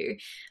barbecue,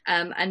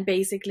 and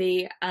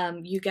basically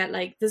you get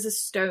there's a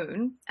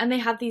stone, and they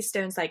have these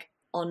stones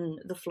on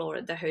the floor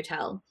at the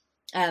hotel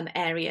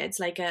area. It's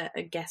like a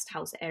guest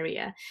house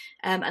area,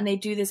 and they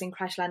do this in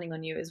Crash Landing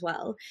on You as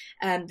well.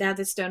 They have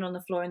this stone on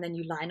the floor, and then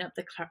you line up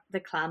the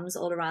clams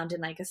all around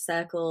in a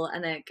circle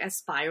and a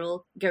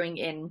spiral going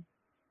in.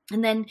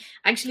 And then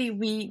actually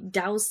we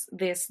douse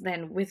this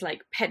then with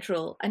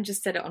petrol and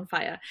just set it on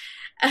fire.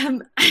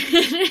 And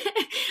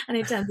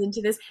it turns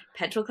into this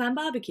petrol clam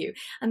barbecue.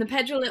 And the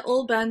petrol, it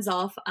all burns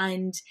off,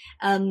 and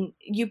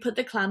you put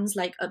the clams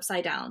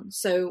upside down.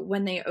 So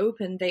when they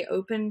open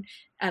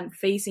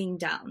facing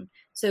down.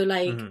 So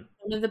one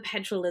of the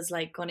petrol is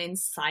gone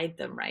inside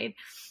them, right?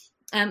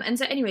 And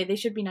so anyway, they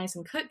should be nice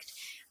and cooked.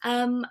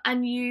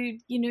 And you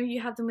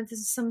have them with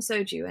some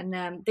soju,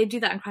 and they do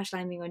that in Crash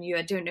Landing on You.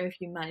 I don't know if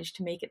you managed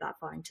to make it that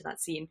far into that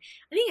scene.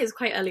 I think it was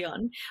quite early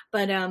on,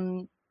 but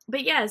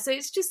yeah. So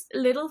it's just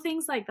little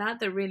things like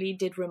that that really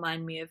did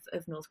remind me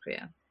of North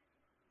Korea.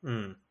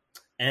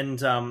 And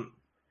talking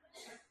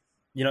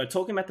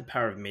about the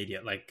power of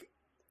media,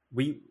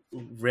 we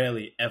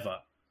rarely ever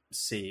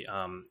see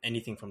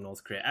anything from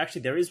North Korea.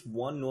 Actually, there is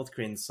one North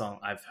Korean song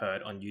I've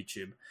heard on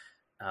YouTube.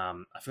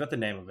 I forgot the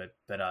name of it,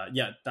 but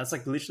that's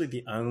literally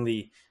the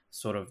only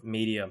sort of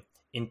media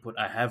input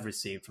I have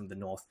received from the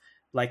North.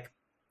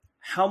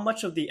 How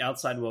much of the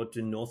outside world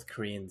do North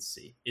Koreans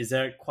see? Is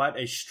there quite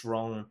a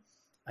strong,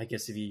 I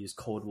guess if you use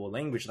Cold War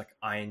language,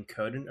 iron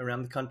curtain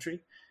around the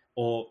country?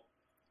 Or,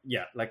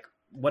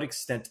 what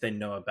extent do they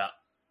know about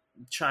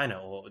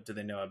China, or do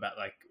they know about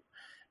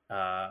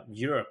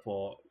Europe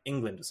or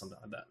England or something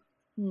like that?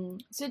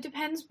 So it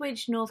depends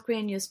which North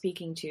Korean you're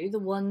speaking to. The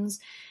ones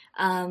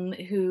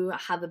who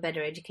have a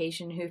better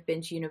education, who've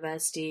been to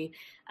university,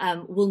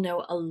 will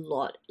know a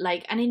lot.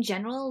 And in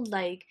general,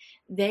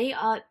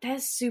 they're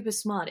super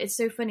smart. It's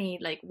so funny,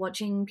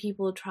 watching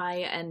people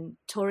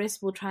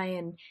tourists will try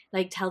and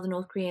tell the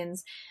North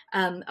Koreans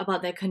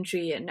about their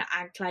country and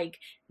act like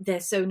they're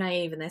so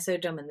naive and they're so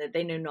dumb and that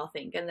they know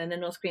nothing. And then the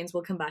North Koreans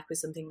will come back with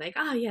something like,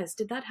 yes,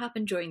 did that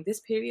happen during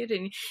this period?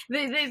 And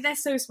they're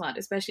so smart,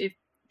 especially if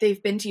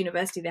they've been to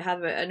university. They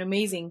have an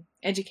amazing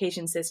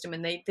education system,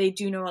 and they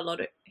do know a lot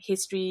of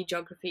history,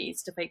 geography,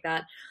 stuff like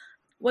that.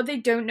 What they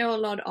don't know a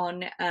lot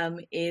on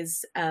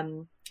is I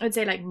would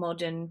say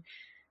modern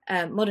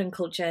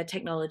culture,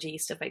 technology,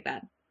 stuff like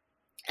that.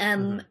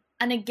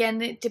 And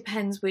again, it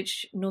depends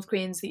which North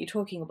Koreans that you're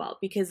talking about,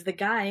 because the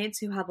guides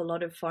who have a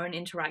lot of foreign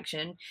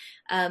interaction,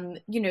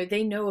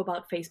 they know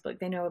about Facebook,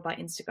 they know about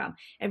Instagram.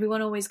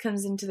 Everyone always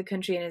comes into the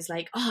country and is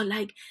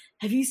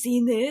have you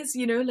seen this?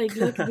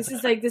 Look, this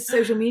is this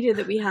social media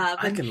that we have.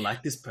 I can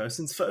like this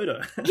person's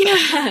photo.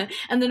 Yeah.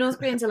 And the North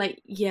Koreans are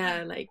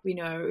yeah, we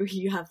know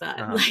you have that.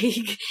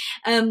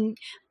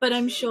 But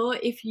I'm sure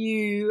if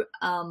you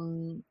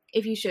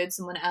showed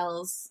someone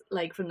else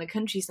from the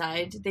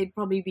countryside, they'd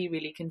probably be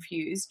really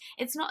confused.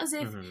 It's not as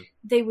if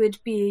they would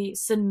be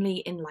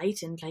suddenly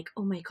enlightened,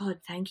 oh my God,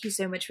 thank you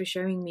so much for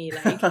showing me.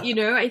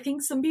 I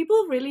think some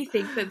people really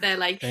think that they're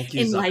thank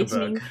you,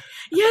 enlightening. Zuckerberg.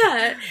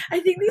 Yeah, I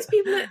think these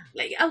people are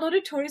a lot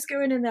of tourists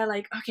go in and they're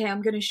okay,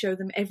 I'm going to show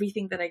them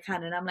everything that I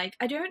can. And I'm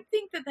I don't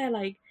think that they're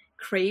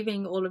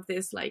craving all of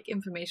this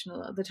information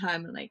all the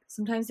time. And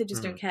sometimes they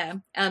just don't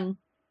care.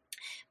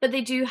 But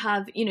they do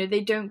have,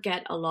 they don't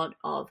get a lot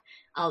of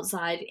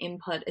outside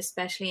input,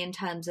 especially in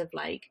terms of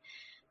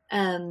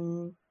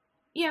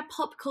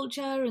pop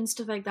culture and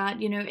stuff like that.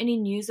 Any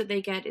news that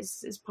they get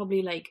is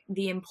probably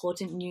the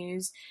important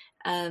news.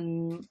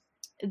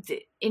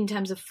 In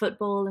terms of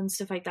football and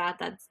stuff like that,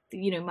 that's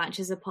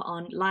matches are put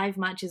on, live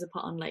matches are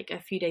put on a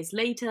few days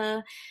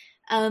later.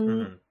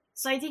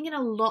 So I think in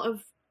a lot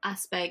of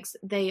aspects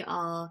they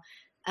are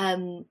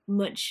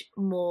much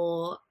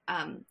more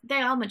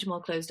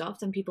closed off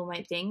than people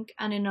might think,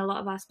 and in a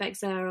lot of aspects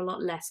they're a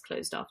lot less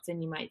closed off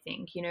than you might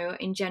think.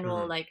 In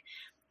general,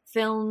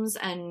 films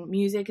and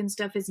music and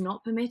stuff is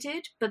not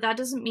permitted, but that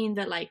doesn't mean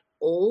that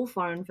all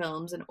foreign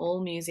films and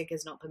all music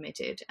is not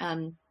permitted.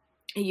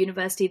 At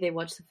university they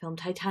watch the film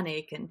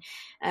Titanic, and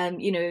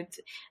a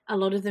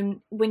lot of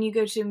them, when you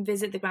go to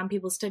visit the Grand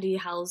People's Study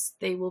House,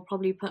 they will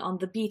probably put on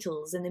the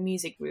Beatles in the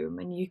music room,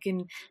 and you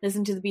can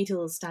listen to the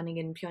Beatles standing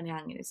in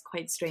Pyongyang, and it's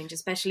quite strange,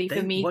 especially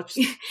for me. Watch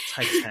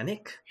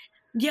Titanic?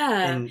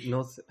 Yeah. In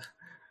North...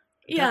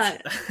 Yeah.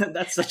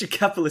 That's such a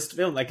capitalist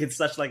film. Like, it's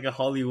such like a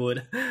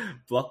Hollywood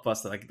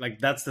blockbuster. Like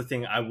that's the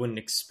thing I wouldn't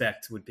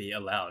expect would be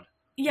allowed.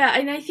 Yeah,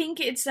 and I think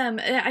it's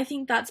I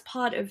think that's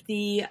part of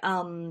the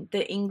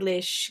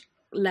English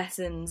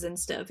lessons and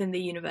stuff in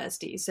the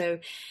university. So,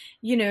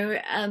 you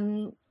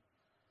know,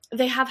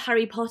 they have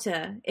Harry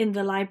Potter in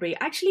the library.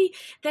 Actually,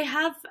 they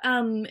have,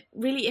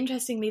 really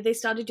interestingly, they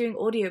started doing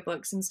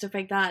audiobooks and stuff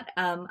like that.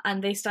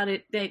 And they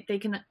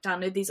can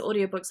download these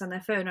audiobooks on their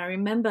phone. I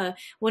remember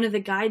one of the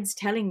guides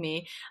telling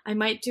me, I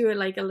might do a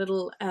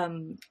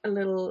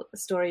little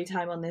story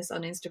time on this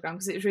on Instagram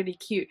because it was really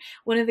cute.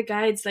 One of the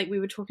guides, like,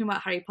 we were talking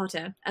about Harry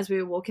Potter as we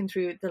were walking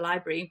through the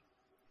library.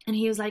 And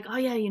he was like, oh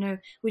yeah, you know,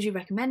 would you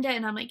recommend it?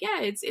 And I'm like,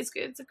 yeah, it's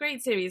a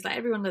great series. Like,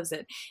 everyone loves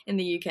it in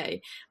the UK,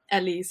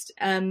 at least.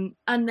 And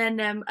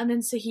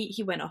then so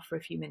he went off for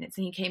a few minutes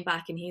and he came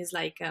back and he's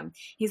like,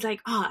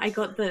 oh, I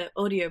got the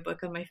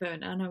audiobook on my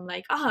phone. And I'm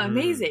like, oh,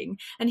 amazing.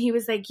 And he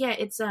was like, yeah,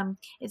 it's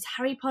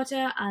Harry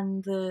Potter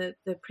and the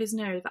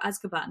Prisoner of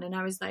Azkaban. And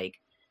I was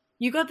like,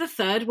 you got the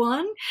third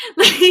one?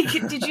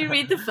 Like, did you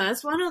read the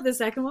first one or the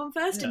second one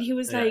first? And he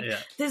was like,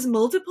 there's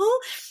multiple?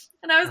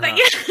 And I was like,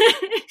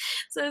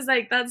 so I was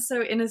like, that's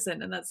so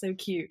innocent and that's so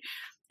cute.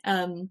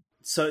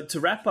 So to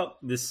wrap up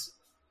this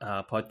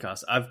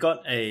podcast, I've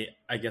got I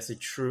guess a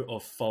true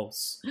or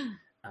false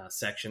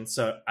section.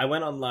 So I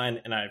went online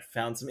and I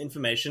found some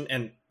information,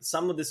 and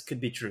some of this could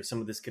be true,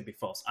 some of this could be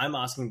false. I'm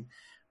asking,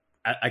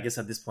 I guess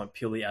at this point,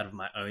 purely out of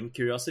my own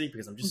curiosity,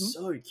 because I'm just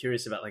so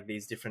curious about like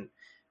these different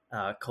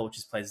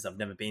cultures, places I've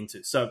never been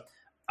to. So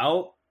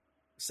I'll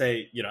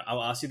say, you know,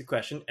 I'll ask you the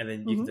question and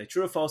then you can say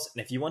true or false.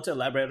 And if you want to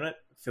elaborate on it,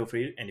 feel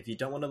free. And if you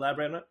don't want to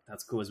elaborate on it,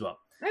 that's cool as well.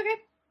 Okay.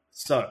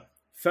 So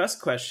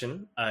first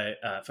question,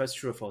 first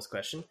true or false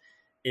question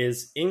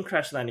is in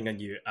Crash Landing on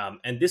You.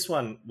 And this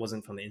one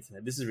wasn't from the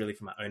internet. This is really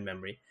from my own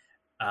memory.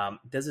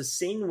 There's a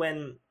scene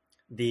when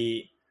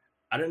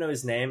I don't know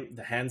his name,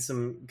 the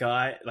handsome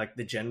guy, like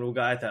the general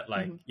guy that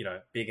like, you know,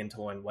 big and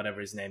tall and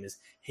whatever his name is.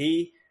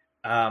 He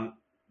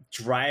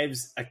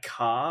drives a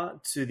car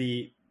to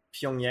the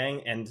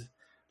Pyongyang, and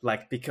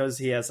like, because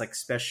he has like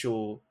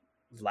special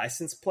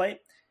license plate,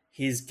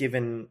 he's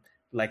given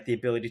like the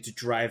ability to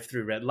drive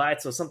through red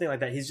lights or something like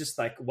that. He's just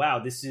like, wow,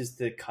 this is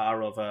the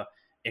car of a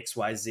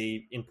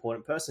XYZ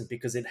important person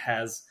because it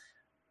has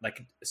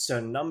like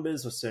certain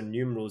numbers or certain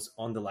numerals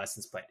on the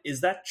license plate.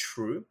 Is that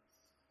true?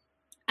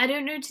 I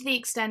don't know to the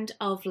extent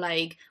of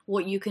like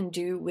what you can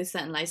do with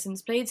certain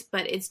license plates,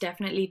 but it's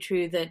definitely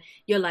true that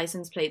your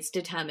license plates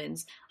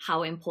determines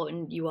how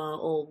important you are,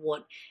 or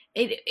what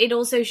it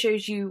also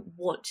shows you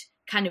what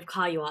kind of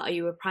car you are. Are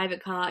you a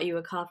private car? Are you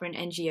a car for an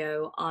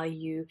NGO? Are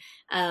you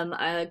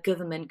a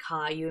government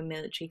car? Are you a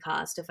military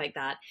car? Stuff like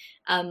that.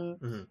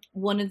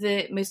 One of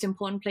the most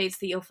important plates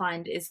that you'll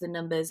find is the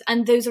numbers,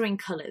 and those are in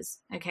colours,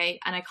 okay?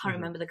 And I can't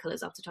remember the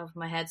colours off the top of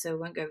my head, so I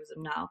won't go over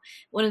them now.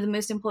 One of the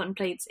most important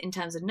plates in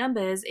terms of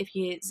numbers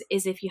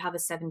is if you have a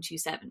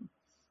 727.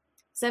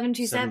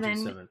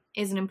 727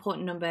 is an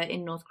important number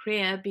in North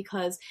Korea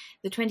because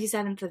the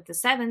 27th of the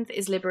 7th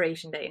is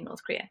Liberation Day in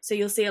North Korea. So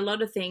you'll see a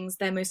lot of things.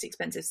 Their most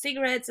expensive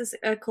cigarettes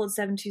are called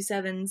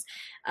 727s.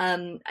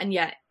 And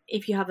yeah,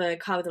 if you have a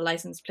car with a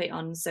license plate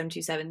on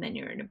 727, then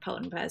you're an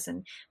important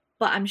person.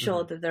 But I'm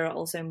sure that there are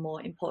also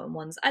more important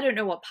ones. I don't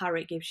know what power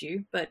it gives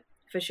you, but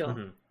for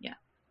sure, yeah.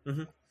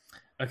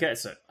 Okay,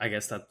 so I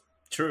guess that's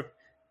true.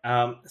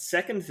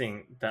 Second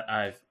thing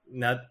that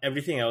now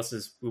everything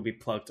else will be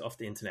plugged off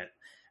the internet.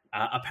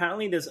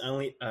 Apparently, there's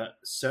only a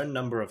certain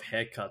number of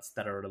haircuts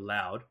that are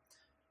allowed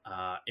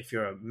if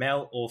you're a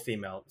male or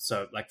female.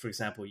 So, like, for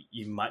example,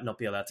 you might not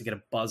be allowed to get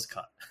a buzz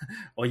cut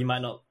or you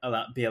might not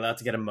be allowed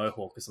to get a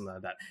mohawk or something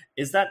like that.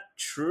 Is that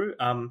true?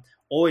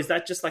 Or is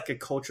that just like a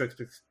cultural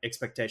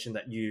expectation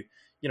that you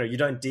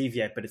don't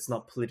deviate, but it's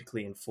not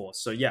politically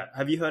enforced? So, yeah.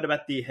 Have you heard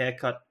about the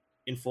haircut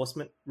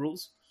enforcement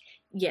rules?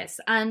 Yes,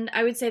 and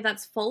I would say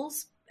that's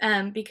false.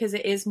 Because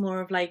it is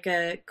more of like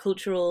a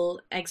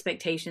cultural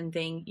expectation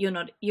thing.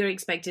 You're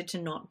expected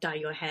to not dye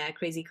your hair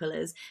crazy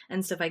colors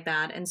and stuff like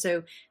that. And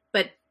so,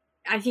 but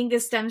I think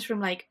this stems from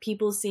like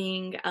people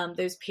seeing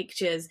those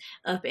pictures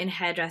up in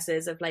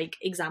hairdressers of like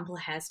example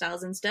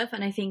hairstyles and stuff.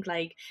 And I think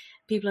like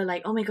people are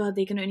like, oh my God,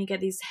 they can only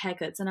get these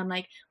haircuts. And I'm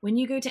like, when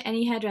you go to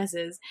any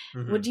hairdressers,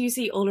 what do you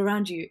see all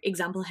around you?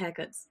 Example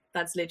haircuts.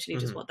 That's literally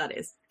just what that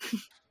is.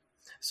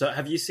 So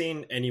have you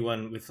seen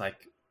anyone with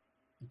like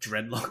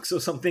dreadlocks or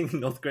something in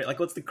North Korea? Like,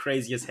 what's the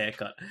craziest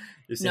haircut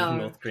you've seen from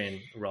North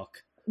Korean rock?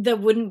 There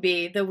wouldn't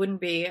be.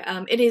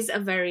 It is a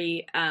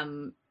very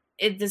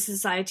the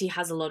society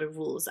has a lot of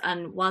rules,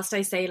 and whilst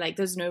I say like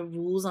there's no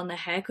rules on the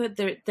haircut,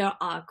 there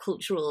are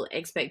cultural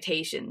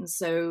expectations.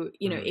 So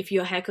you know, if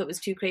your haircut was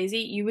too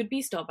crazy, you would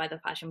be stopped by the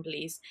fashion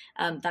police.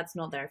 That's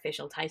not their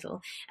official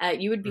title.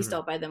 You would be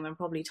stopped by them and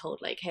probably told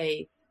like,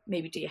 hey,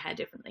 maybe do your hair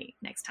differently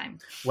next time.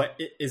 Wait,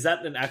 is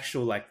that an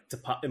actual like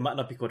it might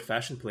not be called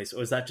fashion police,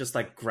 or is that just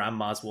like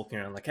grandmas walking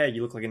around like, hey,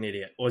 you look like an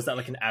idiot? Or is that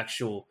like an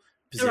actual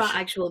position? There are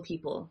actual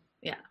people,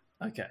 yeah.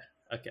 Okay.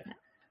 Yeah.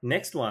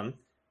 Next one,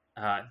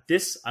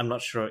 This, I'm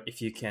not sure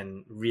if you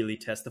can really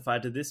testify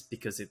to this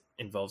because it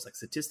involves like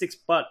statistics,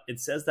 but it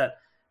says that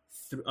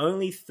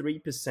only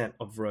 3%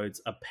 of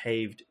roads are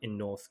paved in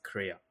North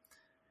Korea.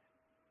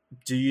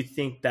 Do you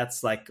think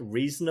that's like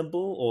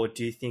reasonable, or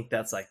do you think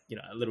that's like,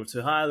 a little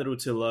too high, a little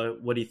too low?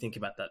 What do you think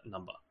about that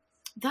number?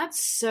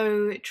 That's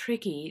so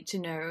tricky to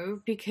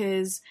know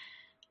because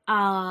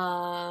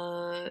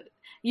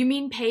you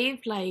mean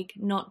paved like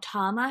not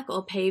tarmac,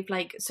 or paved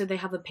like so they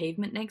have a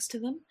pavement next to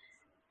them?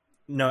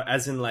 No,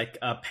 as in like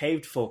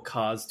paved for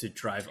cars to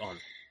drive on.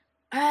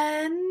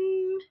 I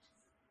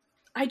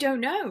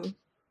don't know.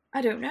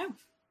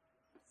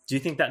 Do you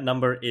think that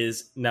number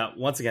is, now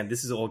once again,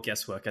 this is all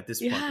guesswork at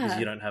this point because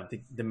you don't have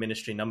the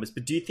ministry numbers,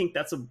 but do you think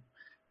that's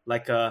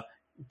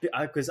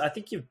because I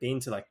think you've been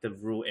to like the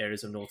rural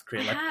areas of North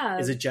Korea. Like,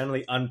 is it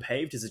generally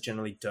unpaved? Is it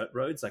generally dirt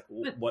roads? Like,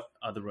 what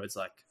are the roads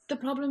like? The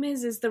problem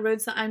is the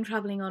roads that I'm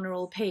traveling on are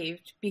all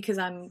paved because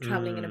I'm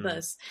traveling in a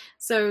bus.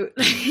 So,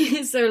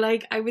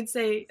 like, I would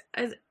say,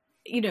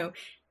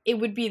 it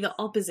would be the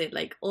opposite.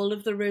 Like, all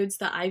of the roads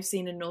that I've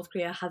seen in North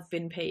Korea have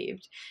been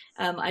paved.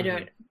 I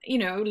don't,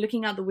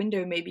 looking out the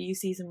window, maybe you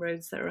see some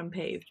roads that are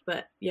unpaved.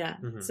 But yeah,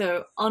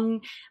 so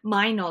on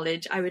my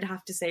knowledge, I would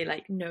have to say,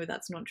 like, no,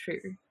 that's not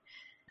true.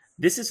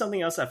 This is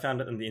something else I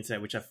found on the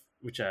internet, which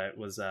I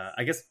was,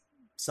 I guess,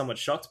 somewhat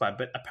shocked by.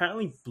 But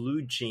apparently,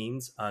 blue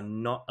jeans are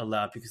not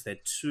allowed because they're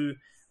too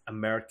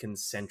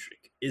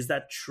American-centric. Is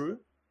that true?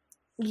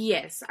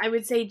 Yes, I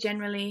would say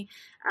generally,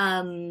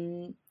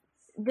 they're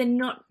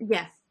not.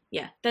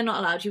 Yeah, they're not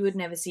allowed. You would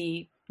never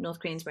see North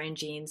Koreans wearing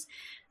jeans.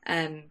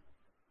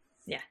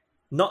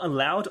 Not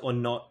allowed or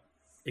not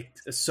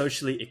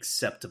socially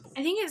acceptable?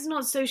 I think it's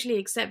not socially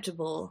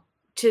acceptable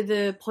to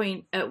the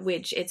point at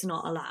which it's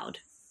not allowed.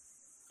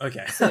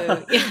 Okay.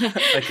 So yeah.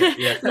 Okay,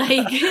 yeah.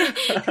 Like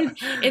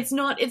it's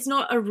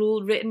not a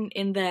rule written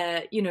in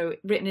their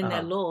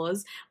their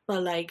laws,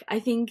 but like I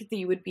think that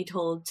you would be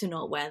told to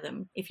not wear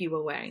them if you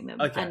were wearing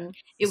them. Okay. And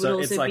it would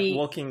also it's like be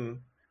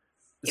walking.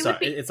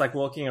 It's like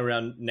walking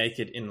around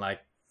naked in like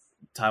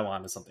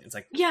Taiwan or something. It's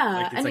like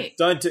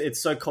don't do.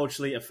 It's so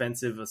culturally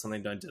offensive or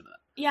something. Don't do that.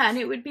 Yeah, and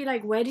it would be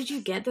like, where did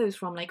you get those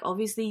from? Like,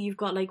 obviously, you've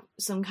got like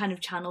some kind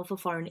of channel for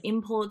foreign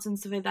imports and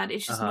stuff like that.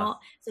 It's just not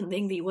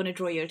something that you want to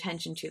draw your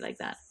attention to like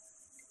that.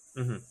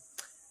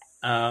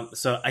 Mm-hmm.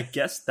 So I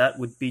guess that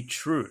would be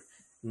true.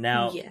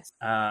 Now, yes.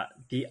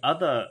 The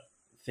other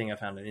thing I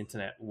found on the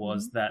internet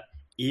was that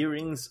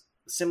earrings,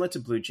 similar to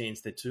blue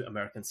jeans, they're too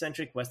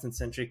American-centric,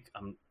 Western-centric.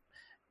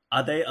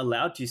 Are they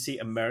allowed? Do you see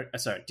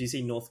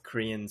North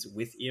Koreans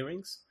with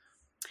earrings?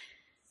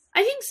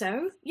 I think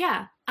so,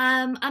 yeah.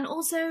 And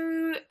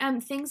also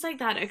things like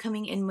that are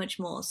coming in much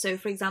more. So,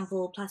 for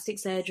example, plastic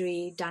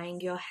surgery, dyeing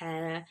your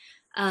hair.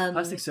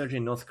 Plastic surgery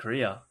in North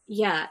Korea?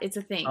 Yeah, it's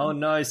a thing. Oh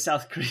no,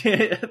 South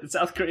Korea!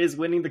 South Korea is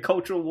winning the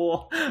cultural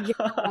war.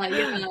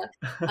 Yeah.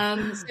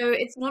 So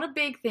it's not a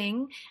big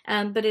thing,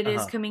 but it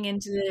is coming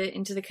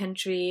into the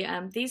country.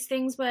 These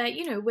things where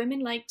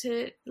women like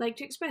to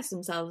express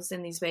themselves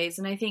in these ways,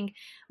 and I think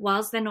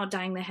whilst they're not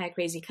dyeing their hair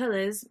crazy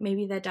colors,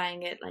 maybe they're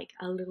dyeing it like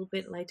a little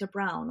bit lighter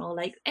brown, or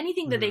like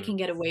anything that they can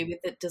get away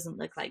with that doesn't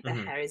look like their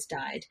hair is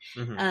dyed.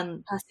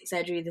 Plastic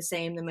surgery, the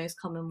same. The most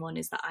common one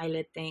is the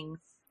eyelid thing.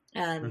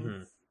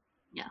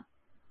 Yeah.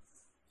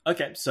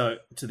 Okay, so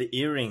to the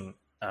earring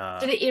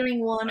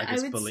one, I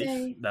would belief,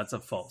 say that's a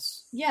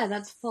false. Yeah,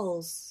 that's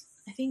false.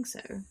 I think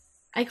so.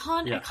 I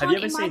can't. Have you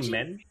ever seen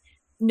men?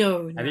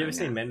 No. Have you ever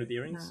seen men with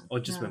earrings, or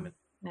just women?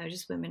 No,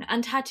 just women.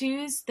 And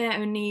tattoos, they're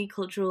only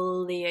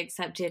culturally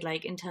accepted,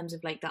 like, in terms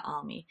of, like, the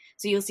army.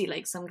 So you'll see,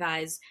 like, some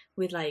guys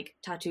with, like,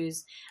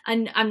 tattoos.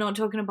 And I'm not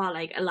talking about,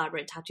 like,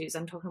 elaborate tattoos.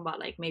 I'm talking about,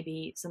 like,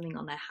 maybe something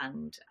on their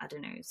hand. I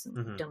don't know,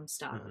 some dumb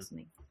star or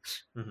something.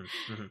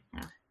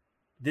 Yeah.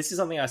 This is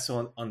something I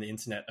saw on the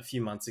internet a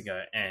few months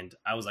ago, and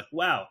I was like,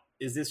 wow,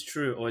 is this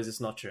true or is this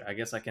not true? I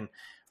guess I can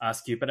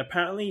ask you. But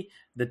apparently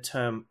the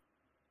term,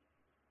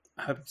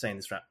 I hope I'm saying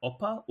this right,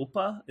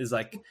 oppa is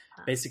like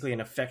basically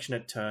an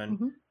affectionate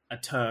term, a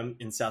term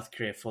in South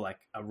Korea for like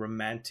a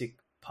romantic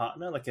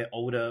partner, like an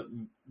older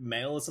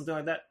male or something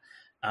like that.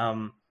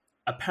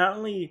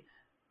 Apparently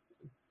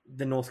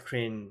the North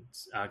Korean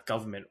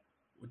government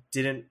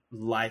didn't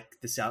like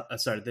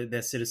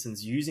their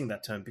citizens using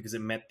that term because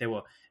it meant they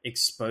were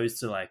exposed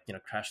to like,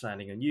 crash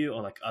landing on you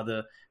or like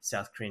other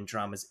South Korean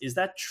dramas. Is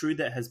that true?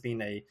 That has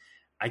been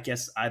I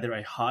guess either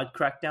a hard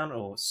crackdown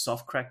or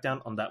soft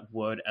crackdown on that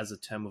word as a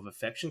term of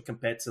affection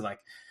compared to like,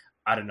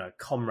 I don't know,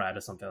 comrade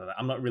or something like that.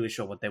 I'm not really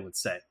sure what they would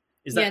say.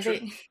 Is that true?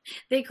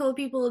 They call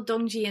people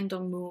dongji and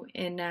dongmu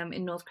in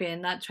North Korea,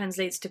 and that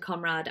translates to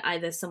comrade,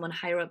 either someone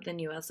higher up than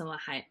you or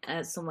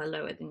somewhere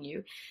lower than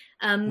you.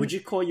 Would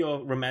you call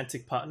your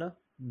romantic partner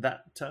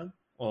that term,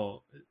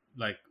 or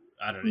like,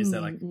 I don't know, is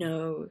there like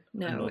no?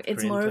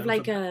 It's more of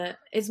like a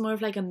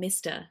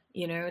mister,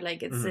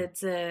 like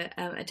it's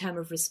a term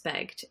of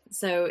respect.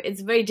 So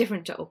it's very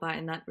different to oppa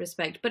in that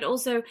respect. But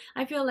also,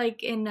 I feel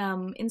like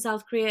in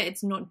South Korea,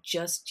 it's not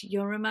just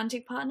your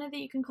romantic partner that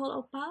you can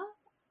call oppa.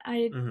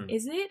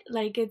 Is it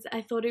like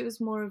I thought it was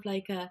more of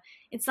like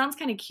it sounds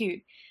kind of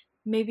cute,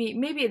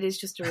 maybe it is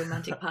just a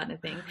romantic partner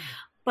thing.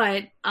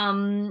 But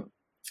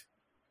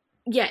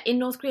yeah, in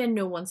North Korea,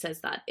 no one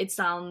says that. It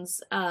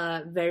sounds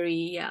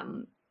very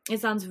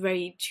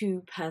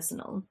too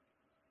personal.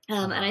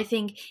 And I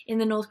think in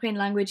the North Korean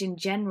language in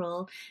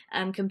general,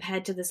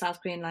 compared to the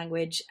South Korean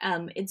language,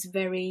 it's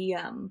very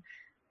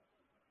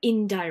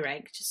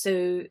indirect.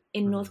 So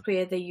in North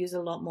Korea, they use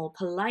a lot more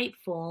polite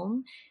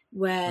form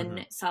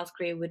when South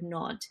Korea would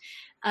not.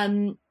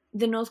 The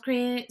North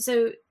Korea,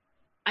 so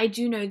I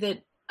do know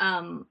that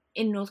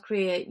in North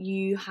Korea,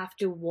 you have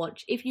to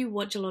watch, if you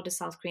watch a lot of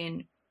South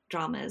Korean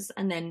dramas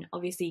and then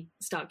obviously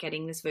start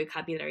getting this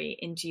vocabulary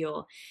into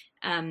your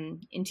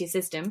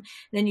system,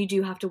 then you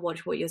do have to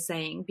watch what you're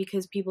saying,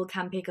 because people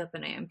can pick up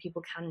on it and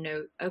people can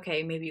know,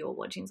 okay, maybe you're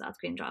watching South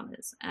Korean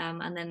dramas,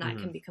 and then that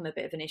can become a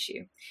bit of an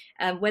issue.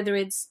 Whether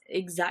it's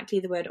exactly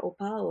the word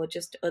oppa or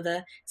just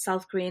other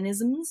South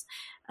Koreanisms,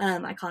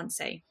 I can't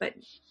say, but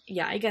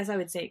yeah, I guess I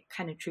would say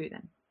kind of true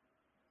then.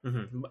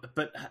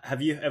 But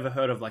have you ever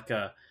heard of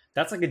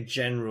that's like a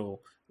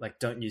general, like,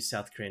 don't use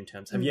South Korean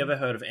terms. Have you ever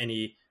heard of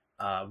any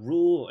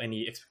rule or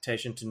any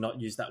expectation to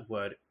not use that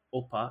word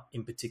oppa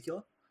in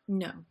particular?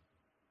 No.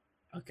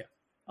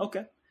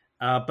 Okay.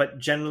 But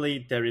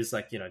generally there is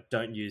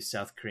don't use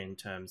South Korean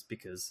terms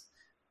because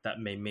that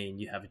may mean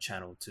you have a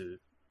channel to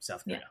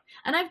South Korea. Yeah.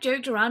 And I've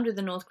joked around with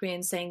the North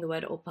Koreans saying the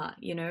word oppa,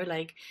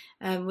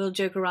 we'll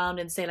joke around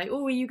and say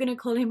oh, are you going to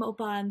call him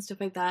oppa and stuff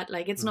like that.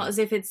 It's not as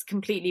if it's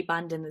completely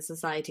banned in the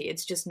society.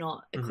 It's just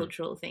not a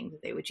cultural thing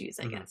that they would use,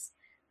 I guess.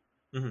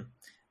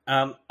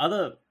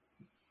 Other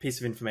piece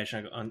of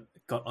information I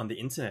got on the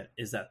internet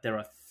is that there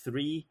are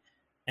 3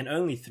 and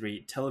only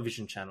 3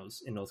 television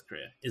channels in North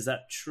Korea. Is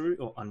that true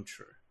or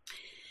untrue?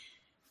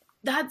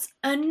 That's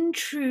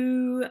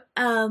untrue.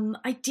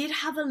 I did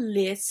have a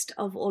list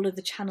of all of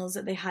the channels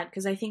that they had,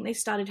 because I think they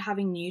started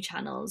having new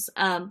channels.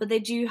 But they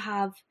do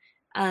have,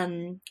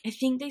 I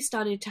think they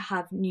started to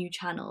have new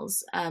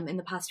channels in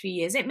the past few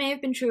years. It may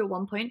have been true at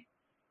one point.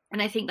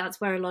 And I think that's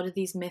where a lot of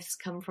these myths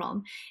come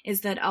from,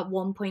 is that at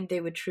one point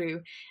they were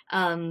true.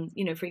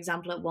 For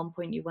example, at one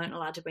point you weren't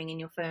allowed to bring in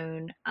your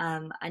phone,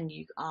 and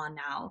you are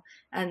now.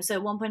 So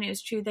at one point it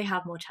was true. They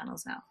have more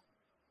channels now.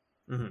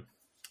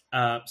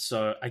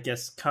 So I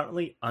guess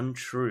currently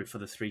untrue for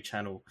the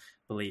 3-channel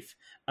belief.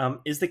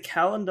 Is the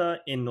calendar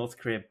in North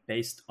Korea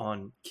based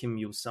on Kim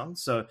Il-sung?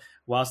 So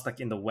whilst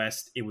in the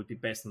West, it would be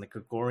based on the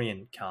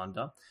Gregorian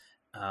calendar.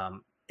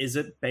 Is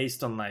it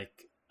based on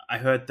I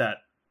heard that,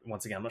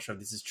 once again, I'm not sure if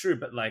this is true,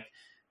 but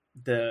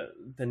the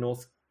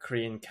North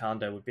Korean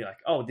calendar would be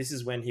oh, this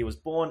is when he was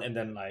born, and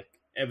then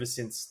ever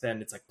since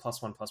then it's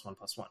 +1 +1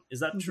 +1. Is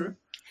that true?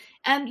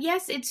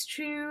 Yes, it's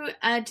true,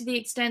 to the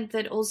extent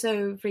that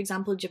also, for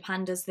example,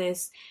 Japan does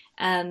this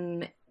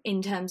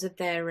in terms of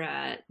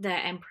their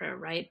emperor,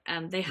 right?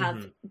 They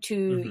have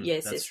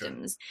 2-year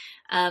systems,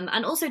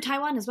 and also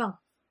Taiwan as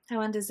well.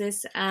 Taiwan does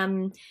this.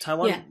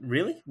 Taiwan,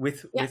 really?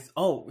 With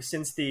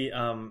since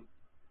the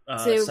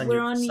so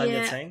we're on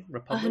year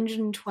Republic?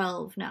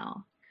 112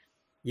 now.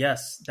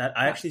 Yes, that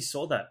I actually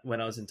saw that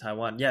when I was in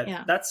Taiwan.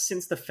 Yeah, that's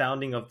since the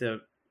founding of the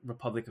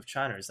Republic of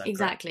China. Is that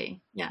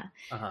exactly? Correct?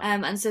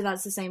 Yeah. And so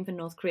that's the same for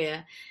North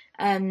Korea.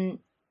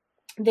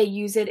 They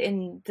use it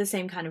in the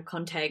same kind of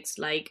context.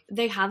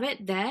 They have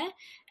it there,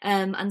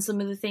 and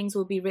some of the things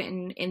will be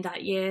written in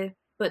that year,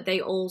 but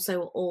they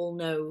also all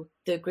know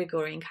the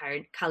Gregorian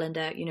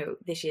calendar.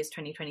 This year's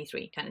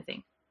 2023 kind of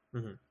thing.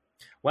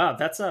 Wow,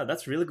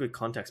 that's really good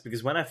context,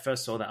 because when I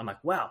first saw that, I'm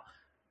wow,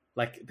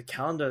 the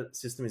calendar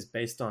system is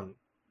based on,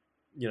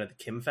 the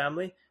Kim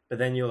family, but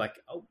then you're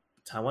oh,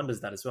 Taiwan does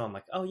that as well. I'm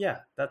oh yeah,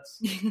 that's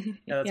good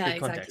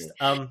context.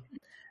 Exactly.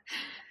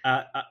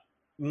 I'm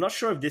not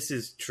sure if this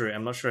is true.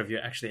 I'm not sure if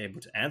you're actually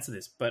able to answer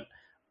this, but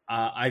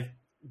I've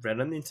read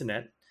on the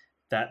internet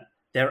that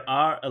there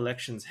are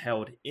elections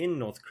held in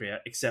North Korea,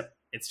 except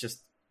it's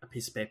just a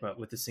piece of paper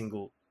with a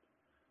single,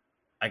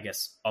 I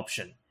guess,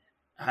 option.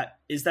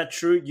 Is that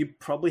true? You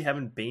probably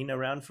haven't been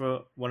around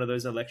for one of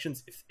those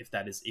elections, if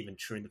that is even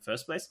true in the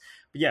first place.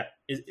 But yeah,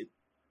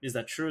 is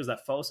that true? Is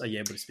that false? Are you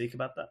able to speak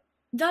about that?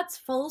 That's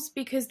false,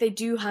 because they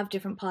do have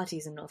different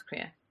parties in North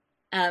Korea.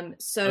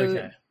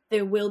 So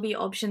there will be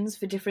options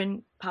for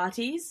different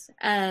parties,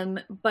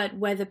 but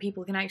whether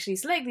people can actually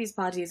select these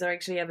parties or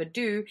actually ever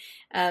do,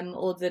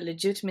 or the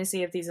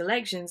legitimacy of these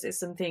elections is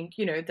something,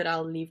 that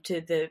I'll leave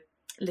to the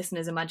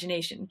listener's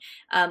imagination.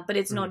 But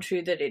it's not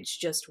true that it's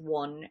just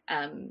one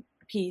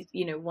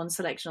one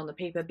selection on the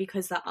paper,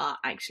 because there are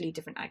actually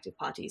different active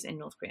parties in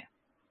North Korea.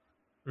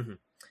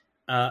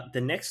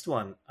 The next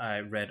one I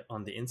read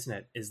on the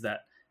internet is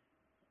that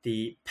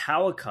the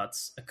power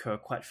cuts occur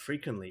quite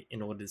frequently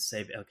in order to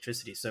save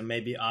electricity. So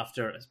maybe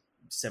after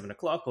 7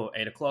 o'clock or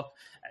 8 o'clock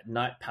at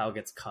night, power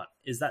gets cut.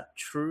 Is that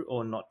true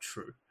or not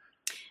true?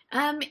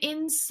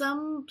 In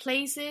some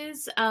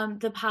places,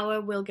 the power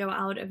will go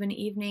out of an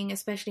evening,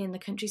 especially in the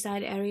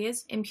countryside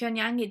areas. In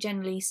Pyongyang, it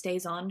generally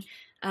stays on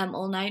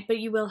all night, but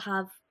you will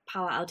have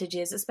power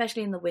outages,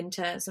 especially in the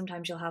winter.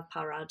 Sometimes you'll have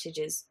power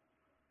outages.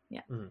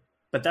 Yeah.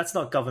 But that's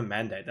not government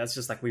mandate. That's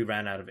just we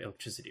ran out of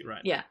electricity,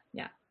 right? Yeah.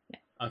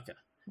 Okay.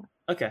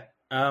 Okay.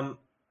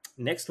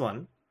 Next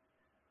one.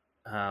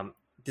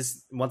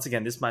 This once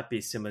again, this might be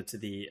similar to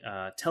the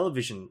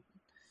television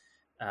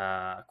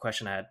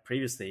question I had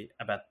previously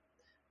about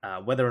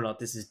whether or not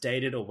this is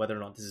dated or whether or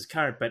not this is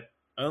current. But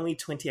only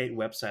 28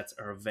 websites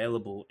are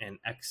available and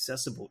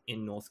accessible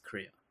in North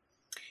Korea.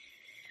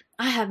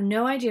 I have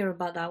no idea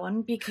about that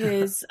one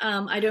because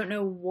I don't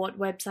know what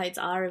websites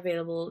are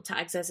available to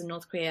access in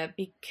North Korea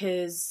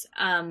because,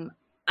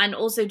 and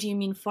also do you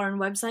mean foreign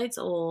websites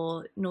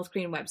or North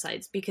Korean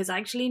websites? Because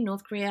actually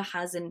North Korea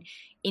has an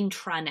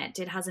intranet.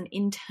 It has an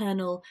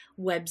internal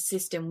web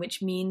system,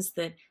 which means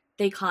that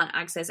they can't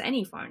access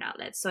any foreign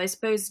outlets. So I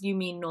suppose you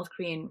mean North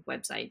Korean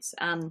websites.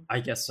 I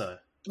guess so.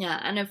 Yeah,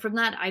 and from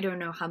that, I don't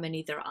know how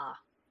many there are,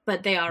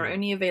 but they are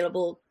only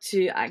available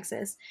to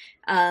access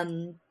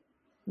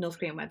North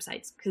Korean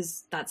websites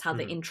because that's how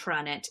the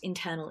intranet,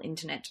 internal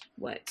internet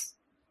works.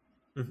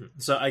 Mm-hmm.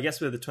 So I guess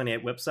with the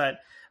 28 website,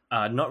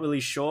 not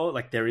really sure.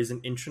 Like there is an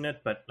intranet,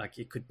 but like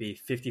it could be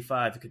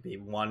 55, it could be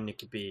 1, it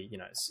could be,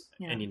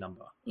 any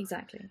number.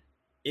 Exactly.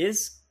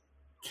 Is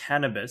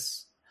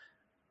cannabis,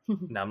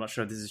 now I'm not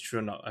sure if this is true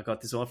or not, I got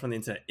this all from the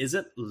internet. Is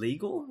it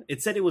legal?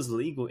 It said it was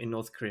legal in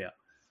North Korea.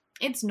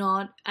 It's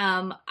not.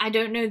 I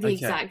don't know the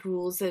exact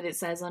rules that it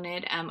says on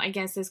it. I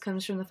guess this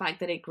comes from the fact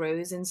that it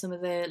grows in some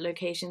of the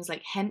locations,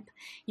 like hemp.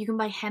 You can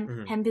buy hemp.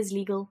 Mm-hmm. Hemp is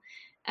legal.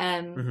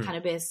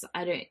 Cannabis,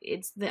 I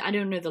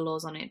don't know the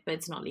laws on it, but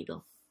it's not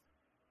legal.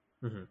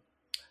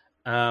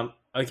 Mm-hmm.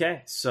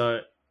 Okay,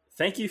 so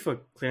thank you for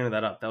clearing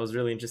that up. That was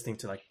really interesting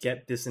to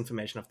get this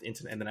information off the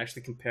internet and then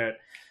actually compare it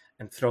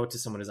and throw it to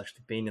someone who's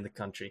actually been in the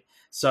country.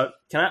 So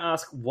can I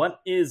ask,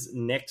 what is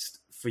next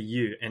for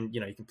you? And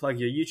you can plug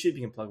your YouTube,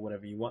 you can plug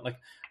whatever you want.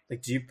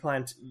 Like do you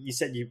plan to, you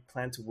said you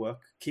plan to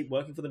keep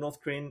working for the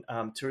North Korean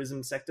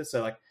tourism sector,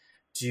 so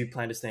do you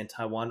plan to stay in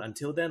Taiwan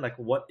until then?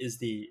 What is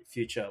the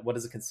future? What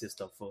does it consist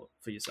of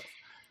for yourself?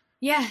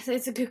 Yeah,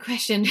 it's a good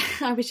question.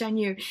 I wish I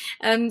knew.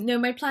 No,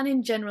 my plan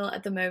in general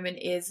at the moment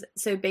is,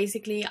 so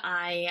basically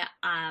I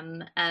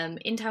am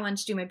in Taiwan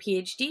to do my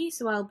PhD,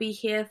 so I'll be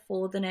here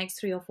for the next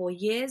 3 or 4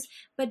 years.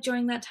 But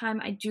during that time,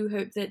 I do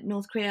hope that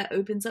North Korea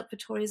opens up for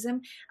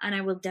tourism, and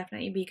I will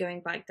definitely be going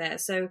back there.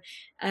 So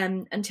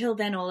until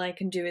then, all I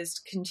can do is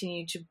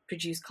continue to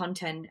produce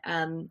content.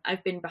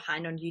 I've been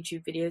behind on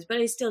YouTube videos,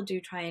 but I still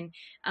do try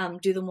and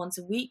do them once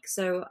a week.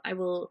 So I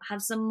will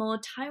have some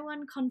more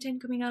Taiwan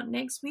content coming out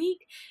next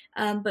week.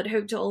 But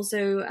hope to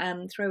also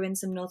throw in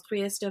some North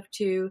Korea stuff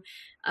too.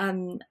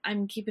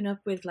 I'm keeping up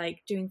with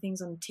doing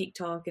things on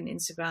TikTok and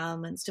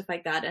Instagram and stuff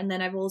like that. And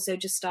then I've also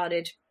just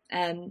started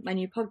my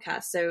new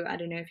podcast. So I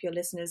don't know if your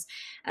listeners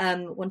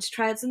want to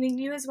try out something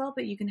new as well,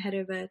 but you can head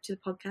over to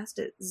the podcast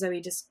at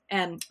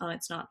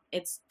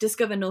it's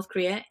Discover North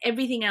Korea.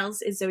 Everything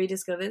else is Zoe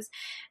Discovers,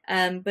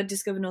 but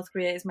Discover North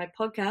Korea is my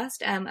podcast,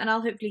 and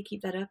I'll hopefully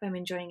keep that up. I'm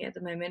enjoying it at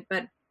the moment,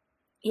 but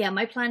yeah,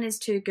 my plan is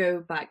to go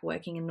back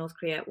working in North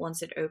Korea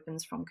once it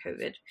opens from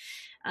COVID.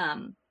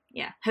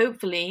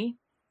 Hopefully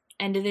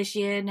end of this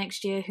year,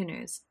 next year, who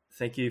knows.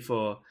 Thank you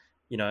for,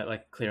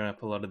 clearing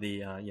up a lot of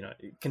the,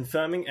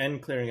 confirming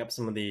and clearing up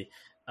some of the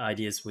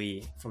ideas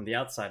we from the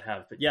outside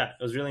have. But yeah,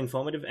 it was really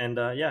informative, and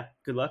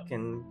good luck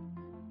and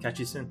catch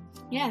you soon.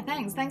 Yeah,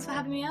 thanks. Thanks for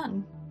having me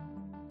on.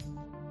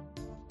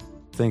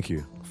 Thank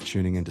you for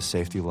tuning in to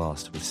Safety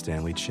Last with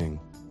Stanley Ching.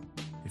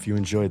 If you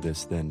enjoyed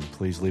this, then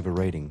please leave a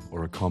rating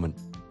or a comment.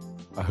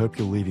 I hope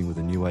you're leaving with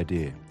a new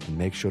idea, and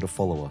make sure to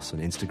follow us on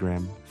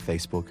Instagram,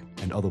 Facebook,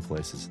 and other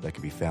places that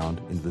can be found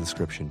in the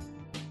description.